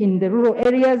electricity in the rural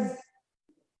areas.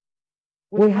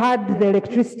 We had the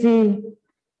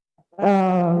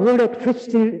rural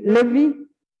electricity levy.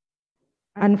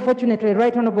 Unfortunately,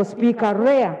 Right Honorable Speaker,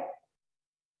 REA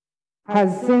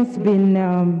has since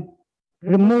been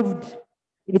removed.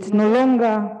 It's no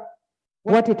longer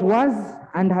what it was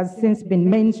and has since been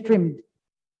mainstreamed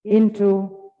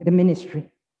into the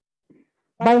ministry.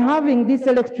 By having this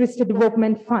electricity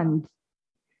development fund,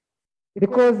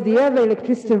 because the other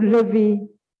electricity levy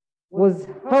was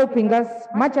helping us,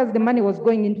 much as the money was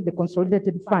going into the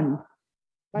consolidated fund.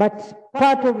 But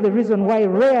part of the reason why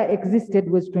REA existed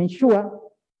was to ensure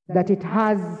that it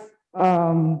has,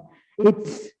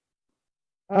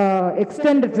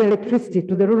 extended the electricity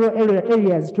to the rural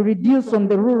areas to reduce on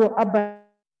the rural urban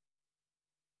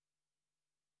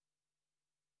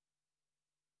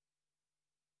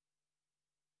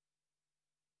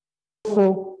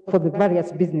also for the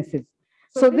various businesses.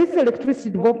 So this electricity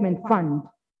development fund,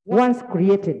 once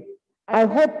created, I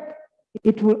hope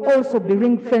it will also be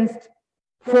ring-fenced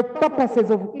for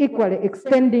purposes of equally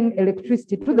extending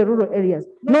electricity to the rural areas,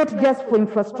 not just for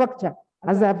infrastructure,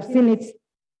 as I've seen it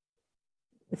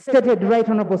stated, Right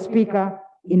Honorable Speaker,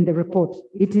 in the report.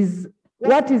 It is,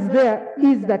 what is there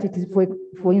is that it is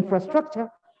for infrastructure,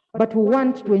 but we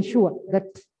want to ensure that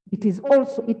it is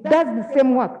also, it does the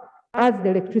same work as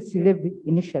the electricity levy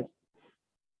initially.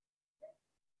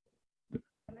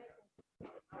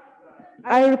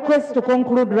 I request to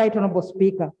conclude, Right Honorable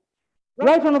Speaker.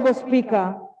 Right Honorable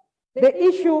Speaker, the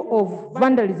issue of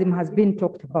vandalism has been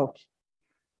talked about.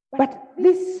 But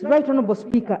this, Right Honorable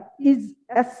Speaker, is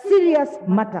a serious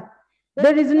matter.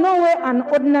 There is no way an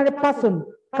ordinary person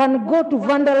can go to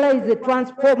vandalize a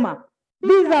transformer.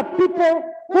 These are people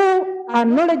who are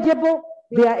knowledgeable,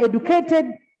 they are educated,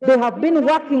 they have been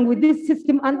working with this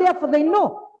system, and therefore they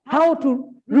know how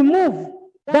to remove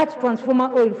that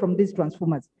transformer oil from these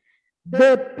transformers.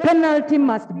 The penalty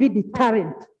must be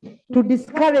deterrent to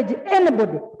discourage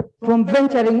anybody from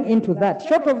venturing into that.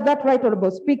 Short of that, Right Honorable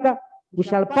Speaker, we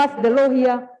shall pass the law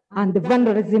here and the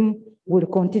vandalism will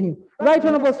continue. Right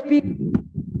Honorable Speaker,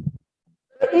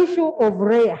 the issue of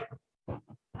REA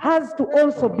has to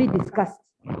also be discussed.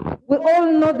 We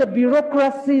all know the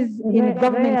bureaucracies in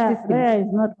government systems. REA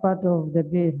is not part of the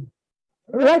bill.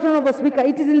 Right Honorable Speaker,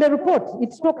 it is in the report.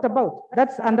 It's talked about.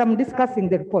 And I'm discussing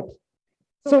the report.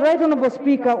 So, Right Honorable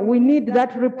Speaker, we need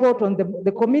that report on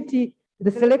the committee,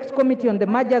 the select committee on the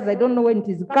mergers. I don't know when it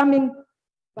is coming,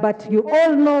 but you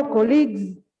all know,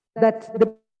 colleagues, that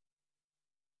the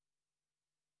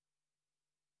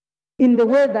in the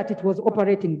way that it was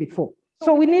operating before.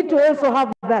 So we need to also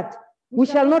have that. We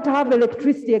shall not have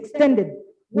electricity extended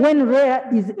when REA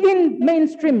is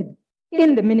mainstreamed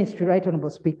in the ministry, Right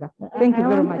Honorable Speaker. Thank you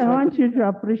very much. I want you to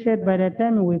appreciate by the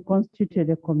time we constituted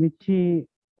a committee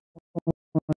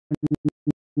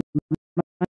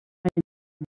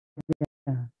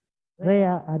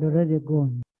REA had already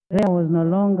gone. REA was no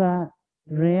longer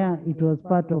REA, it was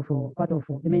part of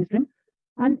the mainstream.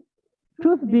 And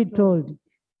truth be told,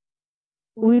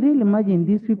 we really imagine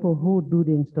these people who do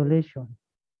the installation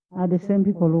are the same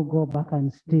people who go back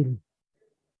and steal.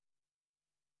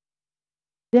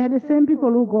 They are the same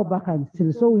people who go back and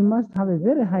steal. So we must have a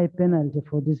very high penalty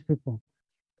for these people.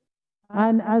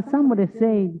 And as somebody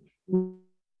said, you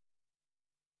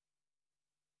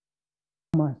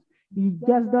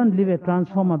just don't leave a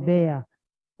transformer bare.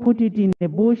 Put it in a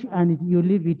bush and you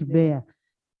leave it bare.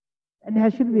 And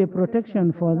there should be a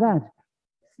protection for that.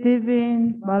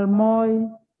 Stephen, Balmoy,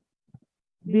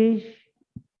 Bish,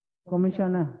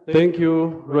 Commissioner. Thank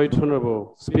you, Right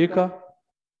Honorable Speaker.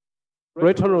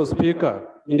 Right Honorable Speaker,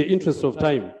 in the interest of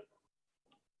time,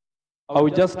 I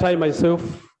will just tie myself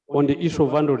on the issue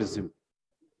of vandalism.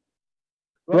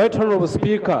 Right Honorable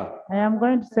Speaker. I am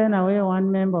going to send away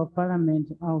one member of parliament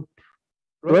out.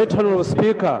 Right Honorable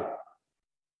Speaker.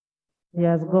 He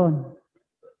has gone.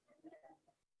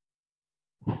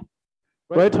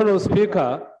 Right Honorable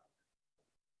Speaker,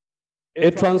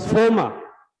 a transformer,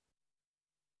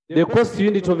 the cost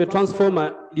unit of a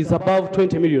transformer is above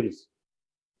 20 millions.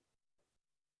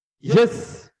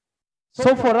 Yes,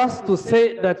 so for us to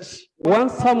say that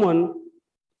once someone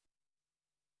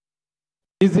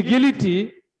is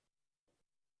guilty,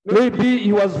 maybe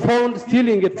he was found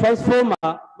stealing a transformer,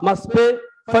 must pay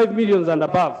 5 million and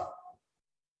above.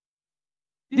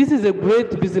 This is a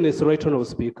great business, Right Honorable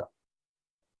Speaker.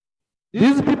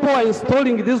 These people are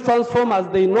installing these transformers,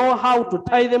 they know how to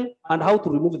tie them and how to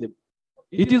remove them.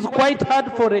 It is quite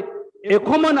hard for a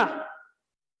commoner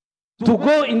to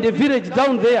go in the village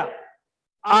down there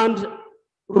and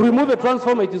remove a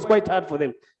transformer. It is quite hard for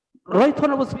them. Right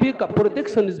Honorable Speaker,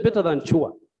 protection is better than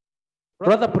cure.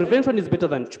 Rather, prevention is better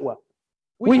than cure.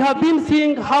 We have been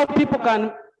seeing how people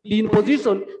can be in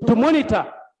position to monitor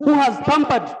who has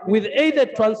tampered with either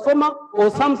transformer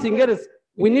or something else.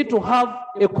 We need to have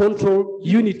a control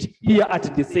unit here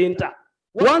at the center.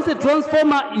 Once a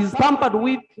transformer is tampered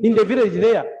with in the village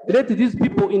there, let these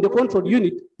people in the control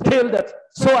unit tell that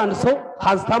so and so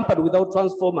has tampered with our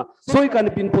transformer. So we can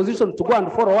be in position to go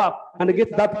and follow up and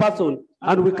get that person,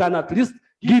 and we can at least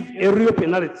give a real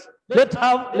penalty. Let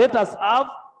us have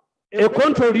a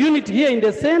control unit here in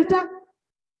the center.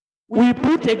 We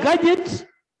put a gadget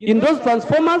in those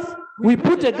transformers. We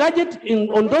put a gadget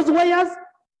on those wires.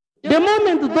 The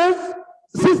moment those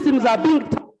systems are being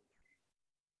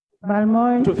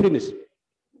to finish.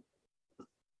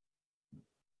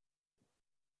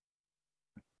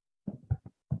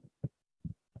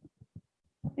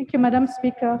 Thank you, Madam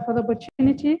Speaker, for the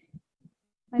opportunity.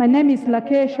 My name is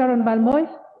Lake Sharon Balmoy.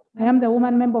 I am the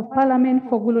woman member of parliament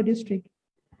for Gulu district.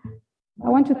 I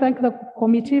want to thank the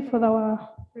committee for our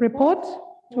report.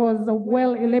 It was a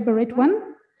well elaborate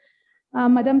one.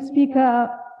 Madam Speaker,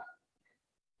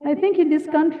 I think in this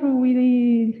country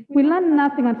we learn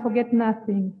nothing and forget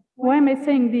nothing. Why am I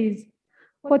saying this?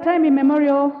 For time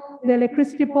immemorial, the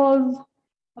electricity poles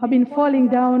have been falling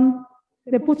down.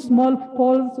 They put small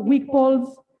poles, weak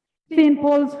poles, thin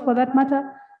poles for that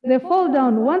matter. They fall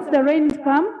down. Once the rains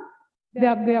come, they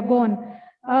are gone.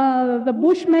 The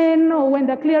bushmen, when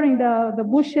they're clearing the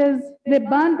bushes, they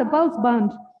burn, the bulbs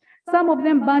burned. Some of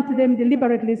them burnt them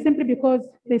deliberately simply because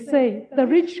they say the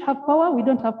rich have power, we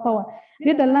don't have power.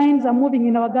 Yet the lines are moving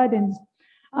in our gardens.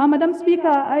 Madam Speaker,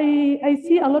 I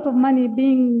see a lot of money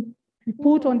being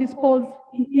put on these poles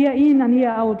year in and year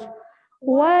out.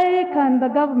 Why can the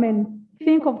government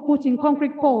think of putting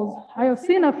concrete poles? I have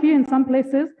seen a few in some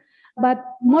places, but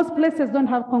most places don't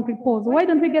have concrete poles. Why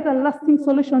don't we get a lasting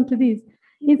solution to this?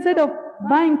 Instead of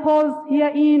buying poles year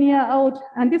in, year out,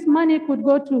 and this money could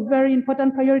go to very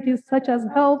important priorities such as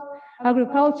health,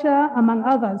 agriculture, among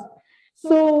others.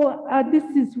 So this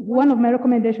is one of my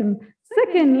recommendations.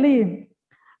 Secondly,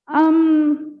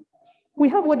 we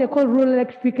have what they call rural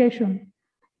electrification.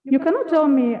 You cannot tell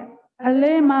me a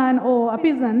layman or a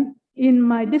peasant in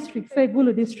my district, say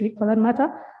Gulu district for that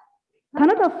matter,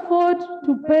 cannot afford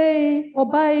to pay or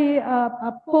buy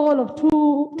a pole of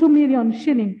 2 million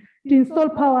shilling to install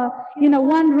power in a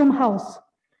one-room house.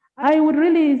 I would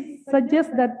really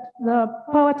suggest that the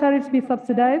power tariffs be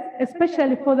subsidized,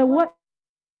 especially for the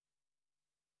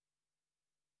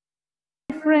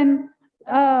different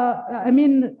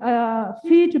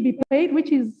fee to be paid,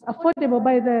 which is affordable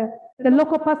by the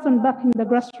local person back in the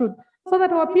grassroots, so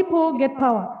that our people get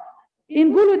power.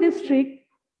 In Gulu district,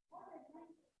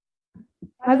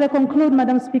 as I conclude,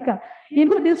 Madam Speaker, in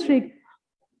Gulu district,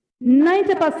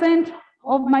 90%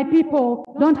 of my people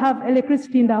don't have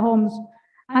electricity in their homes.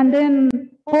 And then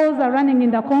poles are running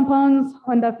in the compounds,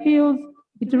 on the fields.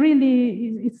 It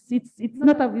really, it's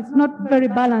not very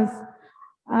balanced.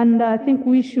 And I think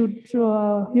we should,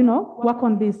 work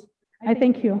on this. I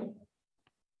thank you.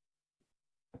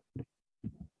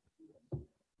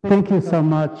 Thank you so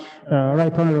much,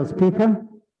 Right Honorable Speaker.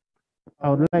 I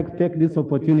would like to take this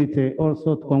opportunity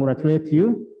also to congratulate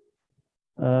you,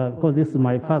 because this is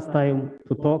my first time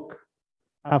to talk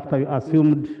after you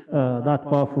assumed that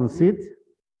powerful seat.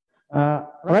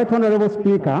 Right Honorable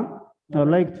Speaker, I would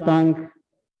like to thank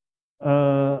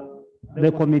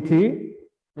the committee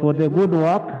for the good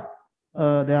work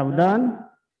they have done,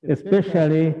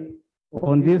 especially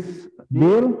on this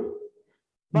bill.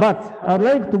 But I'd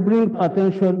like to bring to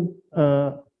attention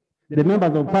the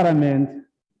members of parliament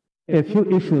a few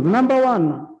issues. Number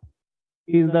one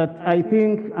is that I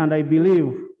think and I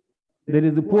believe there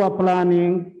is poor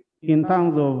planning in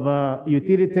terms of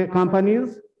utility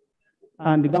companies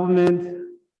and the government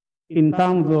in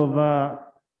terms of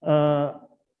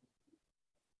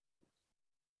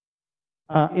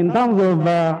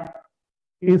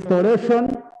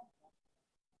installation,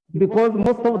 because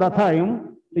most of the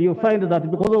time you find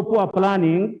that because of poor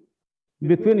planning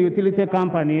between utility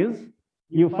companies,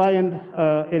 you find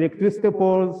electricity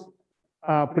poles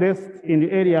placed in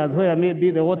the areas where maybe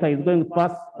the water is going to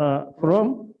pass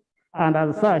from, and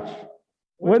as such,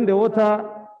 when the water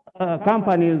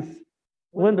companies,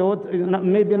 when the water,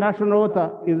 maybe national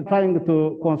water is trying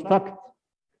to construct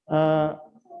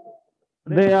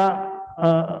their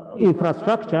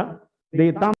infrastructure,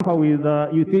 they tamper with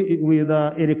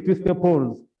electricity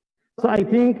poles. So I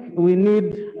think we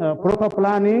need proper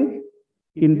planning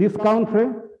in this country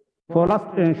for us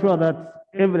to ensure that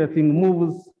everything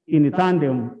moves in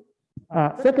tandem.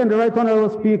 Second, Right Honorable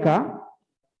Speaker,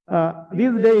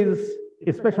 these days,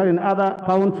 especially in other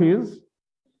countries,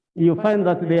 you find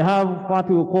that they have what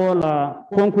we call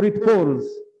concrete poles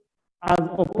as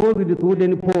opposed to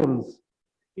wooden poles.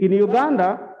 In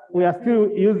Uganda, we are still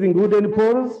using wooden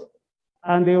poles,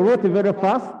 and they rot very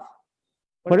fast.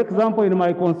 For example, in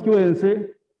my constituency,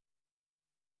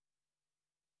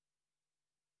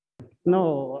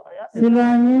 no.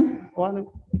 Silani,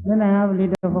 then I have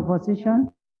leader of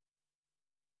opposition.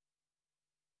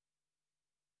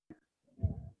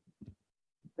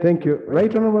 Thank you.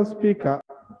 Right Honorable Speaker,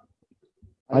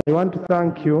 I want to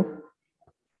thank you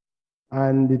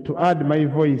and to add my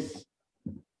voice,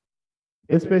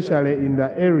 especially in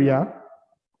the area,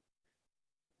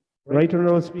 Right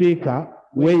Honorable Speaker,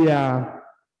 where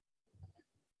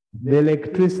the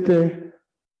electricity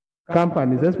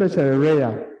companies, especially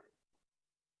REA,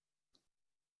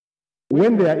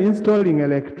 when they are installing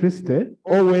electricity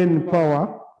or when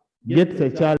power gets a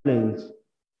challenge,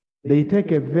 they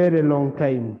take a very long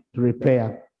time to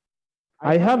repair.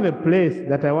 I have a place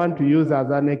that I want to use as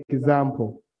an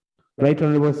example, Right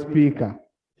Honorable Speaker.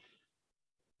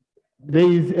 There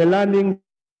is a landing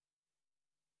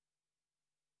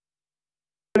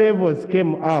levels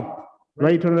came up,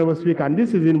 Right Honorable Speaker, and this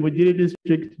is in Bujiri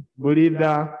District,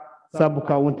 Bulida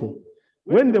Sub-County.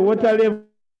 When the water level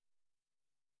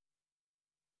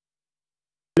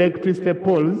electricity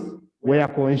poles were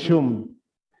consumed.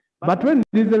 But when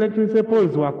these electricity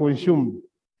poles were consumed,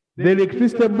 the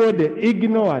electricity board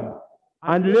ignored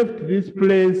and left this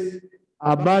place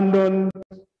abandoned,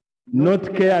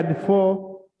 not cared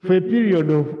for a period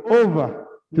of over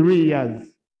 3 years.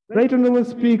 Right Honorable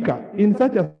Speaker, in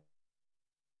such a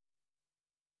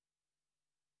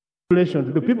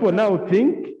situation, do people now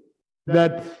think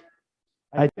that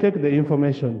I take the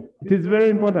information? It is very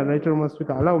important, Right Honorable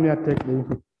Speaker. Allow me to take the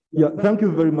information. Yeah, thank you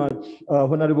very much,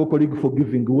 Honorable colleague, for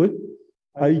giving way.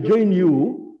 I join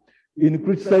you in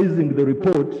criticizing the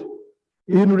report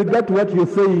in regard to what you're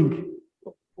saying.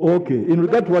 Okay, in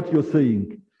regard to what you're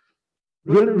saying.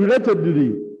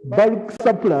 Relatedly, bulk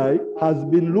supply has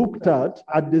been looked at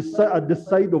the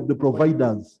side of the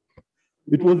providers.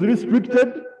 It was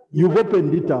restricted, you've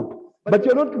opened it up, but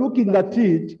you're not looking at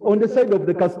it on the side of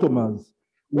the customers.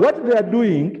 What they are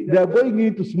doing, they are going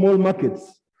into small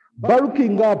markets,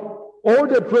 bulking up all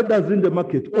the traders in the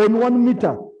market on 1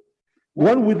 meter,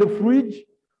 one with a fridge,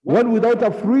 one without a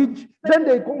fridge, then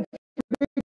they conflict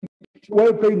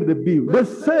while paying the bill. The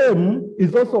same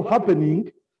is also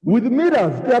happening with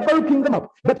meters. They are bulking them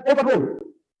up. But overall,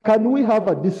 can we have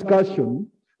a discussion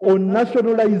on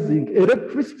nationalizing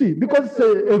electricity because it's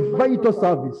a vital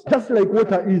service, just like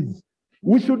water is.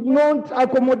 We should not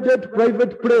accommodate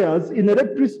private players in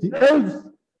electricity, else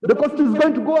the cost is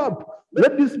going to go up.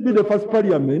 Let this be the first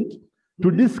parliament to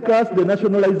discuss the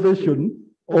nationalization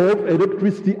of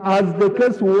electricity as the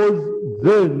case was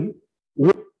then.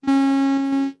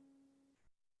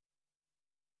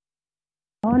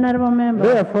 Honorable members,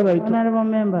 Therefore, honorable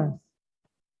members,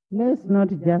 let's not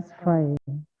justify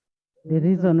the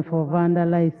reason for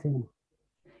vandalizing.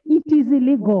 It is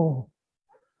illegal.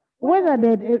 Whether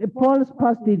the polls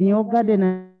passed in your garden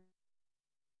are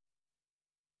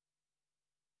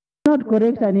not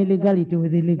correct an illegality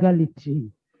with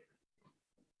illegality.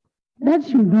 That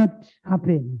should not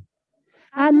happen.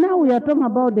 And now we are talking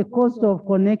about the cost of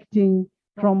connecting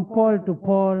from pole to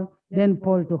pole, then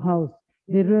pole to house,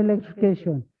 the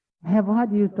re-electrification. I have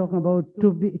heard you talk about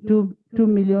 2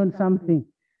 million something.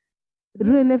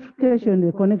 Re-electrification,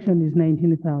 the connection is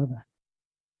 19,000.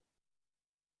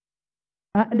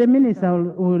 The minister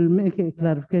will make a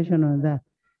clarification on that.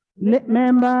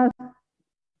 Members,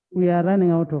 we are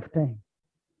running out of time.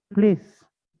 Please.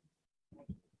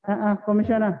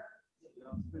 Commissioner,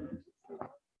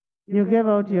 you gave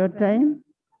out your time.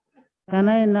 Can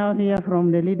I now hear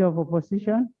from the leader of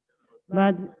opposition?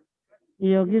 But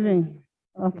you're giving,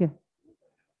 okay.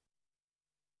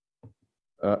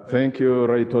 Thank you,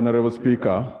 Right Honorable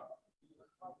Speaker.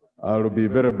 I'll be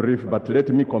very brief, but let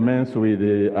me commence with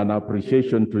an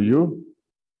appreciation to you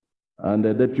and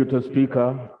the Deputy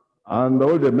Speaker and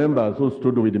all the members who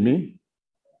stood with me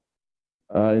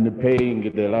in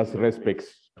paying the last respects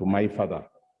to my father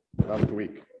last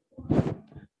week.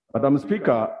 Madam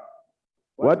Speaker,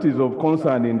 what is of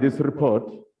concern in this report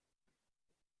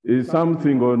is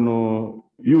something on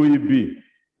UEB,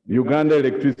 Uganda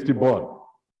Electricity Board,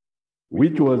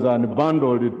 which was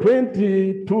unbundled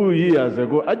 22 years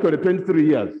ago, actually 23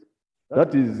 years.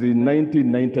 That is in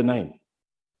 1999.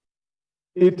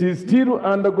 It is still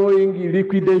undergoing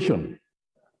liquidation.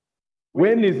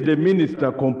 When is the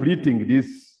minister completing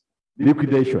this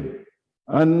liquidation?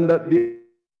 And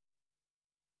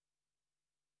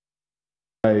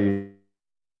I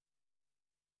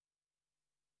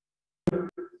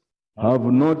have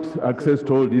not access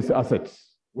to all these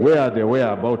assets. Where are the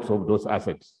whereabouts of those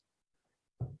assets?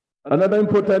 Another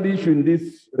important issue in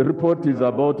this report is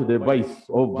about the vice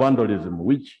of vandalism,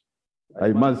 which I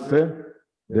must say,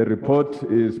 the report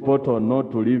is spot on not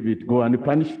to leave it go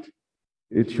unpunished.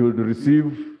 It should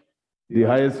receive the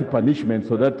highest punishment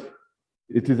so that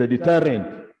it is a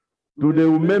deterrent to the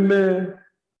Umeme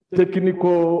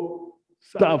technical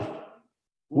staff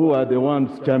who are the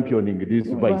ones championing this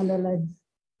vice.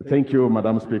 Thank you,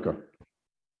 Madam Speaker.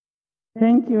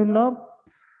 Thank you, Lob.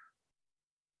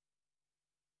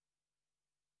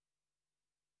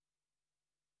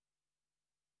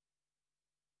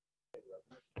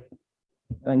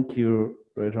 Thank you,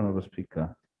 Right Honorable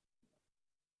Speaker.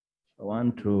 I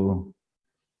want to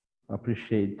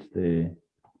appreciate the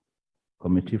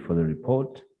committee for the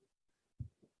report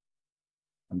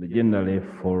and generally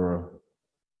for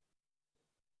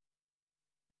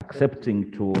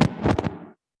accepting to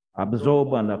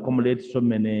absorb and accumulate so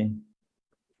many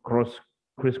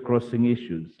crisscrossing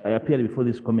issues. I appeared before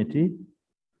this committee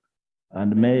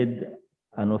and made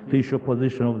an official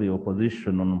position of the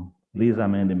opposition on these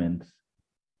amendments.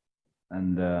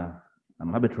 And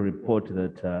I'm happy to report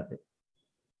that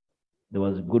there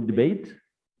was good debate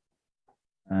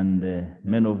and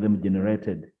many of them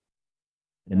generated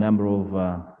a number of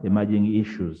emerging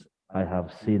issues I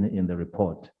have seen in the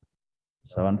report.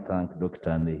 So I want to thank Dr.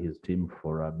 and his team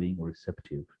for being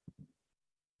receptive.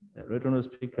 Right Honorable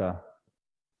Speaker,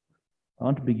 I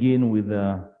want to begin with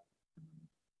the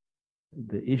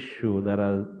issue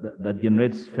that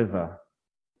generates favor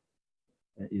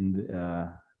in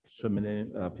so many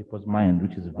people's mind,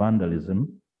 which is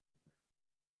vandalism.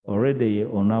 Already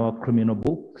on our criminal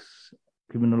books,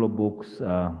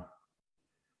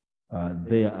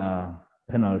 there are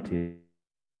penalties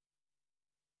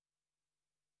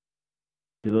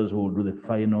to those who will do the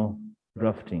final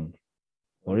drafting,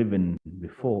 or even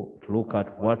before, to look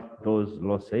at what those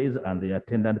laws says and the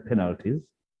attendant penalties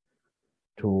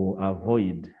to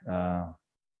avoid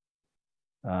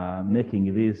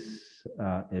making this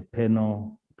a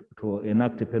penal, to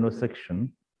enact a penal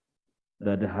section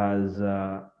that has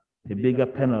a bigger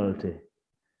penalty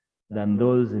than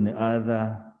those in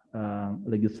other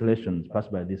legislations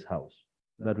passed by this House,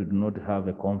 that we do not have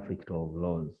a conflict of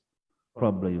laws.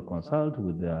 Probably you consult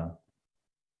with the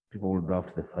people who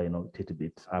draft the final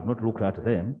tidbits. I've not looked at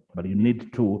them, but you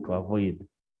need to avoid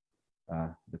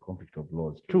the conflict of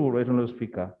laws. Two, Right Honorable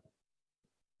Speaker,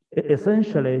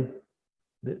 Essentially,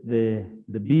 the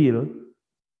bill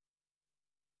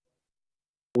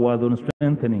was on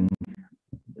strengthening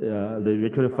the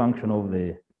regulatory function of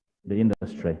the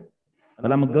industry.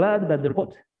 But I'm glad that the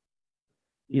report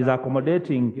is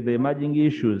accommodating the emerging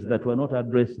issues that were not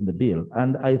addressed in the bill.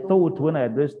 And I thought when I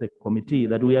addressed the committee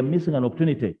that we are missing an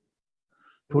opportunity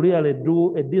to really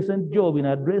do a decent job in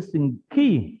addressing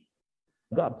key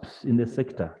gaps in the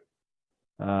sector.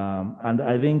 And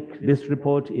I think this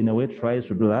report, in a way, tries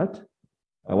to do that.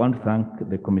 I want to thank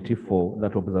the committee for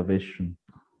that observation.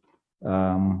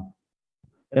 And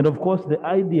of course, the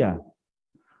idea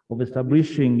of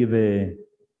establishing the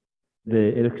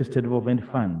Electricity Development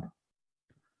Fund.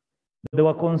 There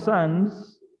were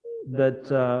concerns that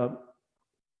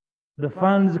the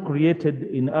funds created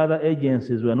in other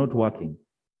agencies were not working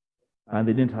and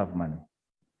they didn't have money.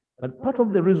 But part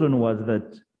of the reason was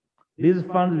that these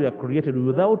funds were created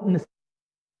without necessarily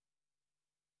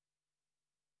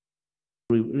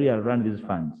really run these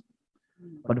funds.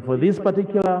 But for this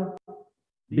particular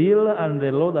bill and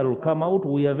the law that will come out,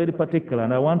 we are very particular,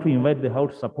 and I want to invite the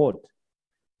House to support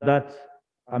that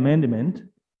amendment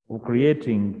of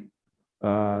creating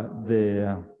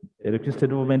the Electricity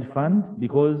Development Fund,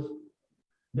 because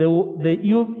the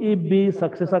UEB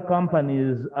successor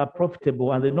companies are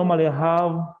profitable and they normally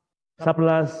have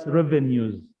surplus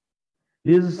revenues.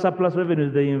 These surplus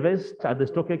revenues, they invest at the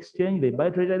stock exchange, they buy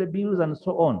treasury bills and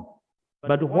so on.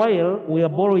 But while we are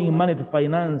borrowing money to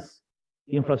finance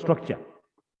infrastructure,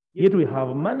 yet we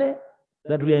have money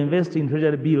that we are investing in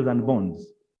treasury bills and bonds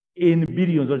in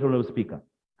billions, Honorable Speaker.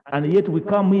 And yet we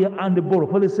come here and borrow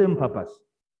for the same purpose.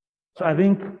 So I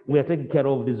think we are taking care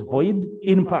of this void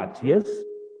in part, yes,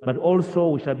 but also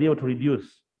we shall be able to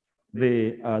reduce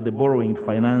the borrowing to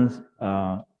finance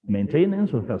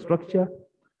maintenance of infrastructure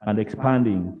and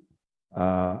expanding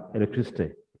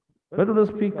electricity. Honorable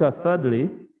Speaker, thirdly,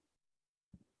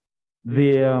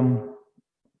 the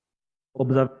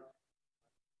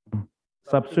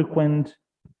subsequent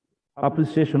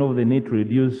appreciation of the need to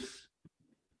reduce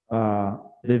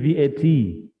the VAT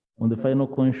on the final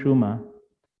consumer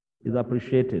is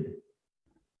appreciated.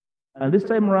 And this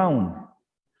time around,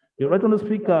 you're right, Honorable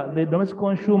Speaker, the domestic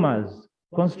consumers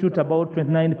constitute about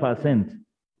 29%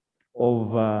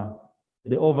 of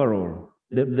the overall.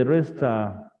 The rest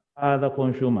are other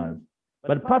consumers.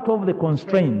 But part of the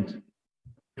constraint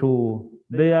to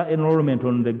their enrollment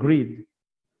on the grid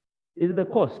is the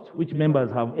cost, which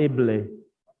members have ably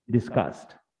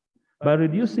discussed. By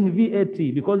reducing VAT,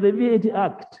 because the VAT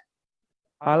Act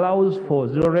allows for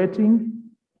zero rating,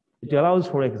 it allows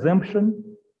for exemption,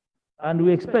 and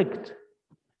we expect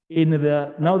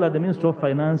now that the Minister of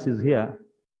Finance is here,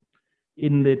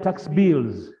 in the tax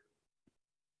bills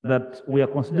that we are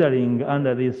considering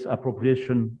under this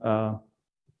appropriation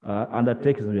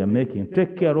undertakings we are making,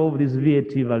 take care of this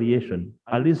VAT variation,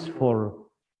 at least for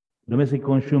domestic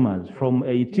consumers from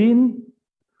 18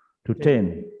 to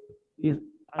 10.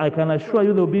 I can assure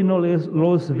you there will be no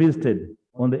loss visited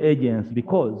on the agents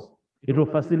because it will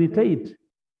facilitate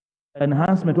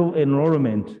enhancement of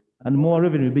enrollment and more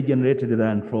revenue will be generated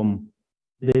than from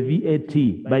the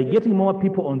VAT. By getting more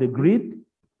people on the grid,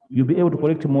 you'll be able to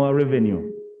collect more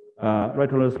revenue.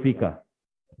 Right, Honorable Speaker.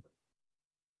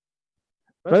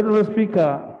 Right, Honorable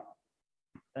Speaker,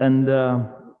 and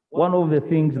one of the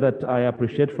things that I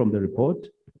appreciate from the report,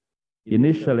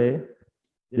 initially,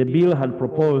 the bill had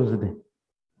proposed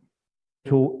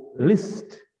to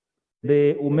list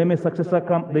the UMEME successor,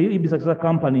 the UEB successor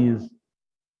companies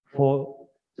for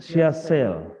share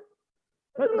sale.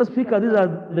 Mr. Speaker, these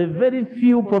are the very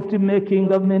few profit-making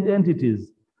government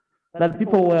entities that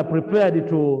people were prepared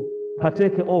to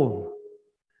partake of.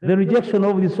 The rejection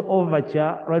of this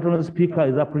overture, right, Honorable Speaker,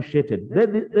 is appreciated.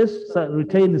 Let's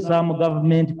retain some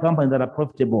government companies that are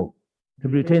profitable to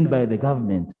be retained by the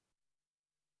government.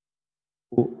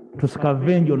 To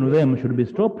scavenge on them should be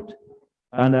stopped,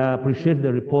 and I appreciate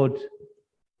the report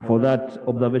for that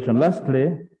observation. Lastly,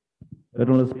 right,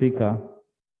 Honorable Speaker,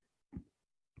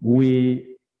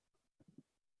 we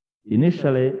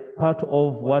initially, part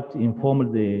of what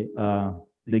informed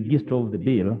the gist of the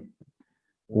bill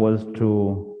was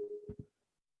to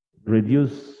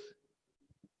reduce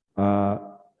the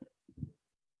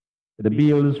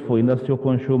bills for industrial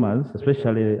consumers,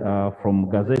 especially from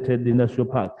gazetted industrial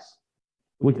parks,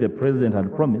 which the president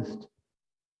had promised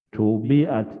to be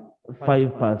at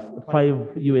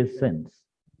 5 US cents.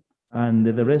 And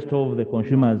the rest of the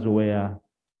consumers were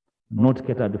not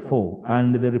catered for.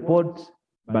 And the report,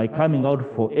 by coming out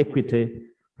for equity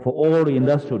for all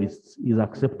industrialists, is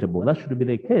acceptable. That should be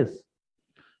the case.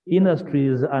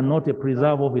 Industries are not a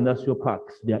preserve of industrial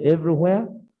parks. They are everywhere,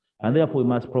 And therefore, we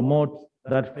must promote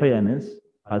that fairness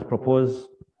as proposed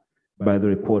by the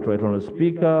report. Right, Honourable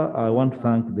Speaker, I want to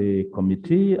thank the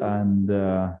committee and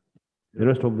the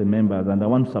rest of the members, and I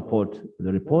want to support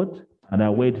the report, and I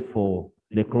wait for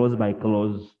the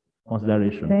clause-by-clause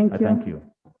consideration. Thank I you. thank you.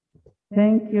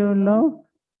 Thank you, Law.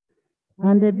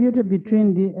 And the beauty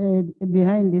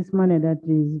behind this money that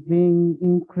is being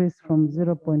increased from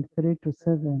 0.3 to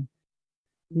 7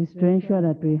 is to ensure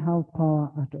that we have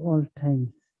power at all times.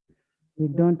 We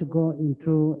don't go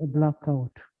into a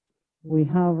blackout. We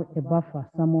have a buffer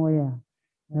somewhere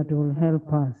that will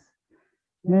help us.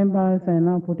 Members, I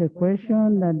now put a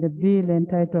question that the bill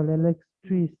entitled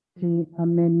Electricity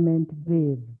Amendment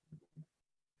Bill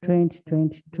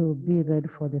 2022 be read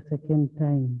for the second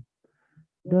time.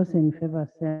 Those in favor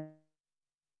say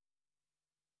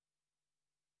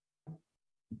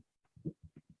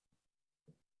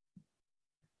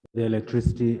the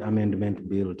Electricity Amendment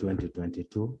Bill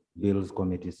 2022, Bills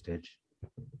Committee stage.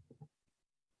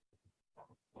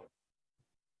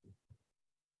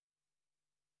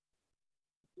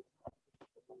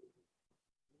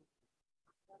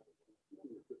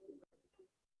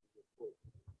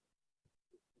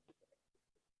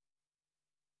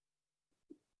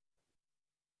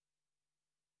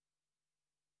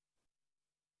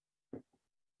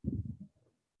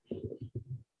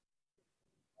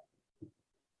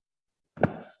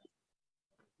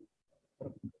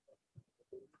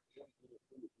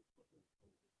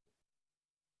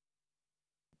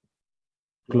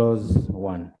 Clause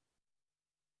 1.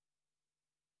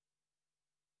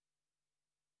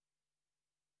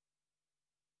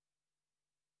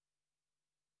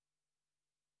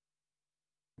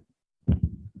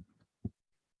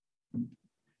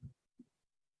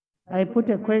 I put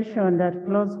a question that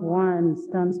clause 1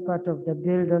 stands part of the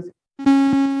bill. Does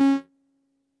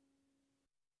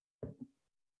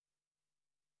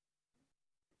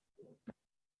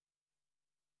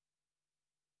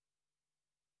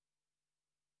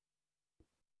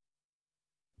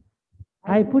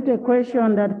I put a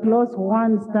question that clause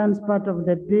 1 stands part of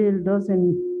the bill. Those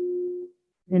in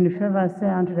favor say,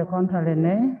 and to the contrary,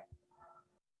 nay.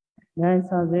 The ayes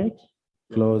have it.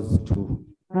 Clause 2.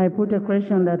 I put a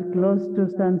question that clause 2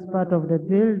 stands part of the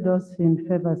bill. Those in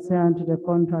favor say, and to the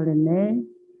contrary, nay.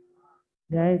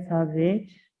 The ayes have it.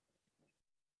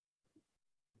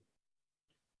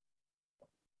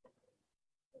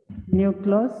 New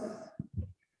clause.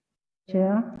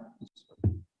 Chair.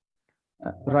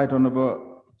 Right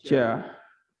Honorable Chair,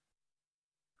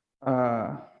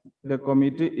 the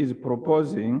committee is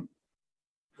proposing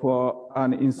for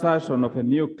an insertion of a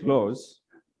new clause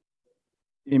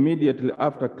immediately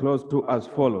after clause 2 as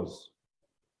follows.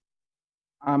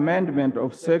 Amendment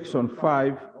of section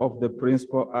 5 of the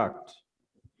Principal Act.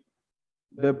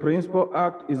 The Principal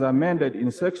Act is amended in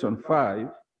section 5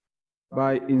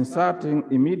 by inserting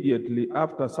immediately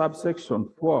after subsection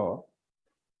 4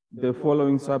 the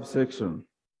following subsection.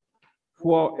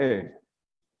 4A.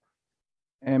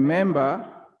 A member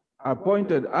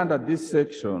appointed under this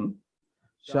section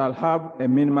shall have a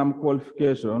minimum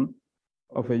qualification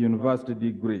of a university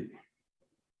degree.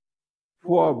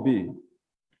 4B.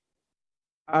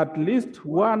 At least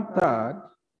 1/3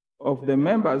 of the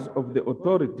members of the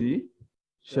authority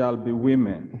shall be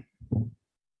women.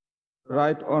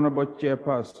 Right Honorable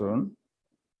Chairperson,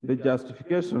 the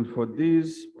justifications for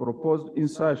these proposed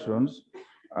insertions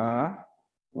are: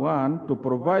 1, to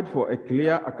provide for a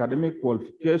clear academic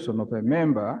qualification of a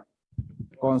member,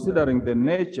 considering the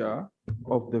nature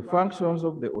of the functions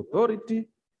of the authority,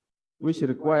 which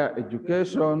require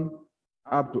education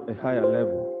up to a higher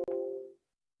level.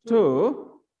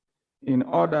 2, in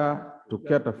order to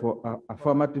cater for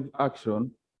affirmative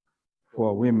action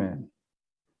for women.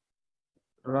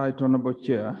 Right Honorable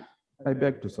Chair, I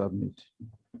beg to submit.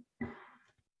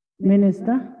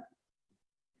 Minister.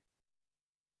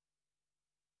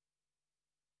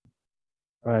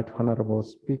 Right, Honorable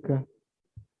Speaker,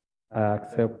 I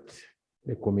accept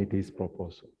the committee's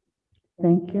proposal.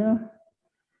 Thank you.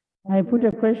 I put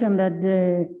a question that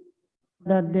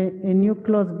a new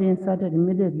clause be inserted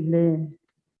immediately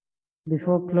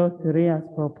before clause 3 as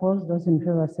proposed. Those in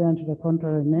favor say, and to the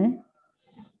contrary, nay.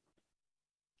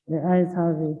 The ayes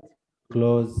have it.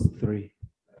 Clause 3.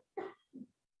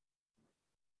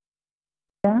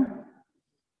 Yeah.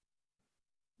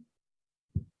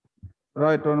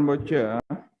 Right Honorable Chair,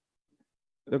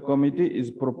 the committee is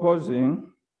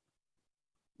proposing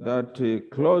that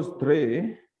clause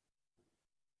 3,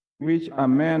 which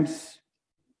amends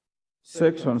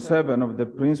section 7 of the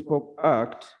Principal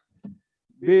Act,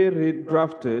 be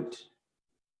redrafted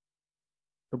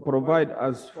to provide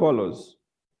as follows.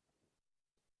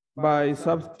 by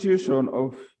substitution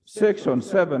of Section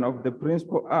 7 of the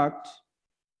Principal Act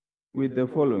with the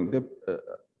following,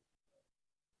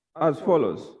 as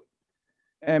follows.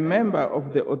 A member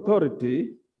of the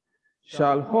authority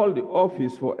shall hold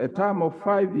office for a term of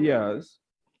 5 years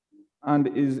and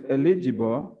is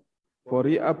eligible for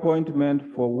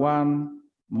reappointment for 1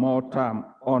 more term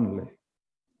only.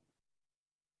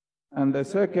 And the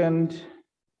second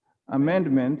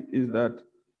amendment is that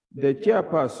the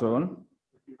chairperson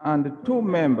and 2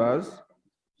 members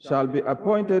shall be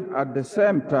appointed at the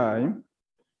same time,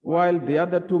 while the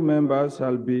other 2 members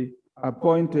shall be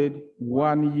appointed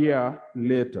 1 year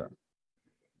later.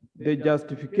 The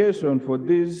justification for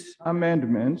these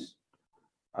amendments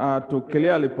are to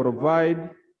clearly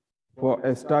provide for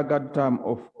a staggered term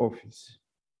of office.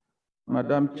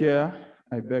 Madam Chair,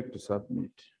 I beg to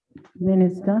submit.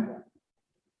 Minister.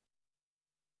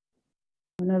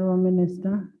 Honorable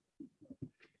Minister.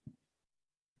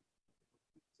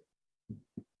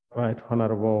 Right,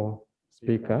 Honorable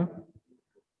Speaker,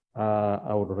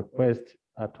 I would request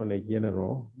Attorney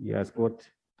General, he has got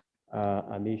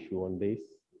an issue on this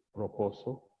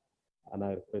proposal, and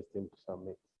I request him to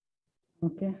submit.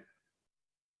 Okay.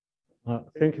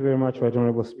 Thank you very much, Right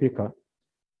Honorable Speaker.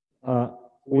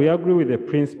 We agree with the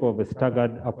principle of a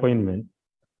staggered appointment.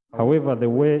 However, the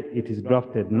way it is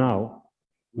drafted now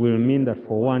will mean that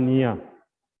for 1 year,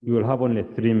 you will have only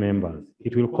 3 members.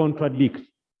 It will contradict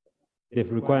the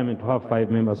requirement to have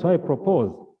 5 members. So I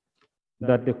propose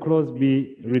that the clause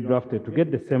be redrafted to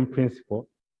get the same principle,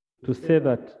 to say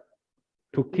that,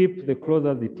 to keep the clause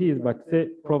as it is, but say,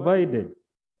 provided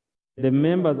the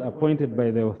members appointed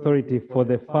by the authority for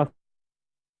the first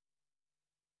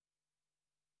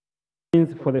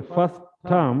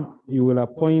term, you will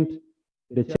appoint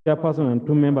the chairperson and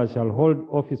 2 members shall hold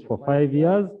office for 5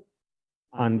 years,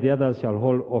 and the others shall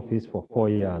hold office for 4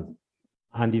 years.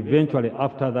 And eventually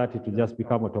after that, it will just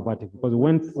become automatic, because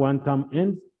when 1 term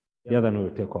ends, the other one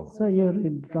will take over. So you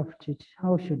redraft it.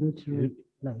 How should it read?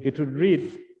 It would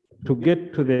read, to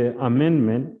get to the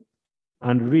amendment,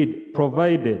 and read,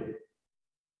 provided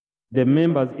the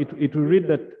members, it will read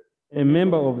that a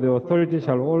member of the authority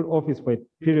shall hold office for a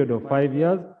period of 5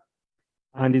 years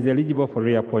and is eligible for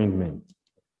reappointment.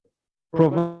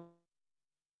 Provided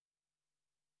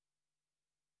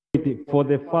for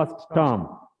the first term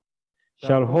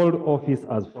shall hold office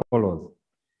as follows.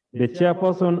 The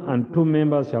chairperson and 2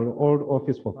 members shall hold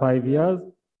office for 5 years,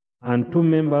 and 2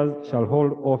 members shall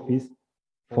hold office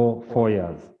for 4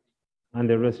 years, and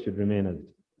the rest should remain as it is.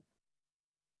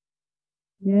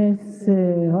 Yes,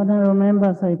 honorable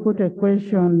members, I put a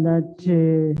question that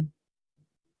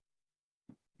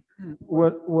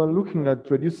we're looking at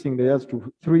reducing the years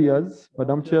to 3 years,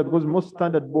 Madam Chair, because most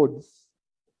standard boards,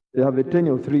 they have a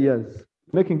tenure of 3 years.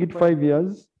 Making it 5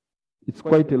 years, it's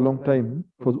quite a long time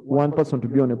for 1 person to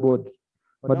be on a board.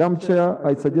 Madam Chair,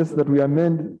 I suggest that we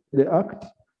amend the Act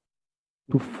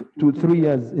to 3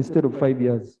 years instead of 5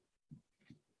 years.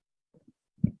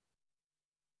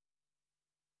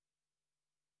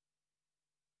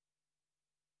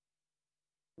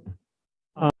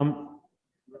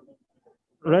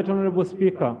 Right Honorable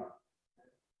Speaker,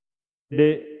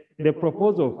 the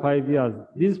proposal of 5 years,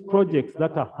 these projects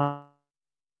that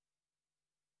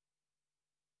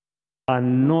are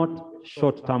not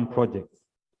short-term projects.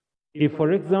 If,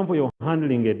 for example, you're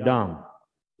handling a dam,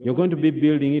 you're going to be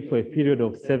building it for a period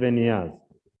of 7 years.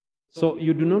 So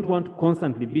you do not want to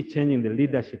constantly be changing the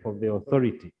leadership of the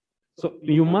authority. So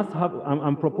you must have,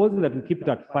 I'm proposing that we keep it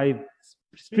at 5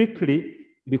 strictly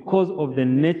because of the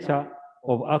nature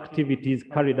of activities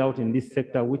carried out in this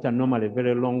sector, which are normally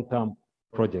very long-term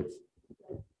projects.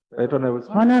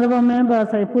 honorable members,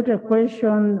 I put a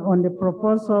question on the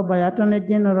proposal by Attorney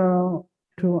General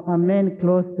to amend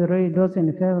clause 3. Those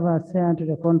in favor say unto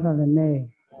the contrary, nay.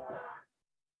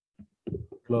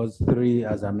 Clause 3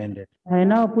 as amended. I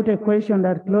now put a question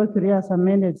that clause 3 as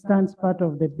amended stands part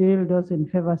of the bill. Those in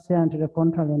favor say unto the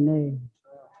contrary, nay.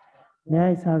 The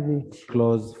ayes have it.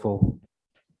 Clause 4.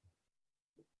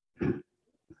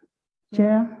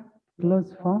 Chair,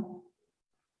 clause 4.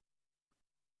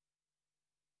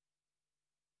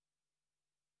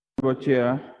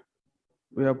 Chair,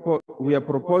 we are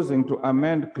proposing to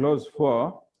amend clause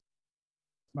 4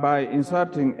 by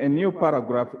inserting a new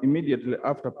paragraph immediately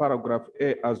after paragraph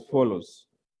A as follows.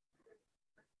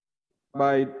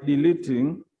 By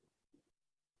deleting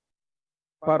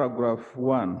paragraph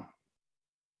 1.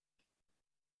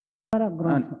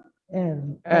 Paragraph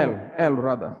L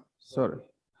rather, sorry.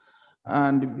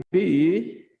 And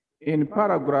B, in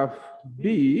paragraph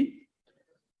B,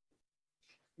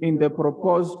 in the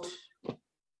proposed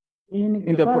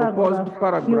In the proposed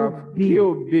paragraph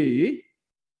QB,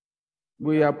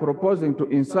 we are proposing to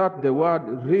insert the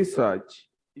word research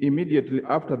immediately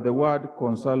after the word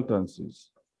consultancies.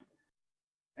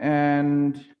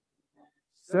 And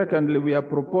secondly, we are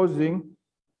proposing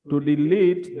to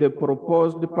delete the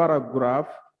proposed paragraph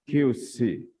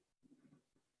QC.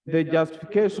 The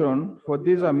justification for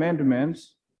these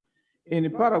amendments,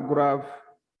 in paragraph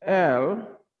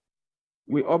L,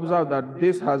 we observe that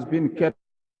this has been kept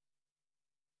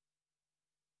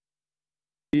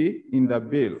in the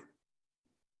bill.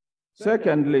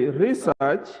 Secondly,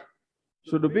 research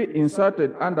should be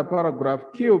inserted under paragraph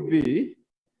QB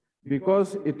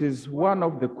because it is one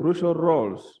of the crucial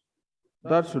roles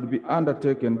that should be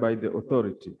undertaken by the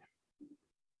authority.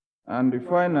 And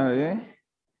finally,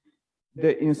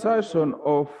 the insertion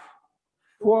of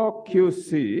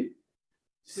 4QC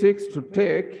seeks to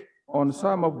take on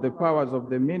some of the powers of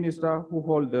the minister who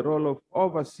hold the role of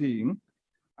overseeing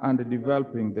and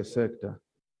developing the sector.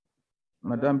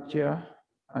 Madam Chair,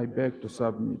 I beg to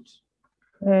submit.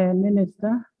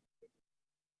 Minister.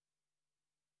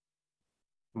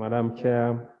 Madam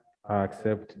Chair, I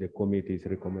accept the committee's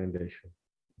recommendation.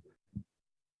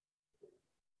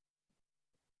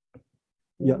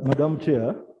 Yeah, Madam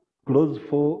Chair, clause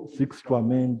 4 seeks to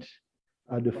amend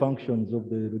the functions of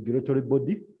the regulatory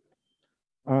body.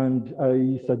 And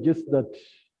I suggest that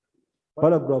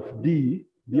paragraph D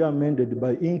be amended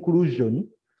by inclusion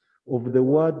of the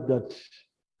word that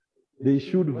they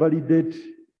should validate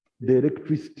the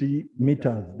electricity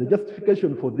meters. The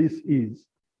justification for this is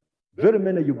very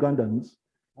many Ugandans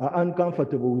are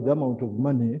uncomfortable with the amount of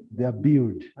money they are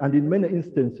billed. And in many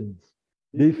instances,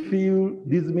 they feel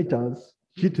these meters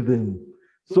cheat them.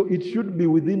 So it should be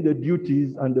within the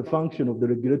duties and the function of the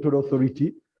regulatory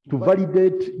authority to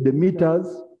validate the meters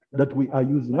that we are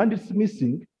using. And it's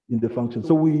missing in the function.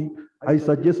 So I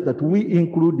suggest that we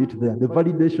include it there, the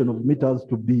validation of meters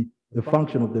to be a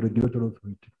function of the regulatory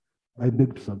authority. I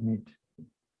beg to submit.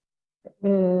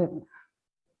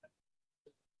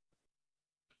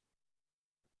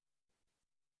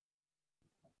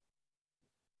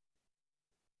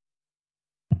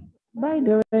 By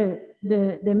the way,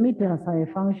 the meters are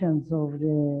functions of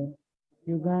the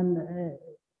Uganda,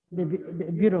 the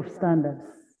Bureau of Standards.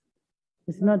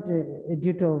 It's not a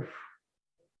duty of.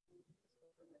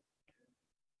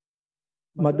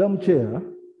 Madam Chair,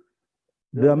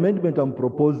 the amendment I'm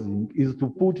proposing is to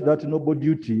put that noble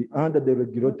duty under the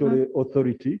regulatory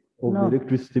authority of the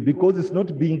electricity because it's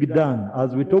not being done.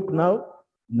 As we talk now,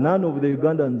 none of the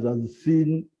Ugandans has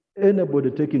seen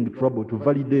anybody taking trouble to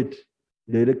validate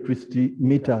the electricity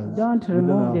meters. Don't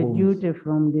remove the duty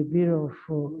from the Bureau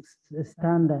of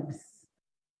Standards.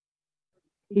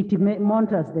 It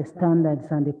monitors the standards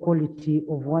and the quality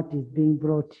of what is being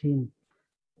brought in.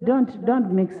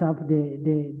 Don't mix up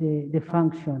the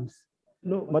functions.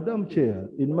 No, Madam Chair,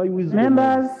 in my wisdom.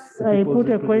 Members, I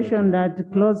put a question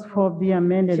that clause 4 be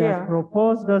amended Chair. as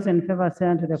proposed. Those in favor say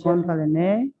unto the contrary,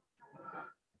 nay.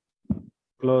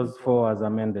 Clause 4 as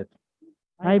amended.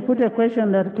 I put a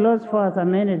question that clause 4 as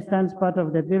amended stands part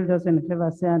of the bill. Those in favor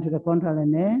say unto the contrary,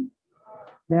 nay.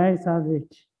 The ayes have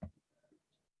it.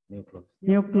 New clause.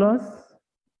 New clause.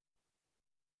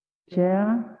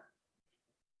 Chair.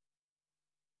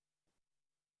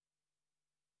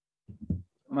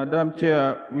 Madam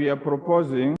Chair, we are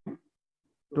proposing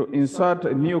to insert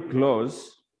a new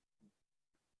clause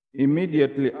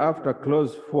immediately after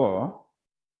clause 4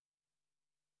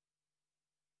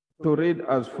 to read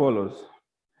as follows.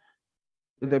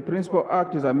 The Principal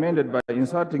Act is amended by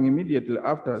inserting immediately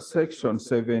after section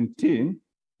 17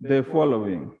 the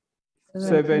following.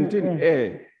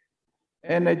 17A,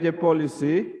 Energy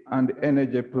Policy and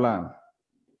Energy Plan.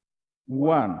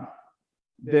 1,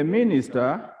 the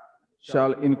Minister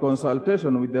shall, in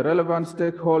consultation with the relevant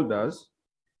stakeholders,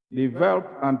 develop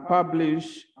and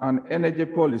publish an energy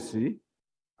policy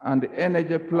and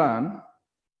energy plan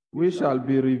which shall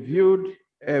be reviewed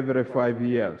every 5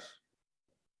 years.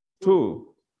 2,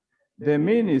 the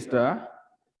Minister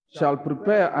shall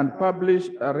prepare and publish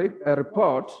a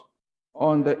report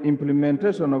on the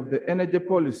implementation of the energy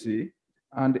policy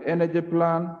and energy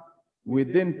plan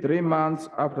within 3 months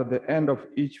after the end of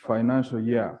each financial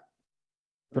year.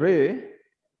 3,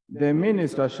 the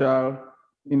Minister shall,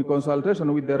 in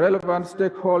consultation with the relevant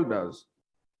stakeholders,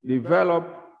 develop,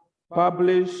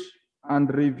 publish,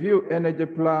 and review energy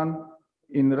plan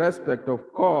in respect of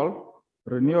coal,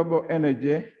 renewable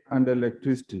energy, and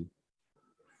electricity.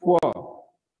 4,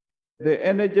 the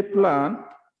energy plan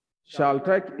shall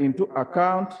take into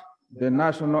account the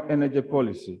national energy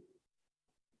policy.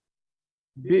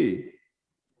 B,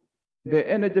 The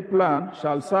energy plan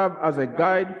shall serve as a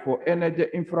guide for energy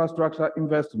infrastructure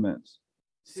investments.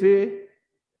 C,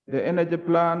 the energy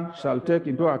plan shall take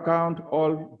into account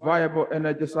all viable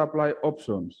energy supply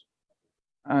options.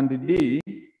 And D,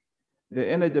 the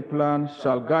energy plan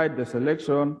shall guide the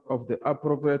selection of the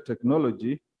appropriate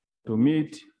technology to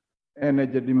meet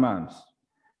energy demands.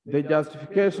 The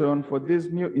justification for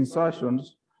these new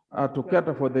insertions are to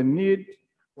cater for the need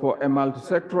for a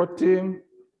multi-sectoral team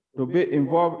to be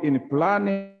involved in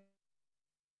planning.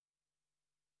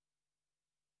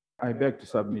 I beg to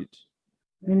submit.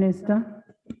 Minister.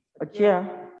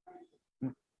 Chair.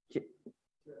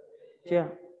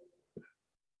 Chair,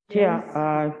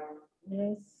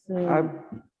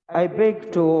 I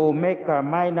beg to make a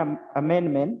minor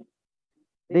amendment.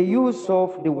 The use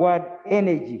of the word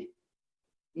energy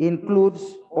includes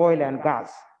oil and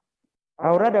gas.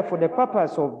 Or rather, for the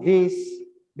purpose of this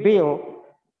bill,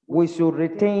 we should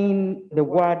retain the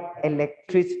word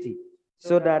electricity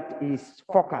so that it's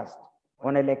focused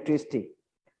on electricity.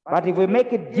 But if we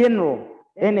make it general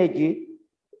energy,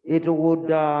 it would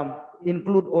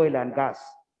include oil and gas.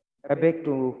 I beg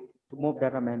to move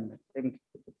that amendment. Thank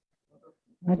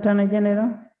you. Attorney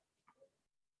General.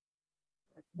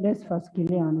 Let's first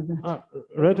clear another.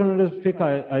 Right, Honorable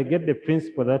Speaker, I get the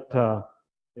principle that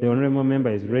the honorable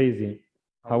member is raising.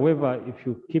 However, if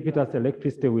you keep it as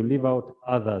electricity, we leave out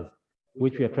others,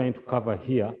 which we are trying to cover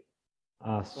here.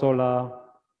 Solar,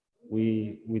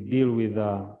 we deal with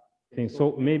things.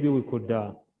 So maybe we could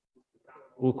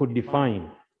define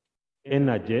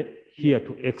energy here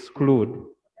to exclude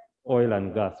oil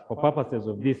and gas for purposes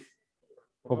of this,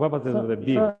 for purposes of the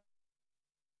bill.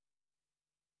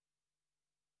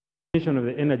 Definition of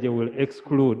the energy will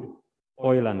exclude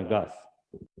oil and gas.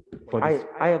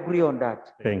 I agree on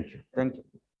that. Thank you. Thank you.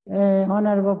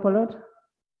 Honorable Polot.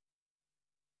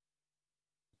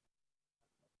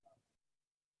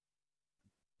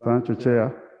 Thank you,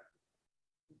 Chair.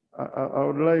 I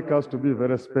would like us to be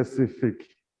very specific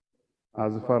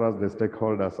as far as the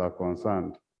stakeholders are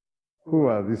concerned. Who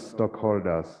are these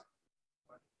stakeholders?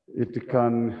 It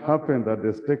can happen that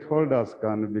the stakeholders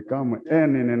can become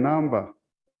N in a number.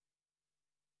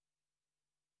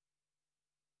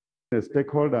 The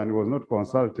stakeholder and was not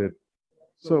consulted.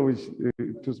 So it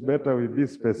is better we be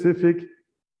specific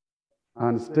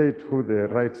and state who the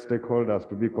right stakeholders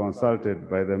to be consulted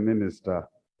by the minister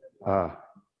are.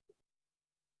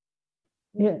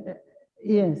 Yeah,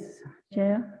 yes,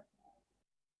 Chair.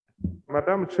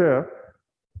 Madam Chair,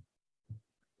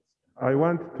 I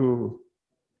want to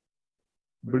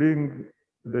bring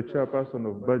the chairperson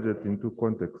of budget into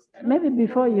context. Maybe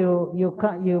before you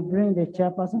bring the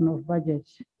chairperson of budget,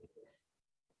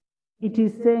 it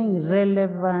is saying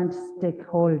relevant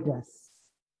stakeholders.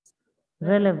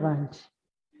 Relevant.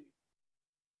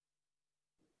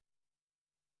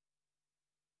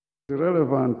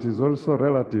 Relevant is also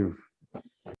relative.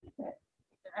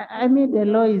 I mean, the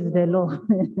law is the law.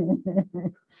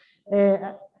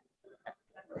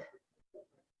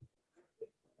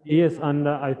 Yes, and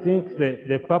I think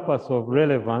the purpose of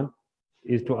relevant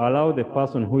is to allow the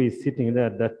person who is sitting there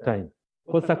at that time,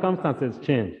 because circumstances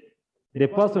change. The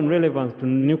person relevant to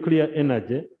nuclear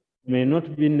energy may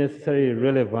not be necessarily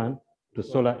relevant to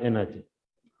solar energy.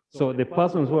 So the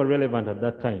persons who are relevant at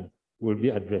that time will be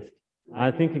addressed.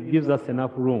 I think it gives us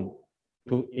enough room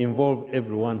to involve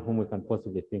everyone whom we can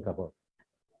possibly think about.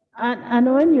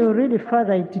 And when you read it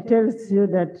further, it tells you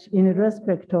that in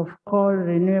respect of coal,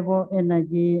 renewable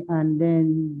energy, and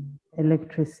then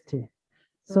electricity.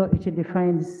 So it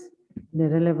defines the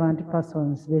relevant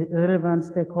persons, the relevant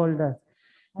stakeholders.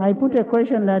 I put a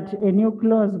question that a new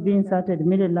clause be inserted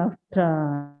immediately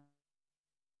after.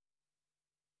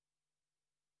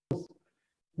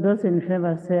 Those in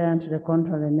favor say and to the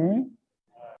contrary, nay.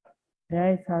 The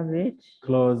ayes have it.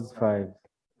 Clause 5.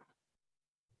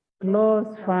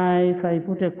 Clause 5, I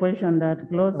put a question that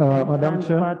clause Madam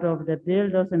Chair. part of the bill.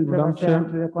 Those in favor Madam say Chair.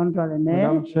 and to the contrary, nay.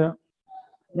 Madam Chair.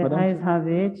 The Madam ayes Chair. have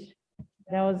it.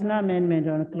 There was no amendment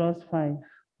on clause 5.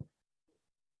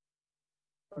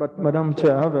 But Madam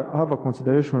Chair, I have a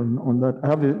consideration on that. I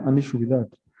have an issue with that.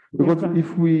 Because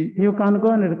if we... You can go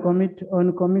on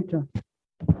committee.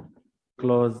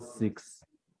 Clause 6.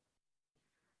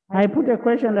 I put a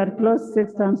question that clause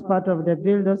 6 stands part of the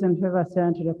bill. Those in favor say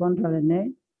and to the contrary,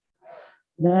 nay.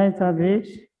 The ayes have it.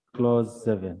 Clause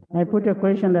 7. I put a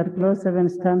question that clause 7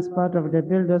 stands part of the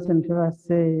bill. Those in favor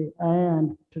say aye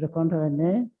and to the contrary,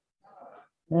 nay.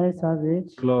 The ayes have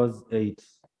it. Clause 8.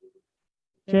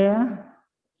 Chair.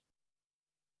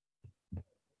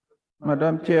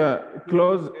 Madam Chair,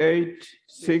 clause 8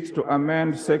 seeks to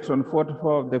amend section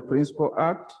 44 of the Principal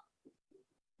Act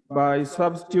by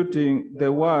substituting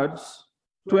the words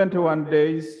 21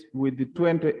 days with the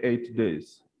 28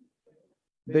 days.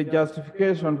 The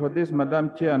justification for this,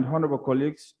 Madam Chair and honorable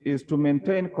colleagues, is to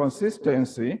maintain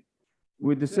consistency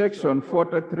with the section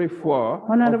 43.4.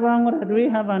 Honorable Wangura, do we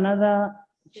have another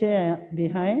chair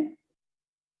behind?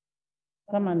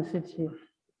 Come and sit here.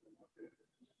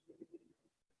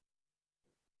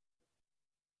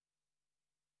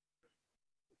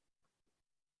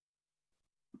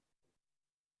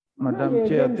 Madam You're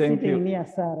Chair, again thank sitting you. near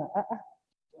Sarah.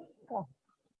 Come.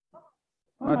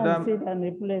 Come Madam- and sit and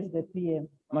replace the PM.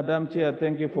 Madam Chair,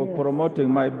 thank you for Yes. promoting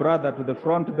my brother to the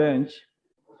front bench.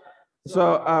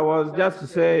 So I was just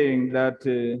saying that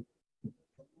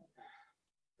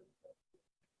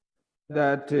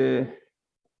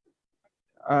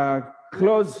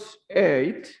clause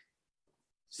 8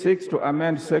 seeks to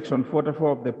amend section 44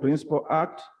 of the Principal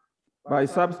Act by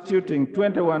substituting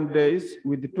 21 days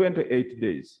with the 28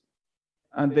 days.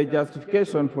 And the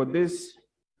justification for this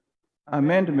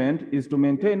amendment is to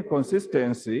maintain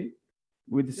consistency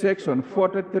with section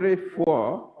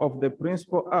 43.4 of the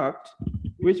Principal Act,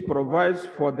 which provides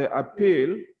for the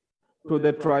appeal to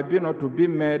the tribunal to be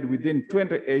made within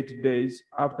 28 days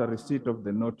after receipt of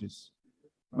the notice.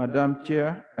 Madam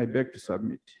Chair, I beg to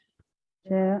submit.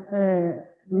 Chair,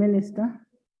 Minister.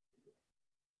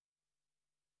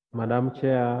 Madam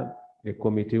Chair, the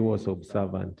committee was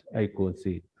observant. I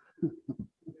concede.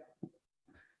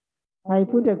 I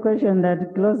put a question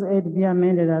that clause 8 be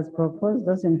amended as proposed.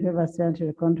 Those in favor say until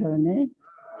the contrary, nay.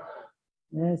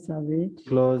 Yes, have it.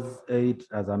 Clause 8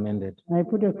 as amended. I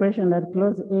put a question that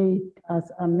clause 8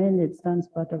 as amended stands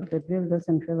part of the bill. Those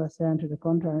in favor say until the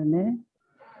contrary, nay.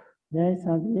 Yes,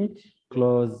 have it.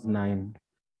 Clause 9.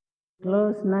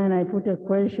 Clause 9, I put a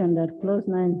question that clause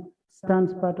 9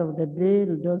 stands part of the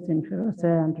bill. Those in favor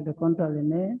say until the contrary,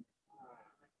 nay.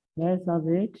 Yes, have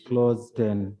it. Clause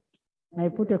 10. I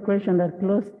put a question that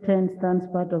clause 10 stands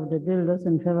part of the bill. Those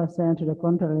in favor say until the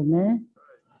contrary, nay.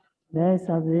 The ayes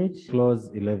have it. Clause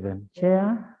 11.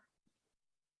 Chair.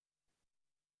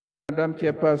 Madam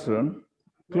Chairperson,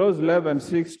 clause 11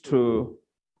 seeks to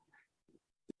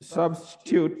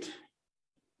substitute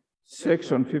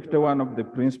section 51 of the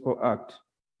Principal Act.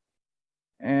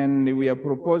 And we are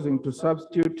proposing to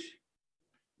substitute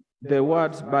the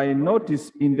words by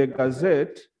notice in the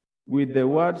Gazette with the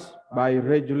words by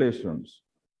regulations.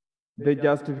 The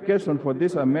justification for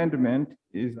this amendment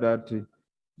is that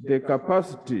the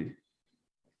capacity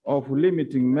of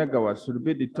limiting megawatts should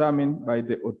be determined by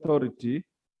the authority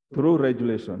through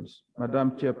regulations.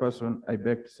 Madam Chairperson, I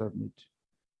beg to submit.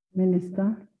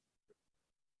 Minister.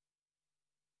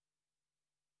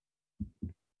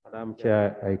 Madam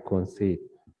Chair, I concede.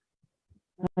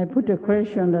 I put a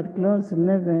question that clause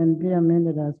 11 be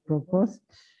amended as proposed.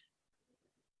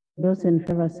 Those in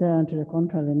favor say until the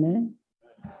contrary, nay.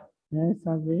 Yes,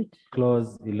 have it.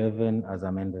 Clause 11 as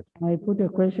amended. I put a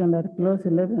question that clause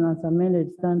 11 as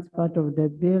amended stands part of the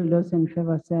bill. Those in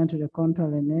favor say until the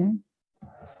contrary, nay.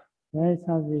 Yes,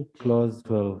 have it. Clause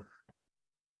 12.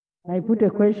 I put a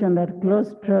question that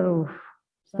clause 12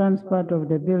 stands part of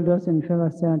the bill. Those in favor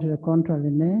say until the contrary,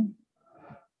 nay.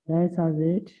 Yes, have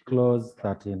it. Clause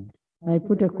 13. I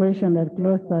put a question that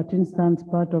clause 13 stands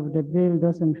part of the bill.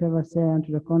 Those in favor say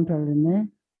until the contrary, nay.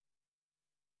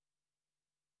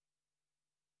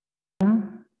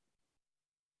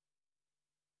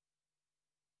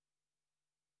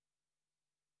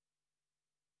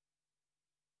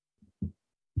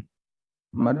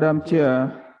 Madam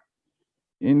Chair,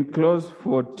 in clause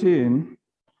 14,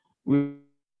 we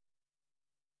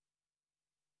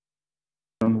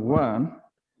on 1,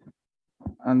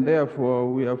 and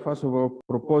therefore we are first of all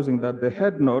proposing that the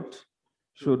head note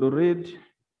should read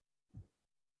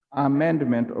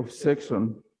amendment of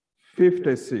section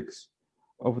 56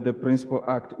 of the Principal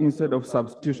Act instead of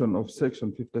substitution of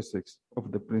section 56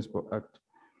 of the Principal Act.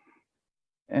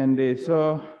 And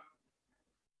so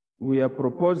we are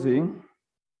proposing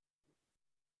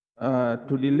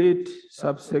to delete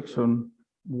subsection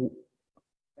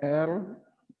L,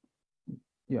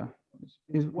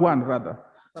 is 1 rather,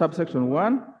 subsection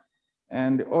 1,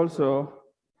 and also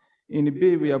in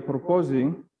B we are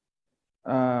proposing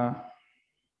to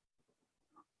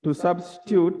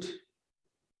substitute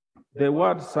the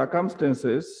word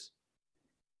circumstances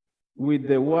with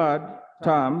the word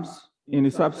terms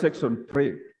in subsection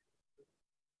 3.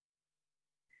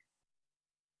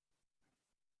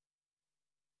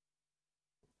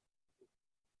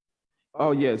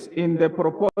 Oh, yes. In the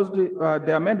proposed,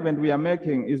 the amendment we are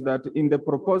making is that in the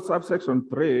proposed subsection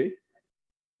 3,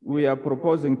 we are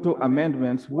proposing 2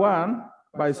 amendments. 1,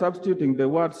 by substituting the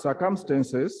word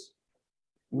circumstances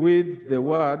with the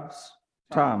words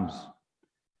terms.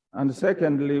 And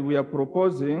secondly, we are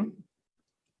proposing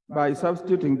by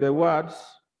substituting the words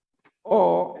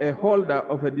or a holder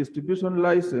of a distribution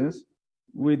license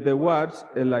with the words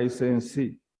a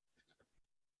licensee.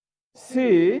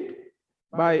 C,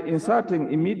 by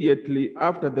inserting immediately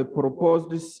after the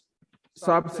proposed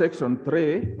subsection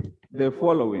 3, the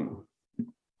following.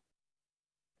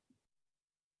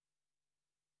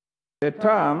 The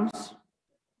terms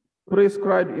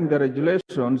prescribed in the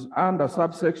regulations under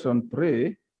subsection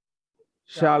 3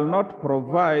 shall not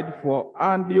provide for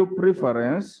undue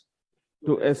preference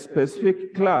to a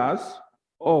specific class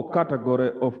or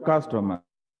category of customer.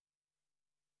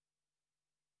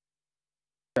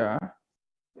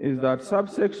 Is that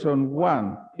subsection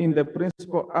 1 in the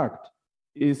Principal Act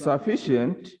is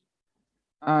sufficient,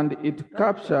 and it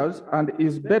captures and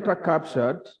is better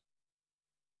captured.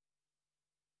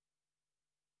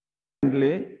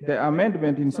 The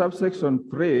amendment in subsection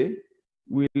 3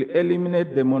 will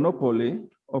eliminate the monopoly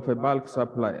of a bulk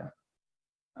supplier.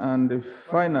 And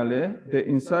finally, the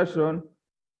insertion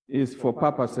is for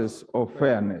purposes of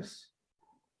fairness,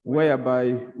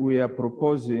 whereby we are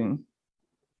proposing,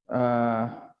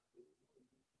 that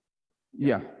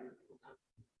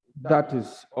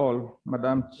is all,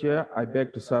 Madam Chair. I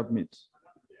beg to submit.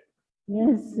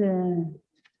 Yes,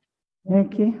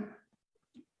 thank you.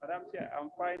 Madam Chair, I'm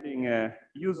finding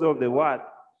use of the word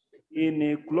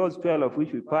in clause 12 of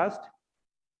which we passed.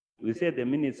 We said the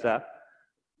minister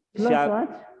shall,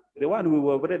 what? the one we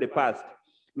were already passed,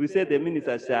 we said the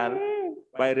minister shall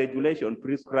by regulation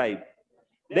prescribe.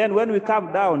 Then when we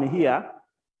come down here,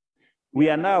 we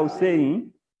are now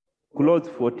saying clause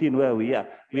 14 where we are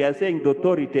saying the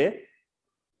authority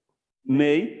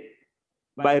may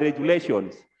by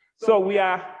regulations. So we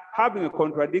are having a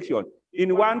contradiction.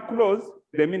 In one clause,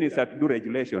 the minister to do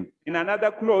regulation. In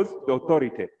another clause, the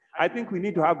authority. I think we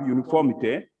need to have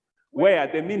uniformity where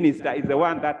the minister is the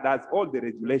one that does all the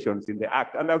regulations in the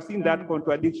act. And I've seen that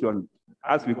contradiction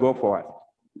as we go forward.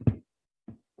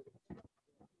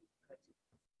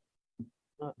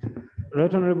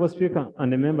 Right Honorable Speaker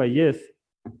and the member, yes,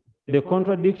 the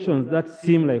contradictions that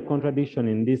seem like contradiction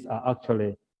in this are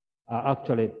actually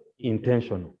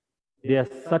intentional. There are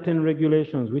certain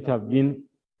regulations which have been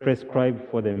prescribed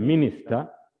for the minister,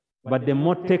 but the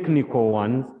more technical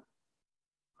ones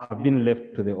have been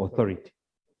left to the authority.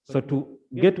 So to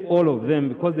get all of them,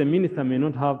 because the minister may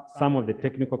not have some of the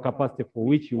technical capacity for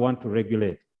which you want to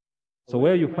regulate. So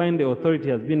where you find the authority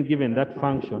has been given that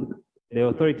function, the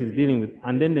authority is dealing with,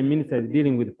 and then the minister is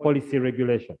dealing with policy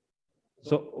regulation.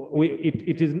 So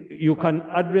you can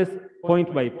address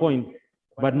point by point,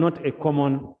 but not a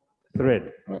common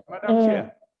thread.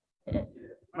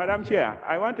 Madam Chair,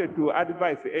 I wanted to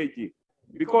advise the AG,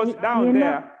 because down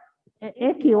there...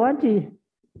 Eki, what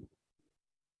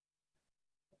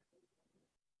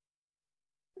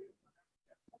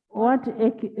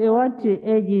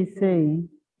AG is saying,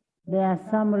 there are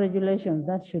some regulations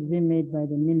that should be made by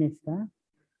the minister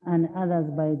and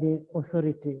others by the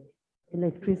authority,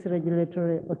 Electricity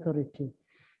Regulatory Authority,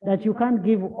 that you can't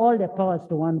give all the powers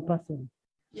to one person.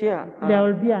 Chair, there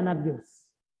will be an abuse.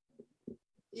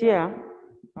 Chair,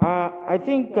 I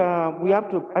think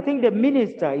I think the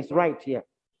minister is right here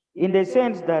in the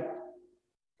sense that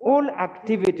all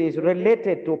activities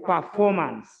related to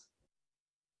performance,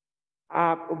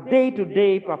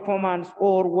 day-to-day performance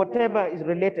or whatever is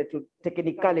related to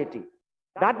technicality,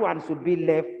 that one should be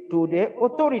left to the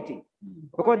authority,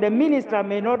 because the minister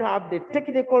may not have the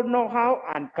technical know-how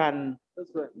and can,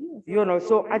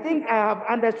 so I think I have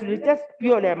understood it's just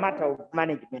purely a matter of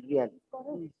management, really.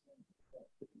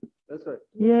 That's right.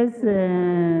 Yes.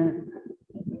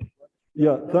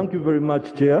 Yeah, thank you very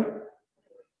much, Chair.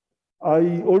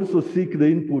 I also seek the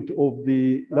input of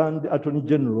the Land Attorney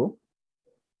General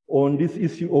on this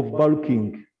issue of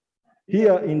bulking.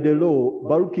 Here in the law,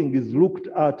 bulking is looked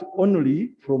at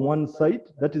only from one side,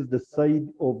 that is the side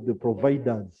of the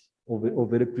providers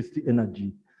of electricity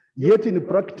energy. Yet in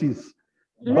practice,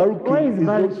 bulking why is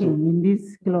bulking also in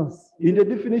this clause? in the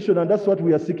definition, and that's what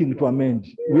we are seeking to amend.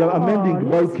 We are amending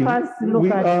bulking. Let's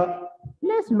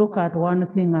look at one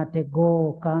thing at a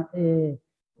go.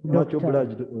 Much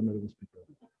obliged, Honorable Speaker.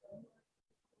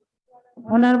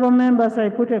 Honorable members, I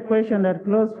put a question that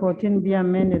clause 14 be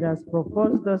amended as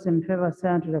proposed. Those in favor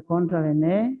say to the contrary,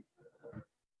 nay.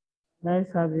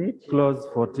 Let's have it. Clause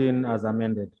 14 as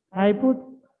amended. I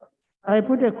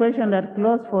put a question that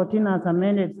clause 14 as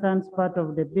amended stands part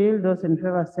of the bill. Those in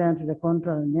favor say to the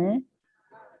contrary, nay.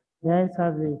 Let's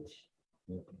have it.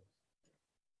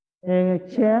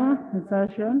 Chair,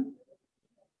 insertion.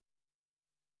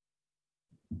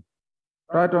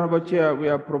 Right Honorable Chair, we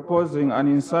are proposing an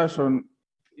insertion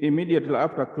immediately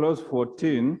after clause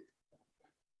 14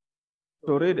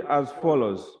 to read as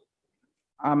follows.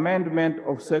 Amendment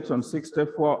of section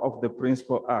 64 of the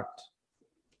Principal Act.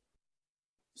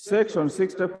 Section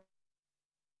 64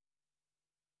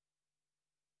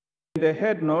 the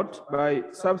head note by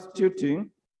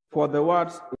substituting for the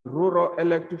words Rural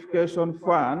Electrification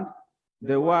Fund,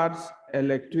 the words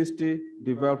Electricity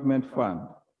Development Fund.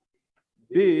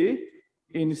 B,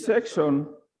 in subsection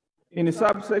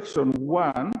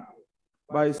 1,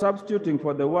 by substituting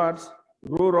for the words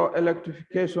Rural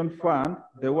Electrification Fund,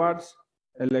 the words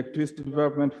Electricity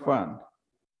Development Fund.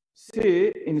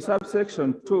 C, in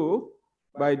subsection 2,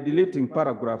 by deleting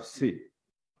paragraph C.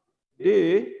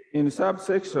 D, in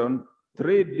subsection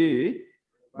 3D,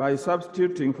 by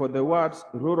substituting for the words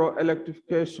rural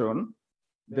electrification,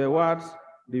 the words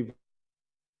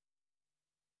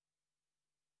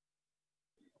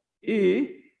E,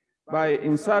 by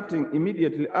inserting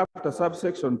immediately after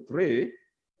subsection 3,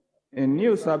 a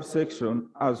new subsection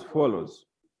as follows.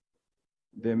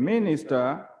 The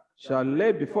minister shall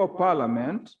lay before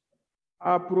Parliament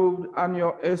approved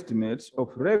annual estimates of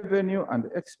revenue and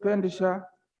expenditure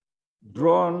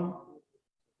drawn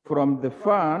from the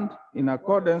fund in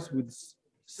accordance with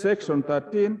Section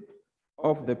 13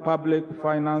 of the Public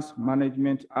Finance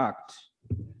Management Act.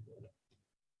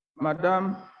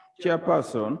 Madam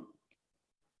Chairperson,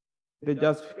 the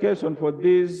justification for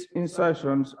these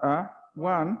insertions are: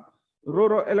 1,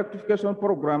 rural electrification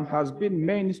program has been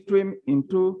mainstreamed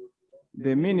into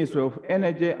the Ministry of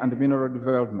Energy and Mineral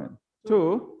Development.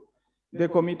 2, the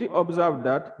committee observed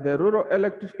that the rural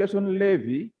electrification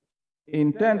levy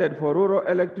intended for rural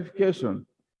electrification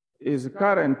is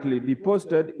currently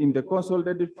deposited in the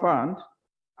consolidated fund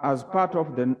as part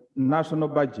of the national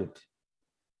budget.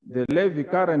 The levy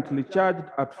currently charged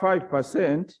at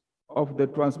 5% of the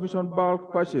transmission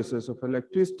bulk purchases of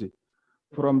electricity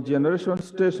from generation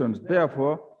stations,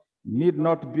 therefore need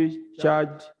not be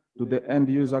charged to the end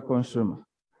user consumer.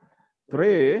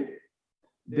 3,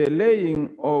 the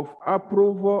laying of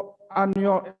approval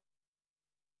annual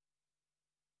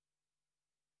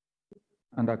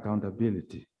and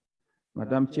accountability.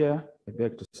 Madam Chair, I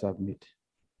beg to submit.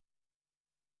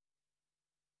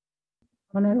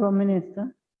 Honorable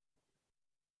Minister.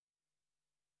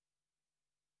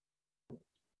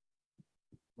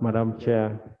 Madam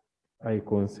Chair, I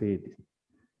concede.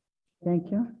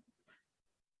 Thank you.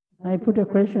 I put a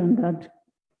question that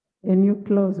a new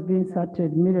clause be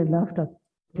inserted immediately after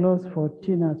clause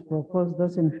 14 as proposed.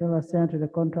 Those in favor say to the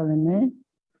contrary, nay.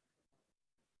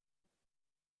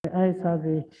 The ayes have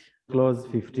it. Clause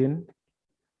 15.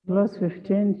 Clause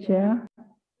 15, Chair.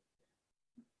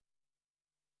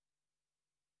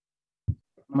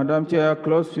 Madam Chair,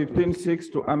 clause 15 seeks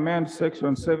to amend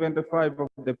section 75 of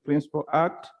the Principal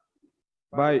Act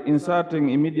by inserting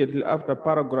immediately after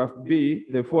paragraph B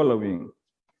the following.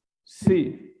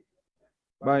 C,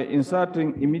 by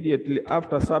inserting immediately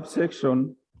after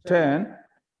subsection 10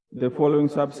 the following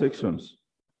subsections.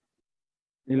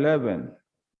 11,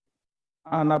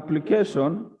 an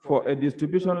application for a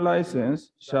distribution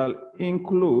license shall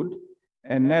include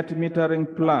a net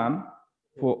metering plan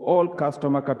for all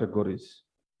customer categories.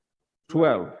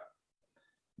 12,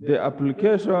 the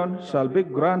application shall be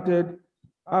granted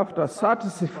after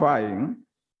satisfying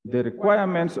the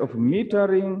requirements of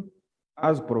metering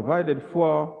as provided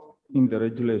for in the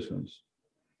regulations.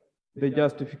 The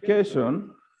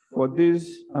justification for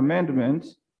these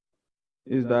amendments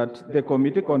is that the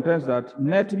committee contends that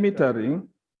net metering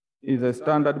is a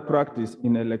standard practice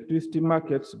in electricity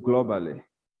markets globally.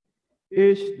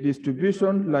 Each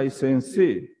distribution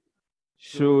licensee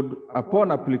should,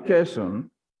 upon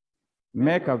application,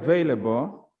 make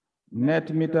available net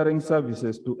metering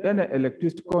services to any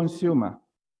electricity consumer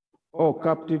or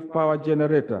captive power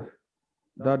generator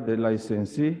that the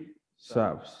licensee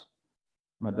serves.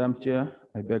 Madam Chair,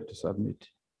 I beg to submit.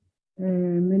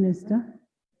 Minister.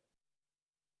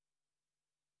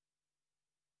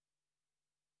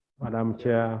 Madam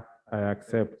Chair, I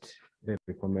accept the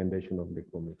recommendation of the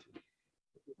committee.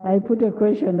 I put a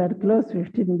question that clause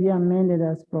 15 be amended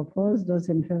as proposed. Those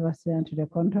in favor say to the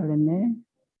contrary, nay.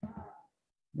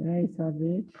 The ayes have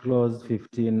it. Clause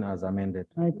 15 as amended.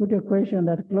 I put a question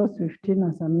that clause 15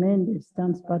 as amended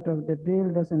stands part of the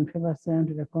bill. Those in favor say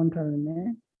to the contrary,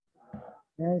 nay.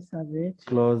 The ayes have it.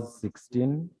 Clause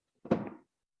 16.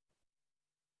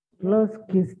 Clause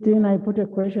 16, I put a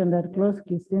question that clause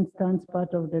 16 stands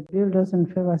part of the bill. Those in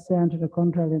favor say to the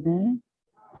contrary, nay.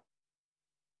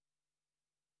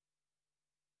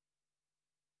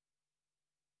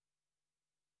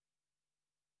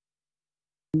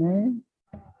 Nay.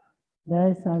 The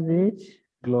ayes have it.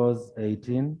 Clause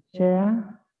 18.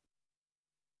 Chair.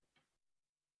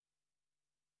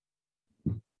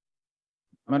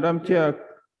 Madam Chair,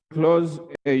 clause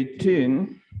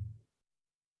 18.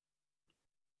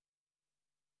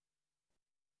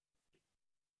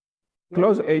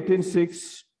 Clause 18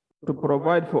 seeks to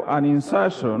provide for an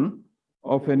insertion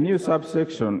of a new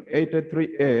subsection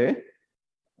 83A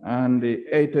and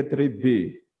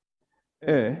 83B.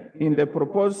 In the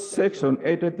proposed section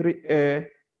 83A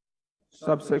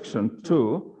subsection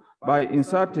 2 by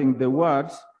inserting the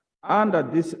words under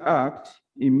this act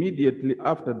immediately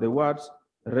after the words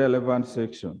relevant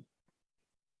section.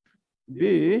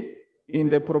 B, in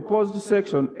the proposed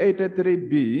section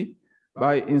 83B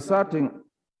by inserting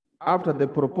after the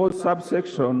proposed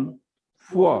subsection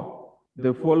 4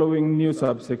 the following new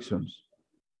subsections.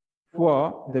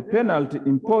 4, the penalty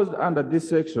imposed under this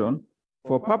section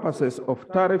for purposes of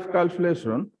tariff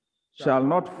calculation shall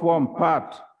not form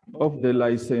part of the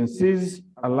licensee's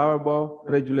allowable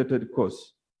regulated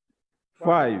costs.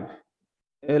 5,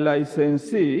 a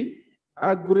licensee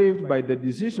aggrieved by the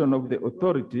decision of the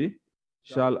authority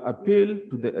shall appeal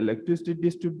to the Electricity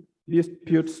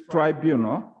Disputes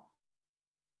Tribunal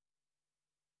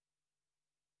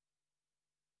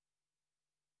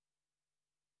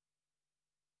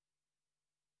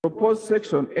proposed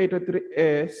section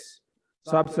 83A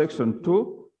subsection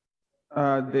 2,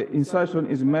 the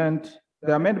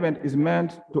amendment is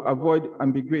meant to avoid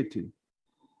ambiguity.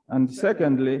 And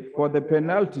secondly, for the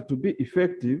penalty to be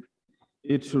effective,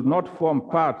 it should not form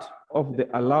part of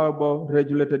the allowable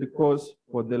regulated cost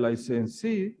for the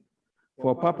licensee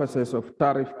for purposes of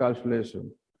tariff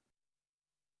calculation.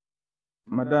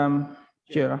 Madam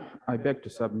Chair, I beg to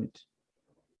submit.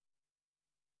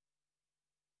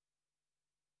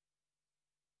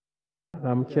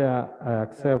 Madam Chair, I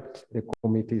accept the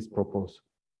committee's proposal.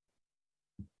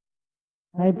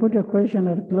 I put a question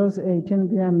that clause 18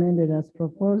 be amended as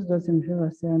proposed. Those in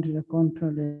favor say unto the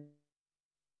contrary.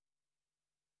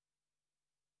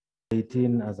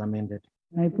 18 as amended.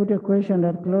 I put a question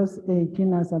that clause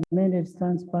 18 as amended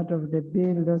stands part of the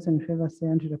bill. Those in favor say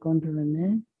unto the contrary,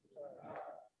 nay.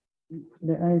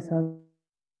 The ayes have.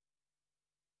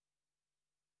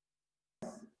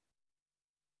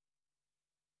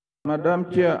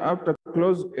 Madam Chair, after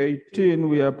clause 18,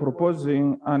 we are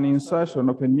proposing an insertion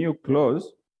of a new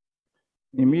clause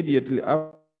immediately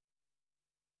after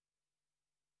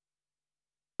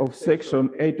of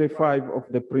section 85 of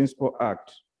the Principal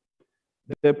Act.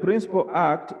 The Principal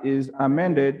Act is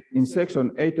amended in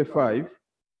section 85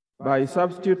 by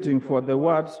substituting for the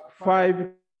words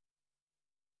 5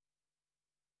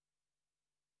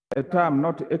 a term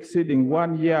not exceeding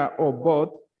 1 year or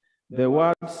both the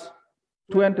words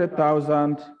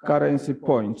 20,000 currency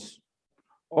points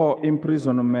or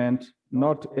imprisonment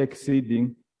not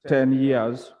exceeding 10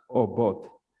 years or both.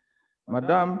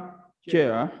 Madam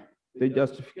Chair, the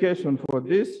justification for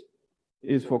this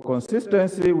is for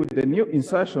consistency with the new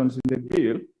insertions in the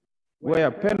bill where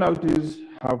penalties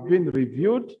have been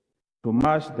reviewed to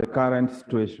match the current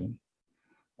situation.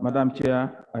 Madam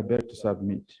Chair, I beg to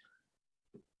submit.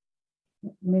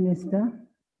 Minister.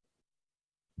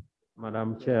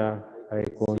 Madam Chair, I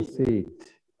concede.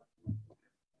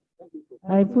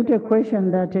 I put a question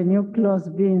that a new clause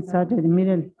be inserted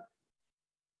immediately.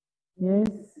 Yes.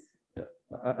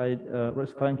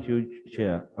 Thank you,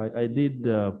 Chair. I did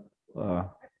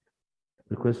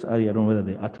request earlier, I don't know whether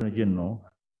the Attorney General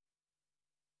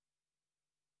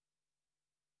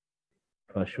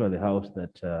to assure the House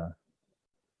that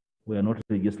we are not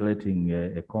legislating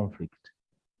a conflict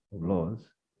of laws,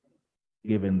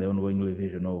 given the ongoing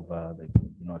revision of the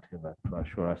whatever, to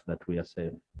assure us that we are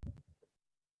safe.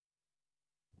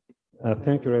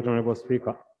 Thank you, Right Honorable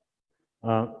Speaker.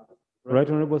 Right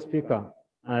Honorable Speaker,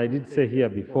 I did say here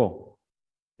before,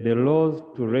 the laws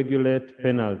to regulate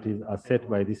penalties are set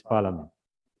by this Parliament.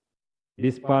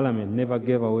 This Parliament never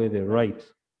gave away the right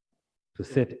to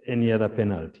set any other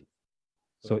penalty.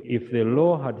 So if the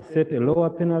law had set a lower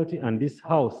penalty and this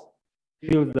House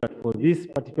feels that for this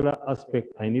particular aspect,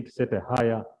 I need to set a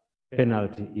higher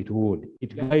penalty, it would.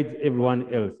 It guides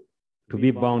everyone else to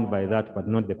be bound by that, but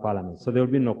not the Parliament. So there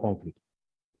will be no conflict.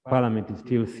 Parliament is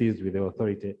still seized with the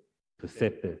authority to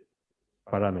set the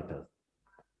parameters.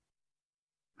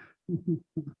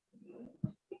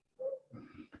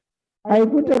 I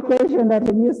put a question that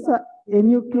a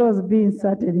new clause be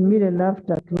inserted immediately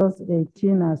after clause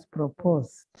 18 as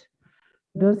proposed.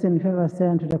 Those in favor say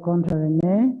unto the contrary,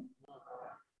 nay.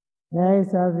 The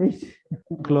ayes have it.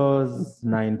 Clause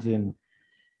 19.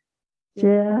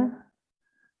 Chair.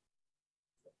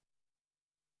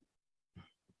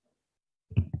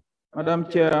 Madam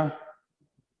Chair,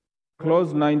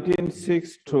 Clause 19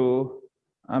 seeks to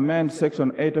amend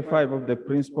Section 85 of the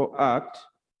Principal Act.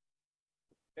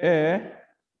 A,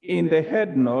 in the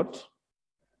head note,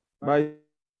 by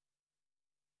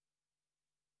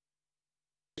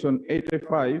Section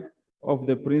 85 of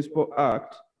the Principal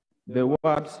Act, the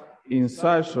words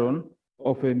insertion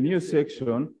of a new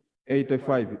section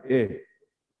 85A.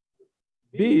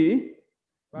 B,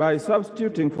 by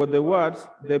substituting for the words,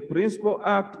 the Principal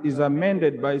Act is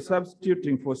amended by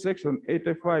substituting for Section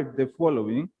 85 the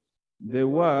following, the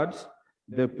words,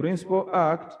 the Principal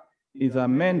Act is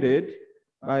amended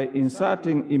by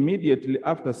inserting immediately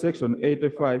after Section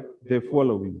 85 the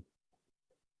following.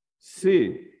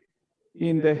 C,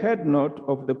 in the head note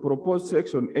of the proposed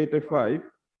Section 85,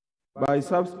 by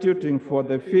substituting for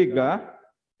the figure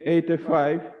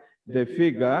 85, the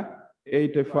figure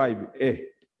 85A.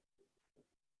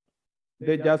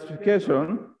 The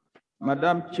justification,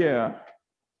 Madam Chair,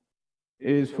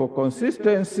 is for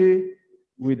consistency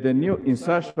with the new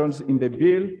insertions in the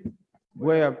bill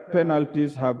where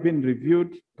penalties have been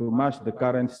reviewed to match the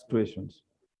current situations.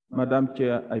 Madam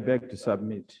Chair, I beg to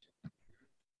submit.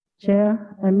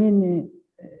 Chair,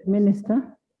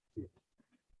 Minister.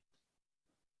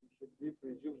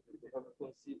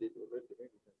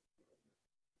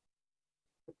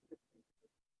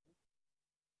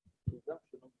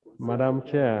 Madam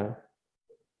Chair,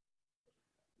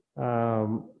 I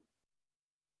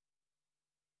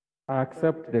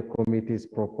accept the committee's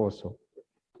proposal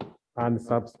and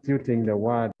substituting the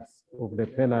words of the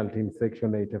penalty in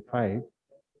Section 85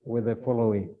 with the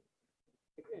following.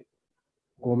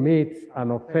 Commits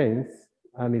an offense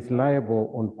and is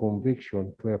liable on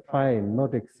conviction to a fine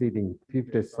not exceeding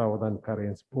 50,000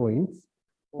 currency points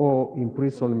or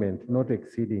imprisonment not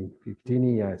exceeding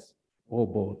 15 years or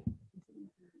both.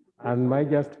 And my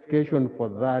justification for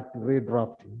that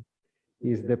redrafting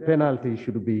is the penalty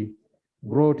should be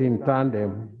brought in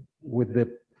tandem with the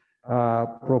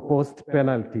proposed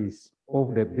penalties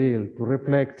of the bill to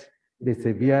reflect the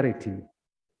severity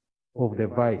of the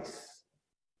vice.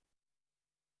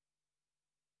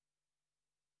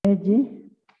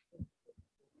 Eji,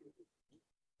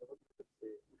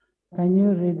 can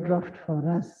you redraft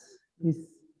for us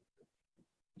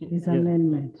this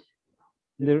amendment?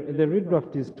 The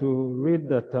redraft is to read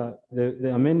that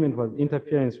the amendment was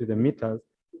interference with the meters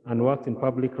and works in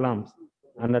public lamps.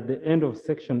 And at the end of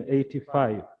Section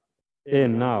 85A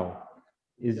now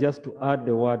is just to add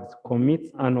the words commits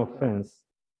an offense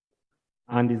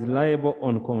and is liable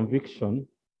on conviction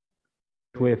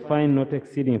to a fine not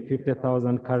exceeding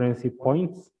 50,000 currency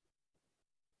points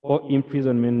or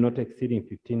imprisonment not exceeding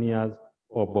 15 years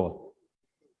or both.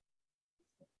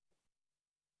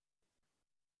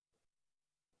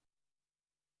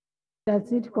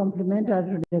 Does it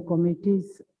complementary to the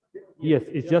committee's? Yes,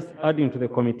 it's just adding to the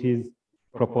committee's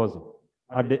proposal.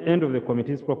 At the end of the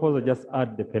committee's proposal, just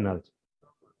add the penalty.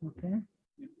 Okay.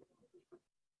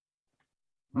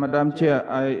 Madam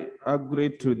Chair, I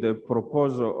agree to the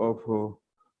proposal of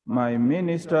my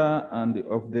minister and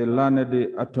of the learned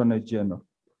Attorney General,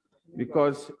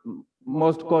 because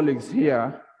most colleagues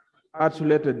here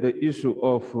articulated the issue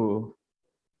of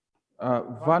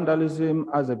vandalism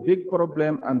as a big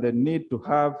problem and the need to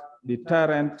have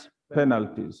deterrent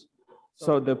penalties.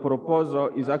 So the proposal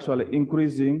is actually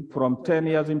increasing from 10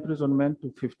 years imprisonment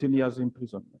to 15 years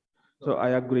imprisonment. So I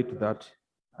agree to that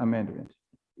amendment.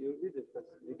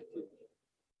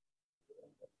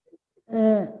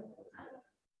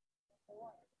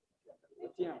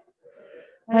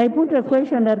 I put a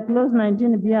question that clause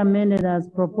 19 be amended as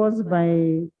proposed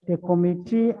by the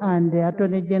committee and the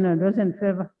Attorney General. Those in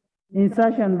favor?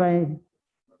 Insertion by,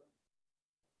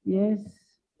 yes.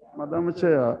 Madam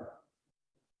Chair,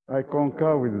 I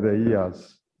concur with the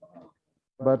years,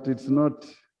 but it's not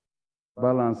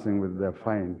balancing with the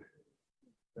fine.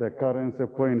 The currency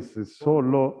points is so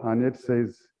low and it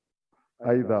says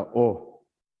either or.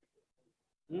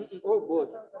 Is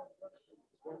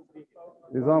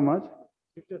how much?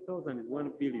 50,000 is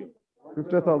 1 billion.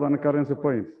 50,000 currency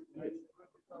points. Yes.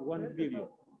 1 billion.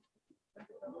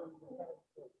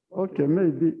 Okay,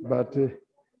 maybe, but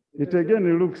it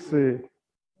again looks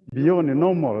beyond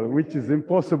normal, which is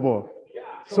impossible.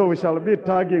 So we shall be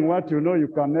tagging what you know you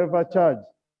can never charge.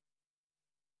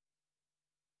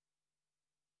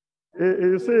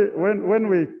 You see, when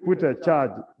we put a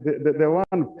charge, the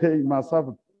one paying must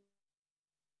have.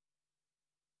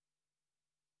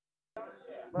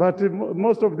 But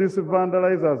most of these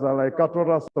vandalizers are like cattle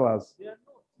rustlers.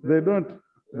 They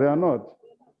are not.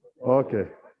 Okay.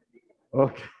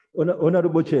 Okay.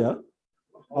 Honorable Chair,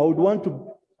 I would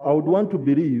want to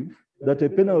believe that a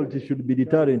penalty should be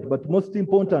deterrent, but most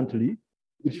importantly,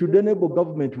 it should enable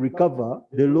government to recover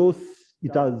the loss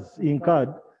it has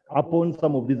incurred upon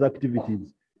some of these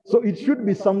activities. So it should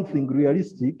be something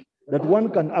realistic that one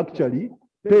can actually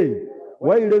pay.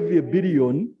 Why levy $1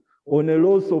 billion on a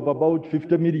loss of about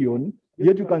 50 million,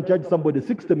 yet you can charge somebody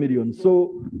 60 million?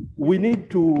 So we need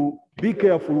to be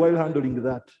careful while handling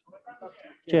that.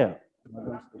 Chair.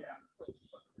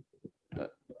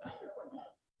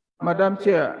 Madam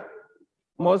Chair,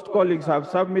 most colleagues have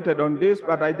submitted on this,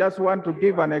 but I just want to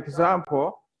give an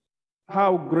example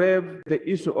how grave the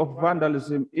issue of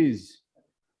vandalism is.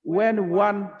 When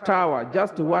one tower,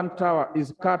 just one tower,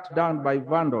 is cut down by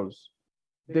vandals,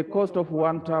 the cost of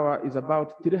one tower is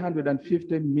about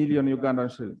 350 million Ugandan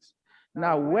shillings.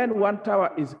 Now, when one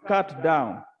tower is cut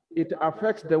down, it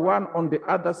affects the one on the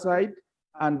other side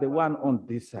and the one on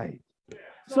this side.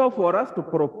 So for us to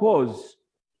propose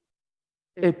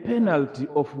a penalty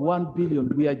of 1 billion,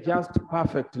 we are just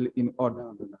perfectly in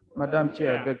order. Madam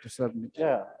Chair, I beg to submit.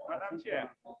 Chair. Madam Chair.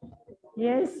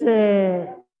 Yes.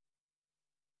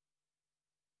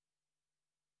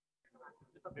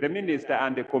 The minister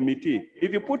and the committee,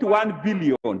 if you put 1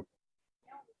 billion,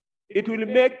 it will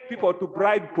make people to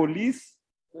bribe police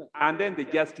and then the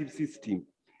justice system.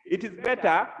 It is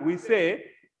better we say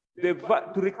to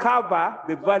recover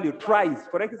the value twice.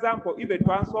 For example, if a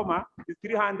transformer is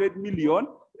 300 million,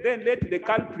 then let the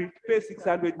culprit pay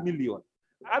 600 million.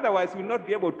 Otherwise, we'll not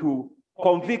be able to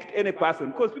convict any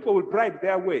person because people will bribe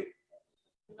their way.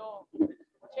 No.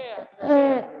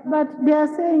 But they are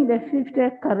saying the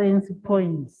 50 currency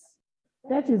points.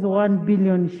 That is 1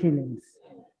 billion shillings.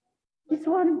 It's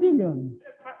 1 billion.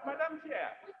 Madam Chair,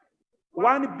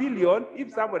 1 billion,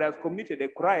 if somebody has committed a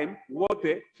crime worth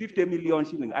 50 million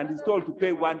shillings and is told to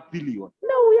pay 1 billion.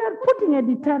 No, we are putting a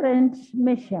deterrent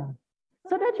measure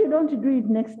so that you don't do it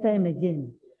next time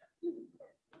again.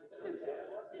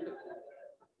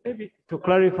 Maybe to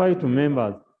clarify to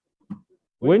members,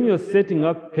 when you're setting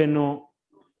up penal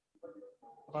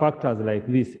factors like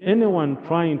this, anyone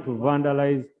trying to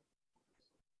vandalize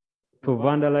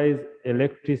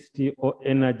electricity or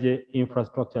energy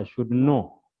infrastructure should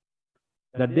know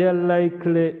that their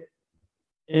likely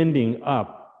ending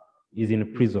up is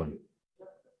in prison.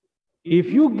 If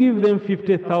you give them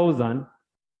 50,000,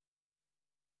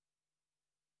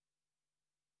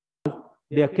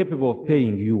 they are capable of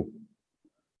paying you.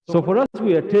 So for us,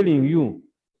 we are telling you,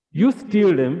 you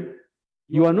steal them,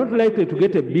 you are not likely to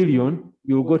get $1 billion,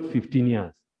 you'll get 15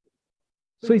 years.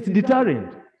 So it's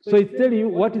deterrent. So it's telling you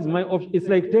what is my option. It's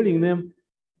like telling them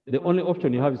the only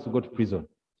option you have is to go to prison.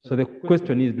 So the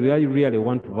question is, do I really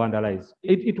want to vandalize?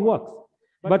 It works.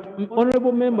 But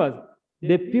honorable members,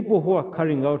 the people who are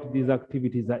carrying out these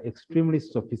activities are extremely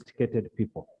sophisticated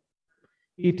people.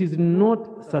 It is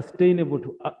not sustainable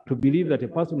to believe that a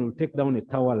person will take down a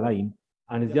tower line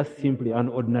and is just simply an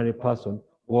ordinary person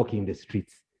walking the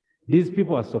streets. These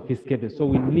people are sophisticated, so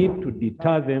we need to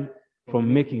deter them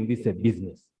from making this a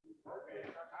business.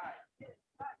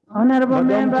 Honorable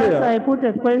members, I put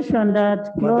a question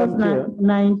that clause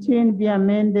 19 be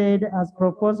amended as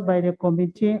proposed by the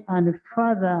committee and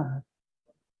further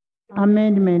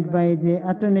amendment by the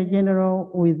Attorney General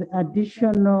with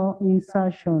additional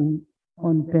insertion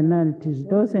on penalties.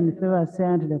 Those in favor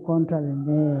say to the contrary.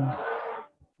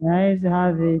 The ayes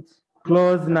have it.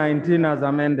 Clause 19 as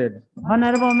amended.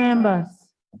 Honorable members,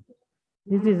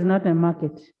 this is not a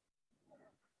market.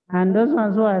 And those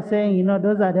ones who are saying,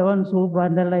 those are the ones who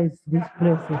vandalize these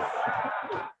places.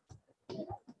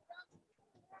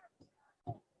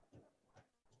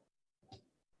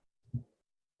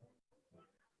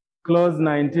 Clause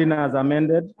 19 as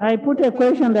amended. I put a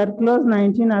question that clause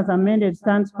 19 as amended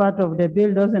stands part of the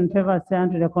bill. Those in favor say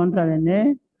to the contrary.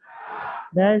 Nay.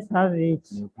 The ayes have it.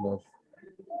 New clause.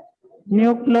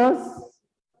 New clause.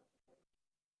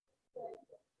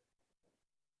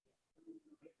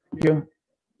 Thank you.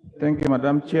 Thank you,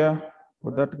 Madam Chair,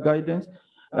 for that guidance.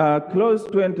 Clause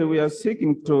 20, we are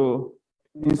seeking to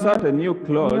insert a new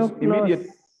clause, immediate.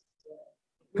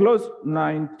 Clause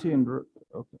 19,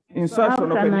 okay. Insertion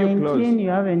After of a 19, new clause. you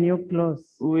have a new clause.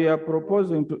 We are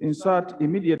proposing to insert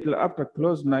immediately after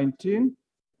clause 19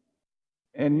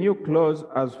 a new clause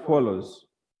as follows.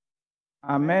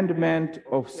 Amendment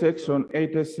of section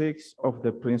 86 of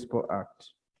the Principal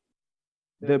Act.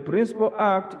 The Principal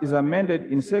Act is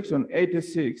amended in section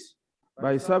 86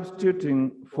 by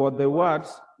substituting for the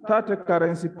words 30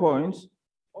 currency points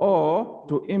or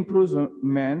to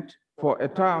imprisonment for a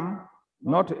term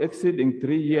not exceeding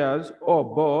 3 years or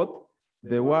both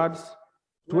the words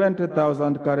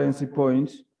 20,000 currency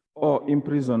points or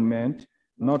imprisonment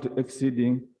not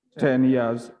exceeding 10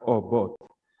 years or both.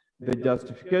 The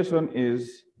justification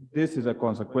is this is a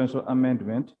consequential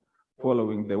amendment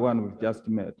following the one we've just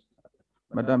made.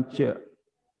 Madam Chair,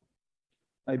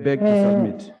 I beg to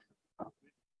submit.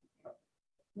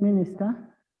 Minister.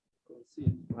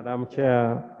 Madam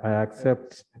Chair, I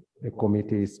accept the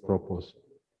committee's proposal.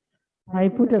 I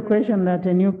put a question that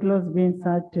a new clause be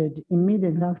inserted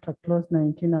immediately after clause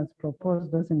 19 as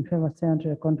proposed. Those in favor say unto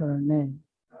the contrary nay.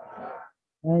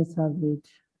 Ayes have it.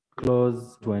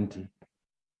 Clause 20.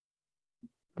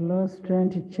 Clause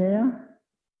 20, Chair.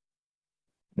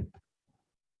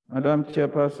 Madam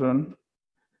Chairperson,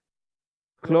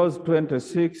 clause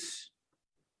 26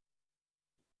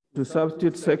 to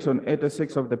substitute section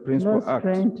 86 of the Principal Clause Act.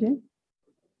 20.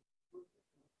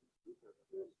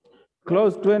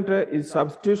 Clause 20 is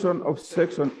substitution of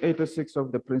section 86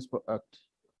 of the Principal Act.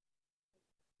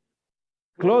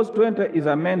 Clause 20 is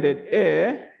amended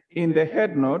A in the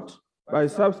head note by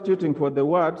substituting for the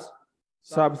words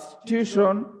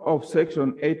substitution of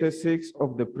section 86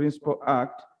 of the Principal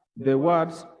Act, the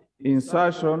words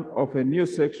insertion of a new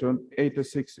section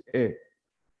 86A.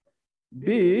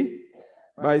 B,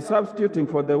 by substituting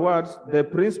for the words the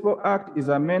Principal Act is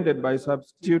amended by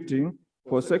substituting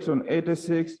for section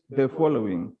 86 the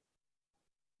following.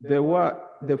 The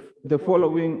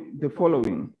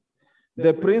following.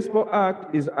 The Principal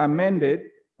Act is amended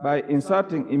by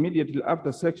inserting immediately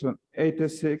after section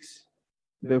 86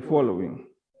 the following.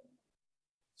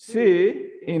 C,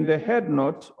 in the head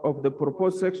note of the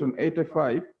proposed section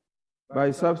 85, by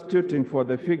substituting for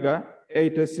the figure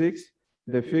 86,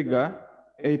 the figure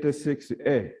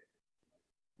 86A.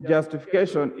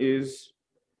 Justification is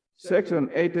section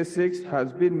 86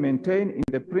 has been maintained in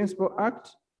the Principal Act,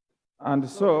 and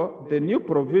so the new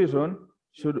provision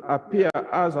should appear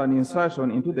as an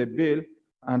insertion into the bill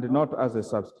and not as a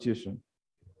substitution.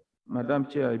 Madam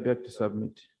Chair, I beg to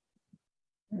submit.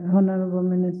 Honorable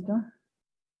Minister.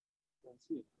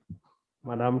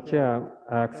 Madam Chair,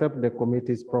 I accept the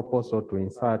committee's proposal to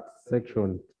insert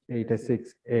section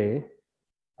 86A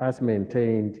as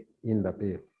maintained in the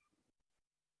bill.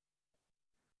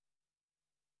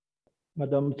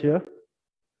 Madam Chair,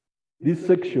 this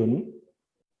section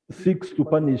seeks to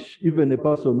punish even a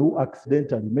person who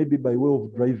accidentally, maybe by way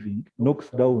of driving, knocks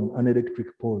down an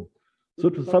electric pole. So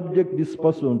to subject this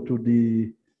person to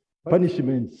the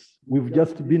punishments we've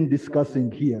just been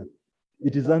discussing here,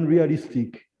 it is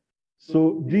unrealistic.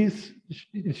 So this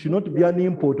it should not be an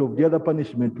import of the other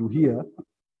punishment to here,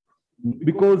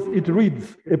 because it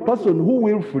reads, a person who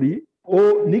willfully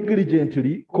or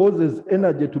negligently causes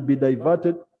energy to be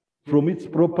diverted from its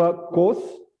proper course,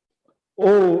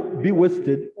 or be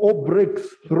wasted, or breaks,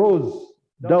 throws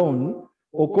down,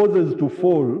 or causes to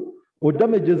fall, or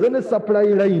damages any supply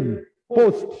line,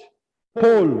 post,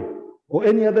 pole, or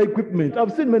any other equipment.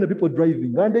 I've seen many people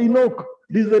driving and they knock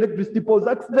these electricity poles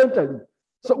accidentally.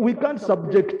 So we can't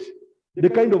subject the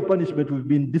kind of punishment we've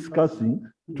been discussing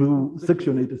to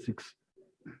section 86.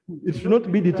 It should not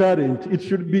be deterrent. It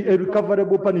should be a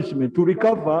recoverable punishment to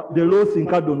recover the loss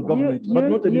incurred on government, but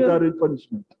not a deterrent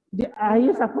punishment. Are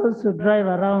you supposed to drive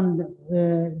around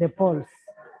the poles?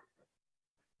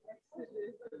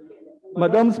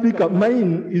 Madam Speaker,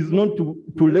 mine is not to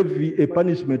levy a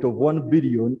punishment of 1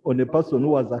 billion on a person who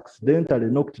was accidentally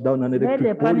knocked down an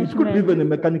electric pole. It could be even a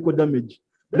mechanical damage.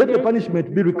 Let the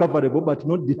punishment be recoverable, but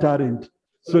not deterrent.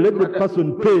 So let the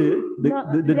person pay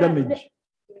the damage.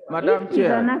 Madam If it's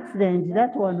Chair. an accident,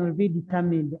 that one will be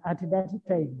determined at that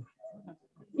time.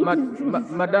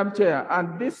 Madam Chair,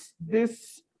 and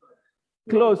this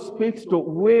clause speaks to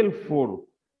willful.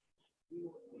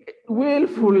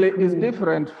 Willful is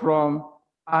different from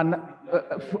an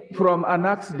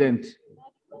accident,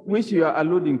 which you are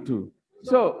alluding to.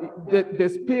 So the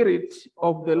spirit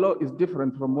of the law is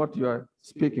different from what you are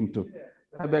speaking to.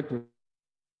 I beg to.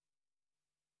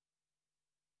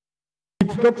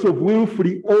 It talks of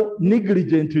willfully or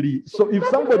negligently. So if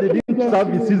somebody didn't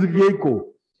service his vehicle,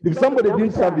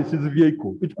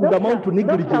 it could amount to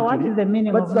negligently. What is the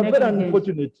meaning but of it's a very negligent?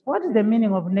 unfortunate. What is the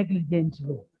meaning of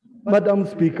negligently? Madam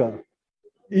Speaker,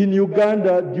 in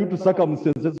Uganda, due to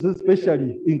circumstances,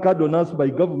 especially incurred on us by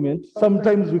government,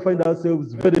 sometimes we find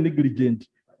ourselves very negligent.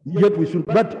 Yet we should.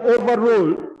 But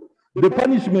overall, the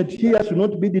punishment here should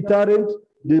not be deterrent.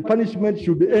 The punishment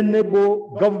should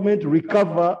enable government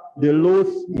recover the loss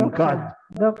incurred.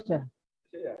 Doctor,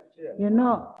 you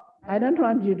know, I don't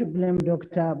want you to blame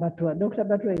Dr. Batwa. Dr.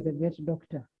 Batwa is a great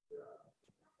doctor.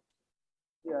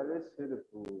 Yeah, let's help.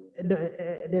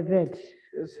 The vet.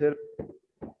 Let's help.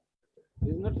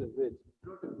 He's not a vet.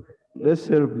 Let's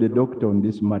help the doctor on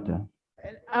this matter.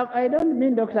 I don't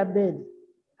mean Dr. Bed.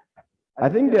 I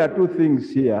think there are two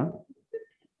things here.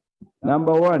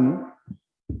 Number one,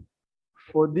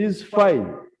 for this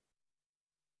fine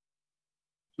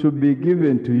to be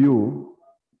given to you,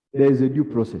 there is a due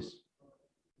process.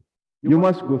 You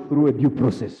must go through a due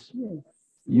process.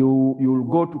 You will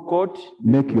go to court,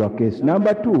 make your case.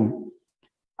 Number two,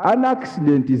 an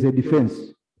accident is a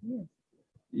defense.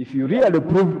 If you really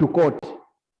prove to court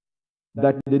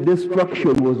that the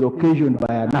destruction was occasioned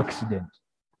by an accident,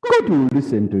 court will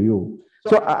listen to you.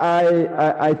 So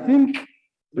I think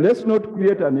let's not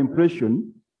create an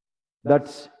impression that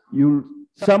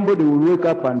somebody will wake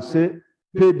up and say,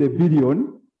 pay the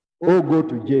billion or go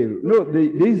to jail. No,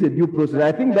 there is a due process.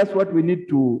 I think that's what we need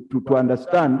to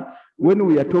understand when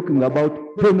we are talking about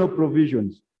penal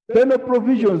provisions. Penal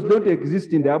provisions don't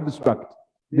exist in the abstract.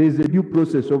 There is a due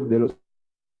process of the law.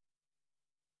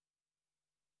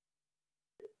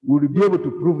 Will be able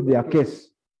to prove their case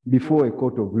before a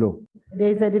court of law.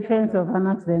 There is a defense of an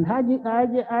accident. Haji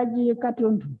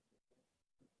Katuntu.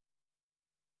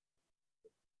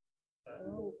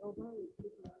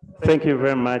 Thank you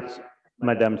very much,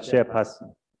 Madam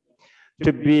Chairperson.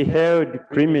 To be held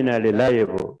criminally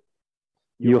liable,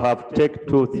 you have to take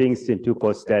two things into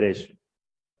consideration.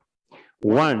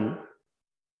 One,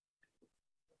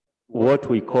 what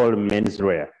we call mens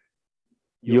rea.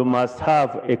 You must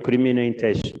have a criminal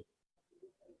intention,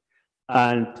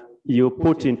 and you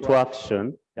put into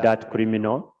action that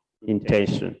criminal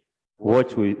intention,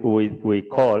 what we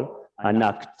call an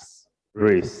actus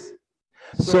reus.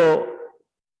 So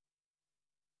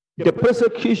the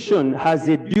prosecution has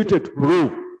a duty to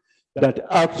prove that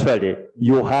actually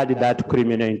you had that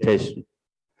criminal intention,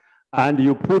 and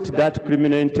you put that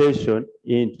criminal intention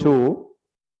into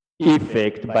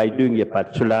effect by doing a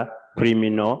particular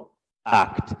criminal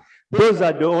act. Those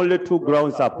are the only two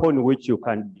grounds upon which you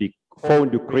can be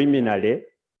found criminally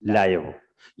liable.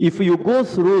 If you go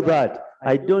through that,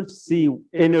 I don't see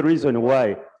any reason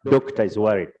why doctor is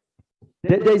worried.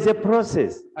 There is a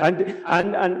process, and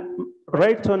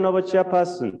right, Honorable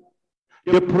Chairperson,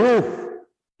 the proof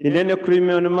in any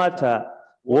criminal matter,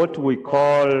 what we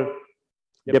call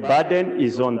the burden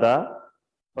is on the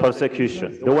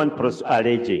prosecution, the one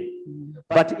alleging.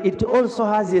 But it also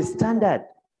has a standard,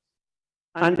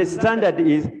 and the standard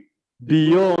is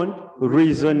beyond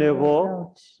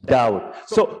reasonable doubt.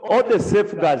 So all the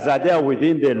safeguards are there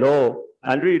within the law,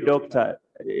 and really, doctor,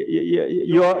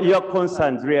 your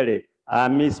concerns really are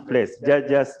misplaced.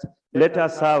 Just let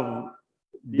us have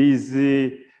these.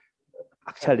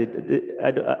 Actually,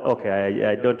 I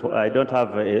don't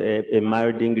have a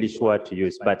mild English word to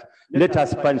use, but let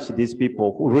us punish these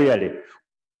people who really.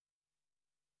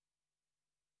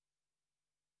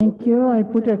 Thank you. I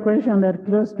put a question that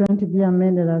clause 20 be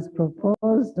amended as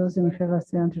proposed. Those in favor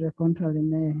say unto the contrary,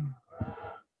 nay.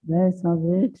 Let's have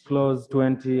it. Clause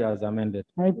 20 as amended.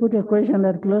 I put a question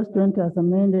that clause 20 as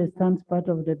amended stands part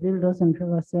of the bill. Those in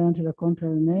favor say unto the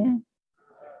contrary, nay.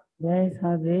 Let's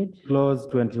have it. Clause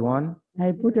 21.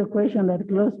 I put a question that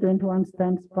clause 21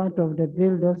 stands part of the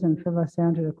bill. Those in favor say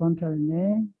unto the contrary,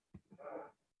 nay.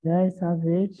 Let's have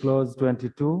it. Clause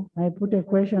 22. I put a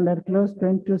question that clause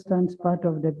 22 stands part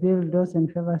of the bill. Those in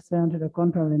favor say unto the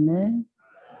contrary, nay.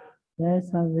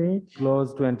 Let's have it.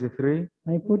 Clause 23.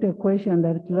 I put a question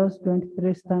that clause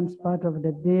 23 stands part of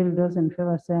the bill. Those in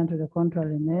favor say unto the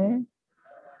contrary, nay.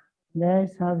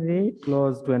 Let's have it.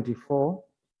 Clause 24.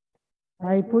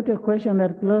 I put a question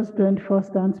that clause 24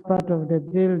 stands part of the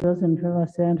bill. Those in favor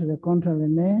say unto the contrary,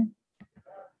 nay.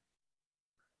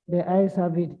 The ayes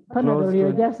have it. Panel,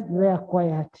 you're just there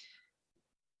quiet.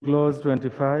 Clause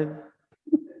 25.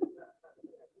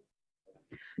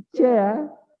 Chair.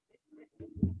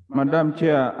 Madam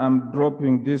Chair, I'm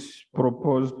dropping this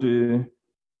proposed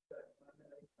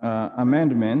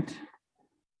amendment.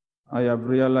 I have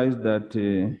realized that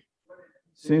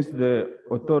since the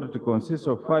authority consists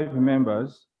of 5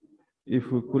 members,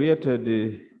 if we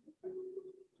created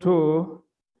 2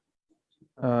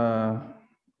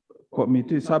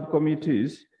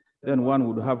 subcommittees, then one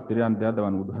would have 3 and the other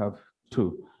one would have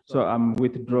 2. So I'm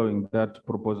withdrawing that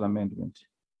proposed amendment.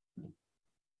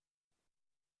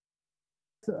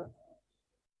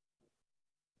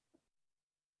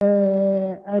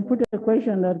 I put a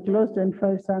question that clause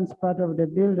 25 stands part of the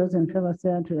bill. Those in favor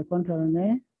say unto the contrary,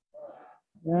 nay.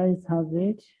 The ayes have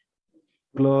it.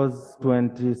 Clause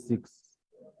 26.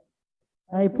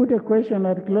 I put a question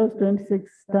that clause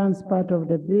 26 stands part of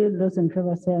the bill. Those in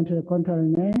favor say unto the contrary,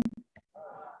 nay.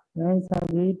 The ayes have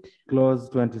it. Clause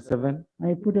 27.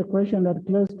 I put a question that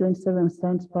clause 27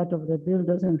 stands part of the bill.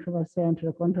 Those in favor say unto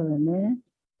the contrary, nay.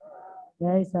 The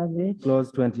ayes have it.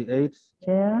 Clause 28.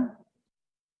 Chair.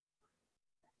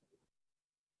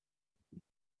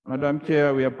 Madam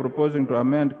Chair, we are proposing to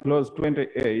amend clause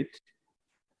 28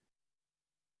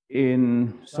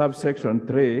 in subsection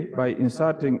 3 by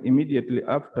inserting immediately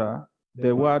after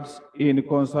the words "in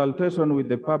consultation with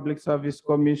the Public Service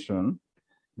Commission,"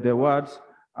 the words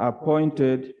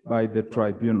 "appointed by the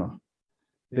tribunal."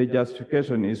 The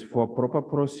justification is for proper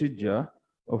procedure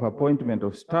of appointment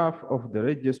of staff of the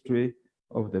registry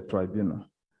of the tribunal.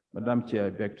 Madam Chair, I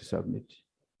beg to submit.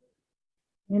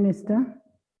 Minister.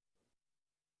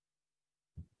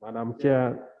 Madam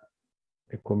Chair,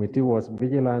 the committee was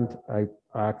vigilant. I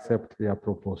accept their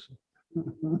proposal.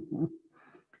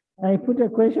 I put a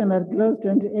question that clause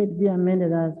 28 be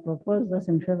amended as proposed. Those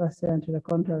in favor say aye, to the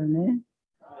contrary, nay.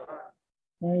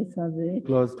 Ayes have it.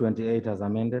 Clause 28 as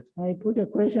amended. I put a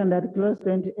question that clause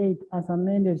 28 as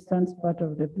amended stands part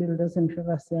of the bill. Those in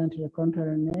favor say aye, to the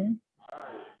contrary, nay.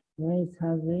 Ayes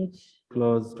have it.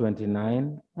 Clause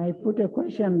 29. I put a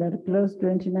question that clause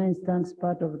 29 stands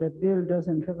part of the bill. Those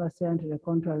in favor say aye, to the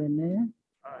contrary, nay.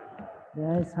 The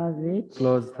ayes have it.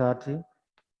 Clause 30.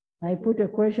 I put a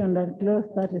question that clause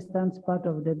 30 stands part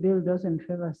of the bill. Those in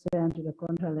favor say aye, to the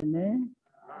contrary, nay.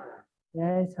 The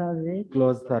ayes have it.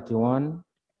 Clause 31.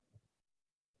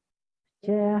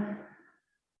 Chair.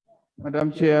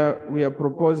 Madam Chair, we are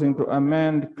proposing to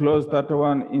amend clause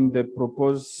 31 in the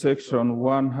proposed section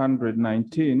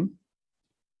 119A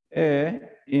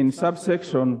in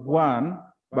subsection 1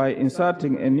 by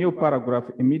inserting a new paragraph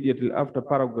immediately after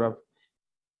paragraph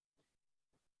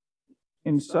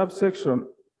in subsection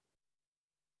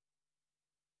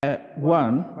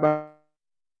 1 by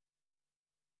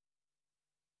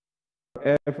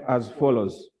F as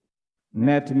follows: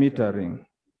 net metering.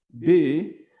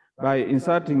 B, by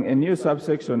inserting a new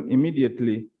subsection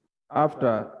immediately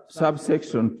after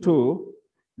subsection 2,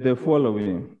 the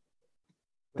following: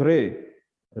 3,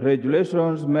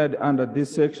 regulations made under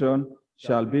this section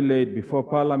shall be laid before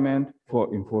Parliament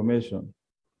for information.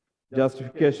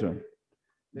 Justification: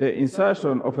 the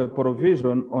insertion of a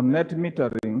provision on net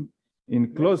metering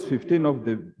in clause 15 of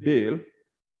the bill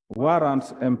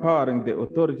warrants empowering the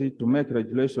authority to make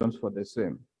regulations for the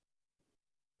same.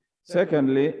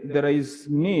 Secondly, there is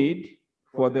need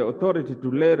for the authority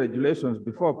to lay regulations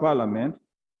before Parliament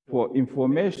for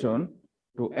information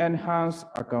to enhance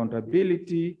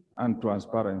accountability and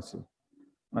transparency.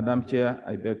 Madam Chair,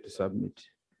 I beg to submit.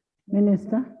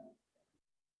 Minister.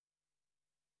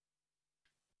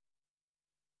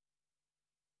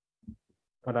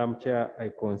 Madam Chair,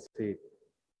 I concede.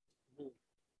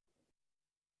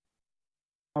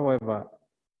 However,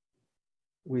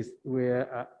 we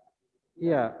are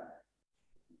here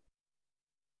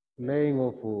laying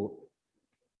of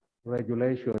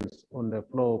regulations on the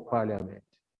floor of Parliament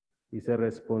is a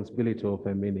responsibility of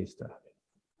a minister.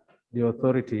 The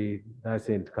authority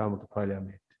doesn't come to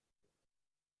Parliament.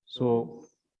 So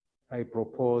I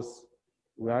propose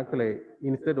we actually,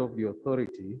 instead of the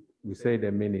authority, we say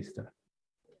the minister.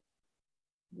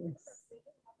 Yes.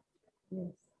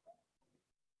 Yes.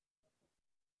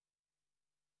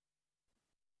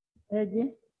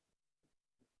 Eddie?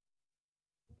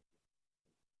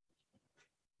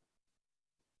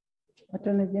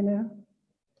 Attorney General.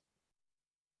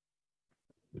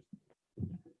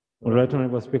 Right,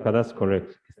 Honorable Speaker, that's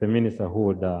correct. It's the minister who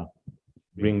would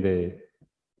bring the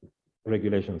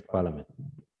regulations to Parliament.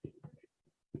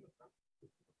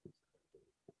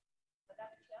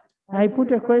 I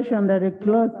put a question that the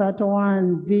clause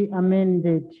 31 be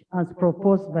amended as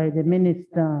proposed by the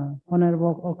Minister,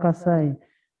 Honorable Okasai.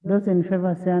 Those in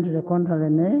favor say aye, to the contrary,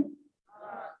 nay.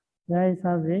 The ayes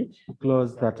have it.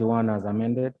 Clause 31 as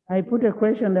amended. I put a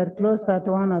question that clause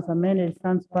 31 as amended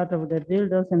stands part of the bill.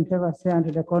 Those in favor say aye,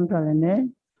 to the contrary, nay.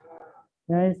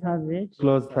 The ayes have it.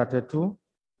 Clause 32.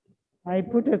 I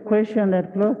put a question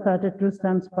that clause 32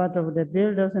 stands part of the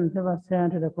bill. Those in favor say aye,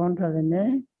 to the contrary,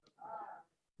 nay.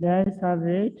 The ayes have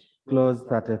it. Clause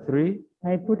 33.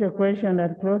 I put a question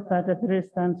that clause 33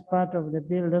 stands part of the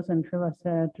bill. Those in favor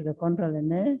say aye, to the contrary,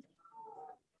 nay.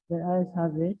 The ayes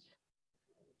have it.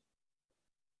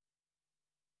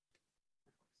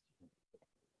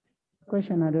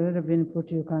 Question had already been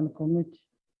put, you can commit.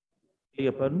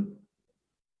 Pardon?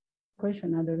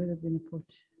 Question had already been put.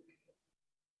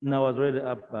 Now, I was ready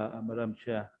up, Madam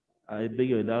Chair. I beg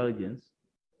your indulgence.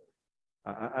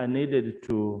 I needed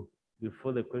to,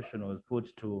 before the question was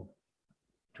put, to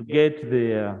get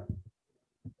the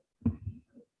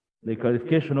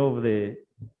clarification of the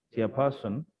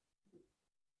chairperson,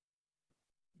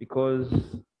 because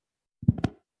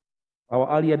our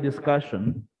earlier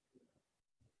discussion,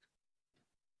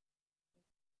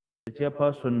 the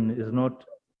chairperson is not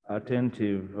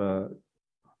attentive .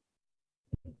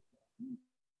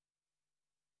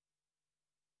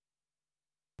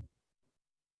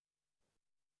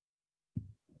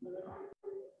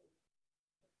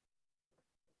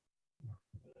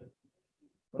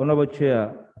 Honorable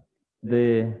Chair,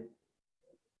 the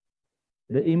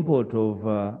import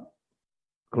of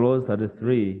clause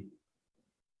 33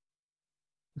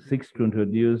 seeks to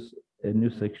introduce a new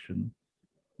section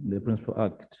in the Principal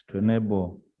Act to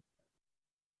enable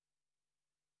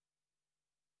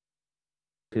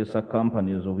sister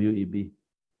companies of UEB.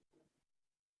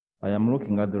 I am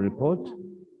looking at the report,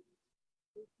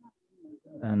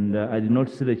 and I did not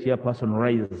see the chairperson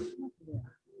rise.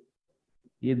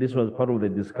 If this was part of the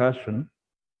discussion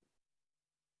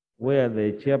where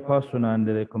the chairperson and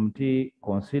the committee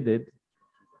considered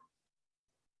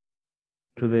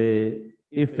to the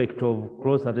effect of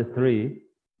clause 33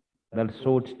 that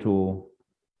sought to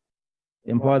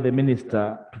empower the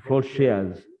minister to float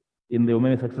shares in the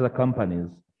women successor companies.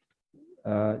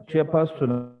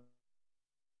 Chairperson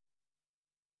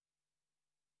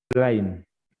line,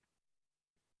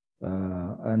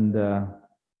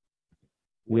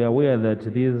 we are aware that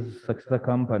these successor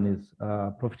companies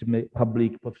are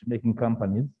public profit-making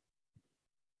companies,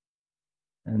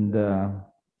 and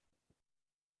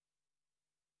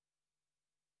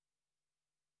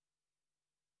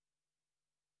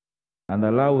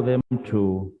allow them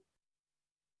to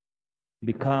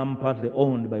become partly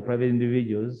owned by private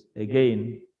individuals.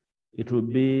 Again, it will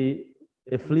be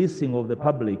a fleecing of the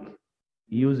public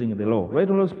using the law. Right,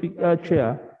 Honorable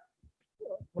Chair,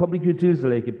 public utilities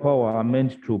like power are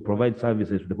meant to provide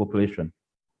services to the population.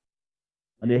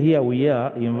 And here we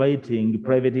are inviting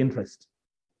private interest.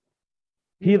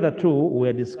 Hitherto,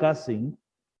 we're discussing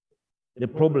the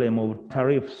problem of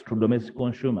tariffs to domestic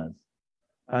consumers.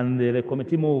 And the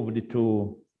committee moved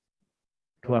to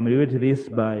ameliorate this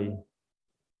by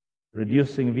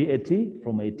reducing VAT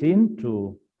from 18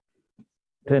 to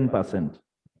 10%.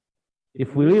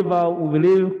 If we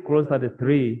leave clause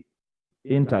 33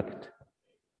 intact,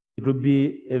 it will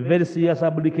be a very serious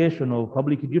abdication of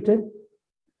public duty,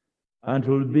 and it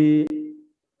will be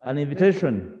an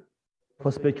invitation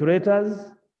for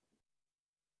speculators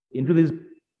into these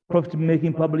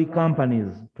profit-making public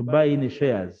companies to buy in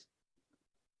shares.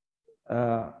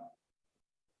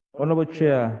 Honorable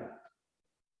Chair,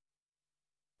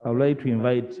 I would like to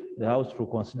invite the House to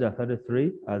consider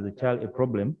 33 as a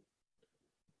problem,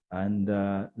 and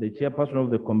the chairperson of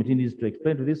the committee needs to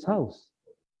explain to this House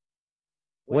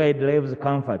where it derives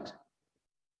comfort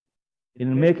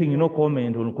in making no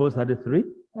comment on clause 33.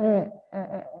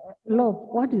 Lob,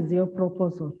 what is your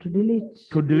proposal? To delete?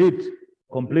 To delete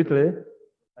completely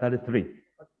 33.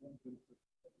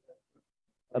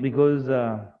 Because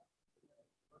the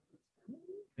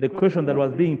question that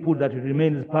was being put that it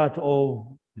remains part of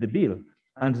the bill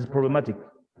and is problematic,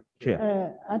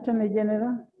 Chair. Attorney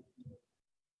General?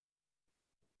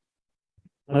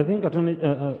 I think,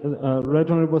 Right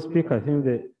Honorable Speaker, I think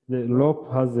the LOP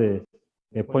has a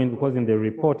point, because in the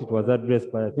report it was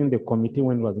addressed, but I think the committee,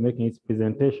 when it was making its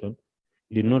presentation,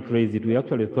 did not raise it. We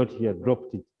actually thought he had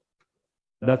dropped it.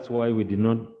 That's why we did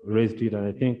not raise it, and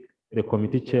I think the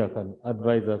committee chair can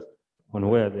advise us on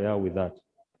where they are with that.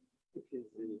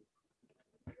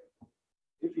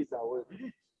 If it's aware.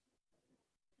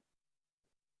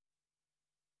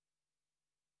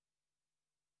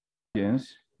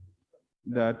 Yes,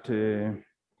 that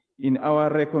in our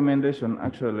recommendation,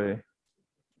 actually,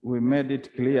 we made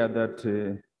it clear that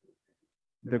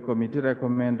the committee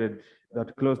recommended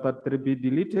that clause 33 be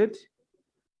deleted.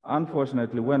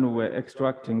 Unfortunately, when we were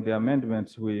extracting the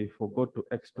amendments, we forgot to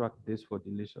extract this for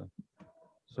deletion.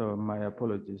 So my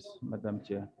apologies, Madam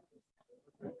Chair.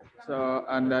 So,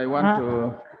 and I want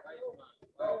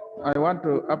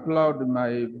to applaud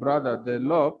my brother, the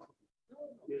LOP,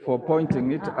 for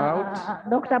pointing it out.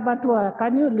 Dr. Batua,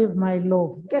 can you leave my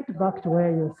law? Get back to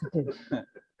where you're seated.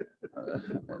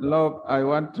 LOP, I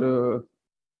want to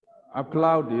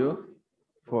applaud you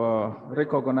for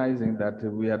recognizing that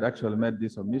we had actually made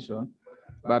this omission,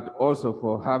 but also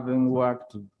for having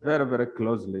worked very, very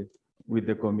closely with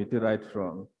the committee right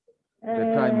from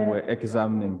the time we're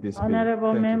examining this bill.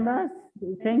 Honorable Thank you. members,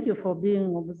 thank you for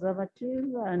being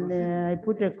observative, and I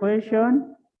put a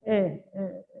question.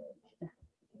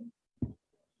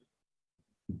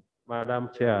 Madam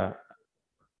Chair,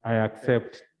 I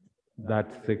accept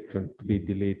that section to be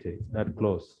deleted, that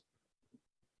clause.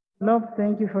 Lob,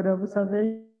 thank you for the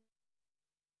observation.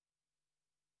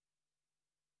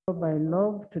 By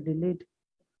Lob to delete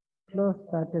clause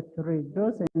 33.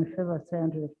 Those in favor say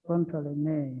and contrary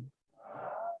nay.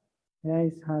 The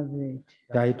ayes have it.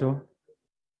 Title.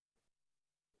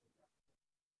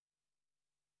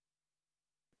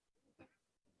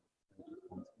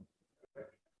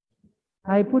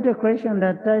 I put a question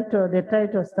that the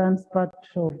title stands part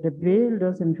of the bill.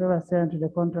 Those in favor say and to the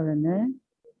contrary nay.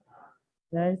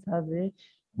 The ayes have it.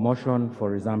 Motion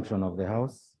for resumption of the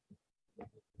House.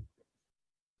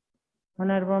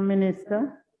 Honorable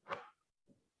Minister.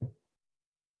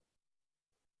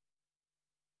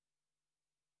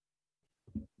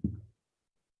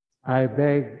 I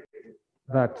beg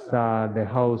that the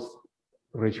House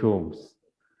resumes.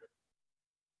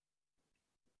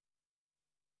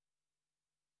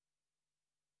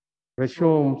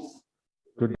 Resumes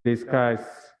to discuss,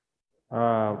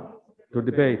 to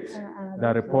debate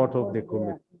the report of the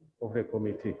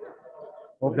committee,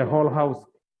 of the whole House.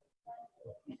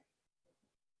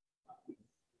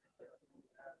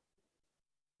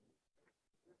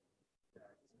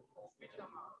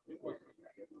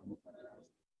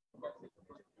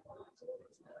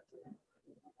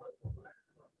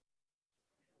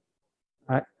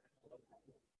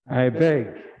 I beg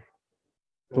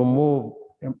to move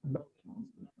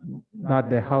that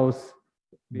the House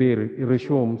be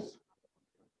resumes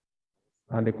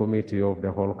and the committee of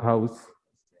the whole House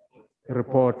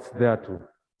reports thereto.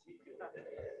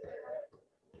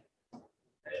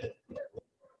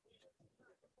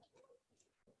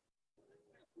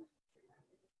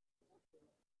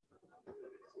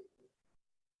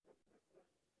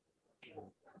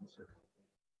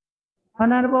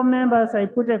 Honorable members, I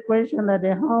put a question that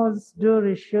the House do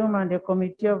resume and the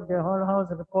committee of the whole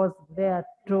House reports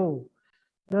thereto.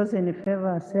 Those in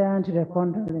favor say unto the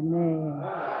contrary, nay.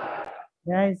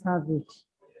 The ayes have it.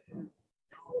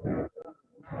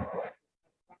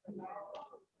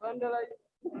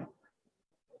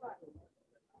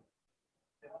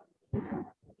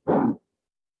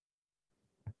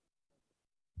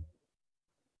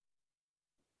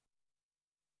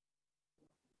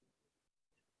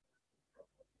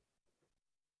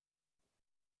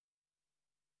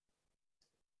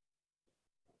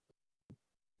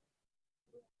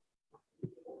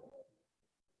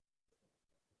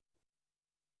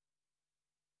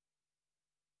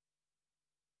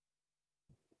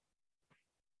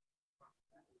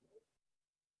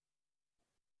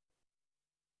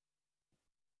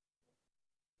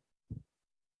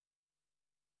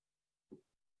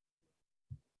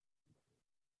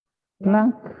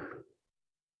 Clerk.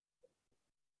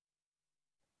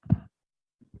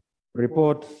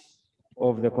 Report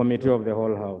of the committee of the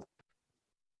whole House.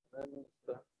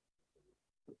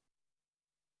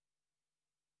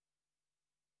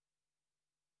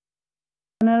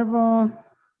 Honorable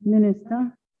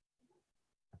Minister.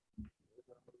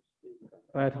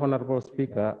 Right, Honorable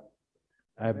Speaker,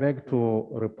 I beg to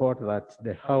report that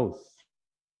the House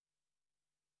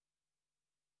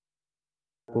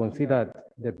considered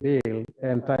the bill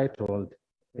entitled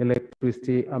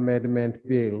Electricity Amendment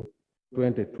Bill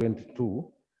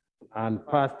 2022 and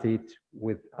passed it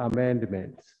with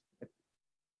amendments.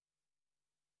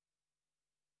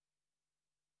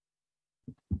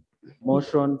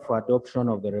 Motion for adoption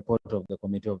of the report of the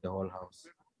committee of the whole House.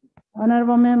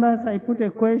 Honorable members, I put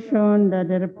a question that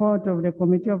the report of the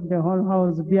committee of the whole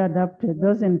House be adopted.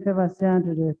 Those in favor say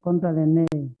unto the contrary, nay.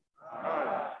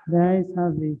 The ayes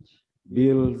have it.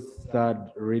 Bill's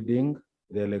third reading,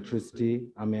 the Electricity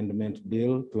Amendment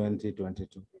Bill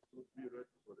 2022.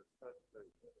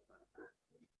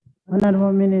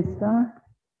 Honorable Minister.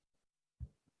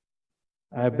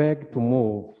 I beg to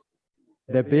move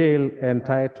the bill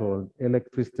entitled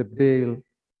Electricity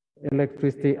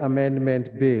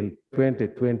Amendment Bill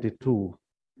 2022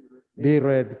 be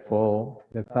read for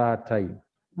the third time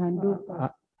and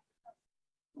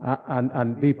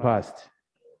be passed.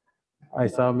 I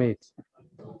submit.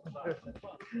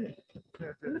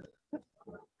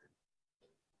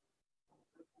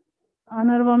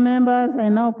 Honorable members, I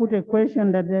now put a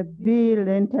question that the bill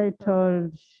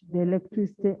entitled the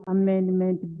Electricity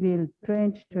Amendment Bill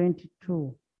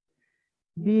 2022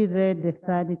 be read the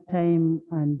third time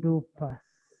and do pass.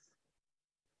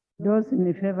 Those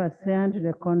in favor say unto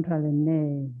the contrary,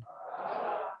 nay.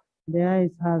 The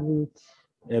ayes have it.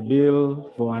 A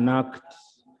bill for an act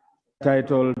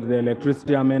titled the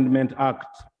Electricity Amendment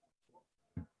Act.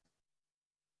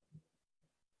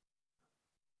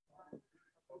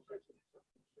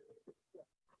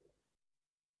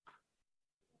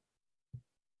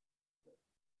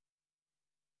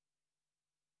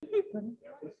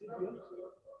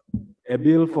 A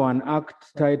bill for an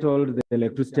act titled the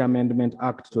Electricity Amendment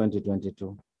Act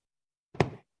 2022.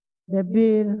 The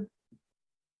bill.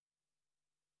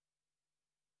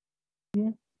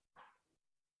 Yeah.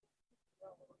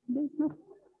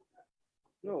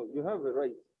 No, you have a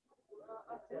right.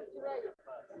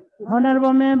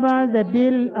 Honorable members, the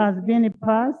bill has been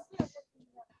passed.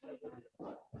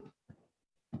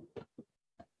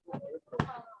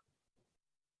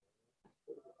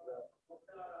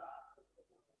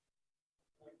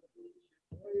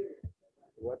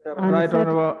 Right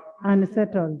Honorable.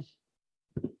 Unsettled.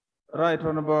 Right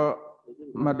Honorable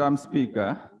Madam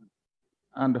Speaker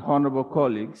and honorable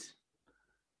colleagues,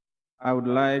 I would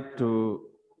like to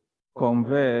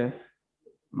convey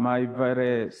my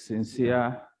very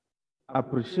sincere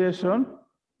appreciation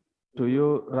to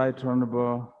you, Right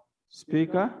Honorable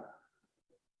Speaker,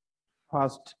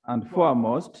 first and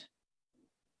foremost,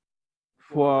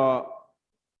 for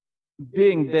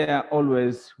being there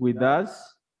always with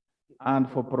us and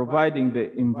for providing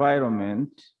the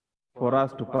environment for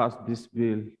us to pass this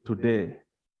bill today.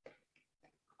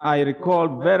 I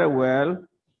recall very well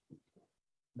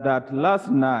that last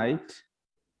night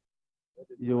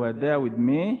you were there with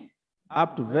me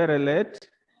up to very late,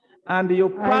 and you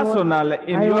personally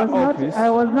in your office. I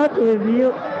was not with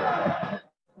you.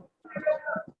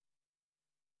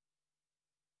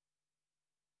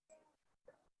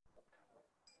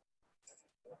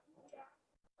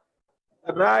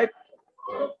 Right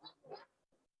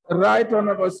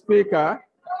Honorable Speaker.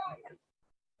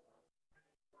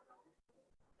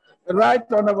 Right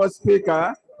Honorable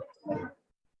Speaker.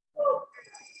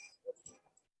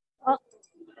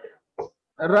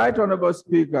 Right Honorable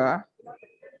Speaker,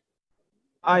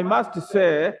 I must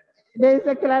say. There is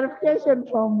a clarification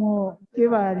from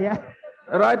Kivalia.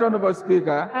 Right Honorable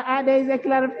Speaker. There is a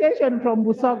clarification from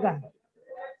Busoga.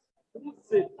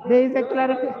 There is a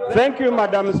clarification. Thank you,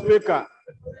 Madam Speaker.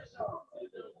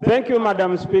 Thank you,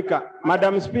 Madam Speaker.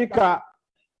 Madam Speaker,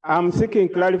 I'm seeking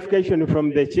clarification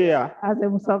from the chair. As a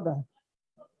Busoga.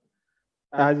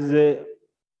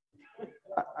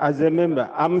 As a member,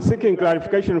 I'm seeking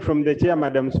clarification from the chair,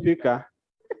 Madam Speaker,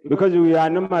 because we are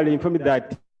normally informed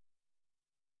that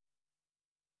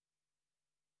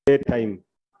time.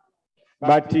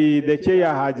 But the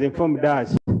chair has informed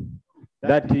us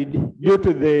that due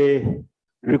to the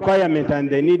requirement and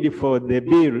the need for the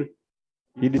bill,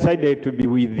 he decided to be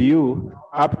with you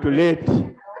up to late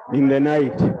in the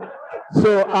night.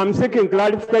 So I'm seeking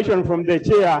clarification from the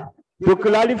chair to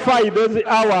clarify those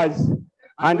hours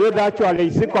and whether actually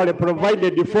is equally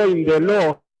provided for in the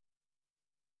law.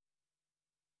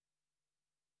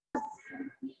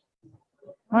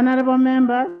 Honorable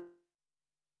members,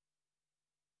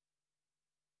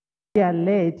 we are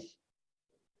late.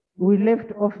 We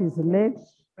left office late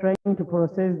trying to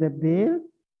process the bill,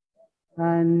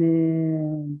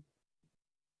 and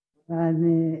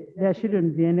there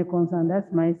shouldn't be any concern.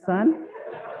 That's my son.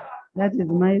 That is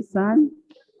my son.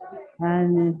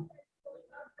 And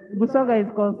Busoga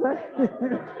is concerned.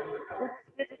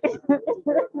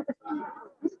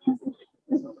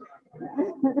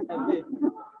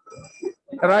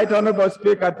 Right Honorable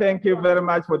Speaker, thank you very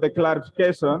much for the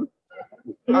clarification.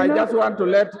 I just want to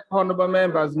let honorable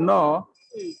members know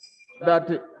that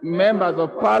members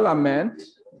of parliament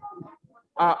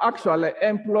are actually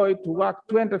employed to work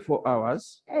 24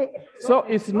 hours. So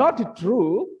it's not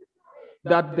true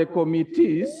that the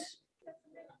committees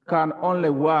can only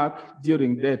work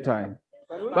during daytime.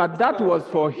 But that was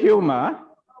for humor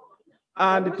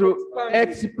and to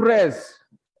express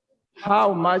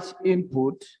how much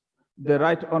input the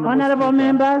right honorable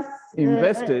members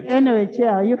invested. Anyway,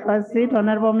 Chair, you first sit.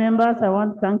 Honorable members, I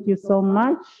want to thank you so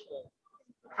much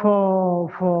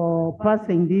for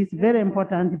passing this very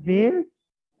important bill.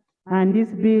 And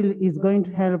this bill is going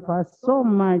to help us so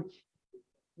much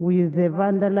with the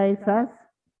vandalizers,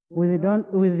 with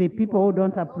the people who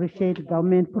don't appreciate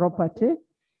government property.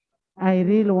 I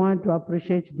really want to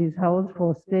appreciate this House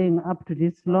for staying up to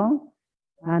this long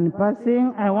and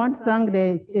passing. I want to thank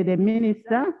the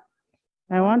minister.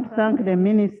 I want to thank the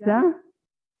Minister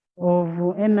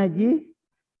of Energy.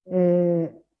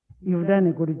 You've done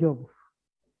a good job.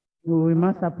 We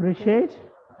must appreciate.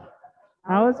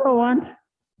 I also want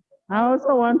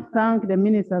to thank the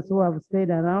ministers who have stayed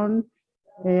around.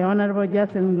 Honorable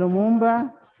Justin Lumumba,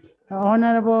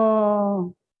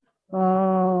 Honorable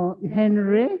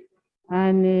Henry,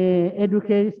 and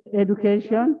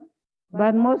education.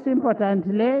 But most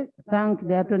importantly, thank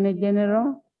the Attorney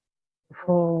General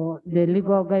for the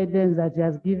legal guidance that he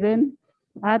has given.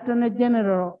 Attorney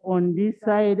General on this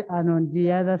side and on the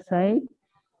other side.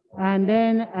 And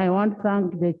then I want to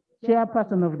thank the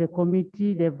chairperson of the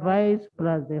committee, the vice,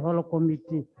 plus the whole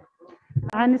committee.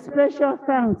 And special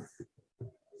thanks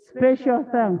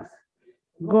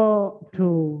go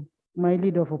to my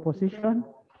leader of opposition.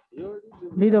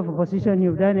 Leader of opposition,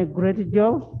 you've done a great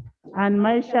job. And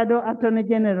my shadow Attorney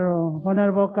General,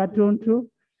 Honorable Katuntu,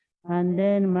 and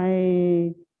then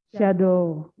my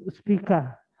shadow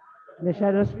speaker, the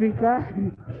shadow speaker.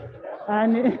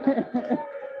 And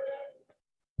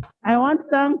I want to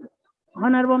thank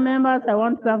honorable members. I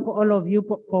want to thank all of you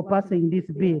for passing this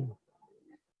bill.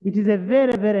 It is a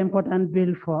very, very important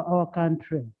bill for our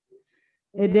country.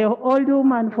 The old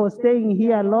woman for staying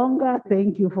here longer,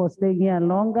 thank you for staying here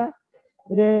longer.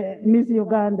 The Miss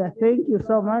Uganda, thank you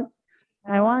so much.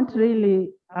 I want to really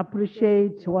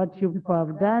appreciate what you people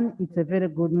have done. It's a very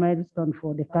good milestone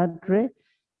for the country.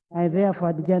 I therefore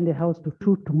adjourn the House to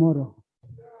 2 tomorrow.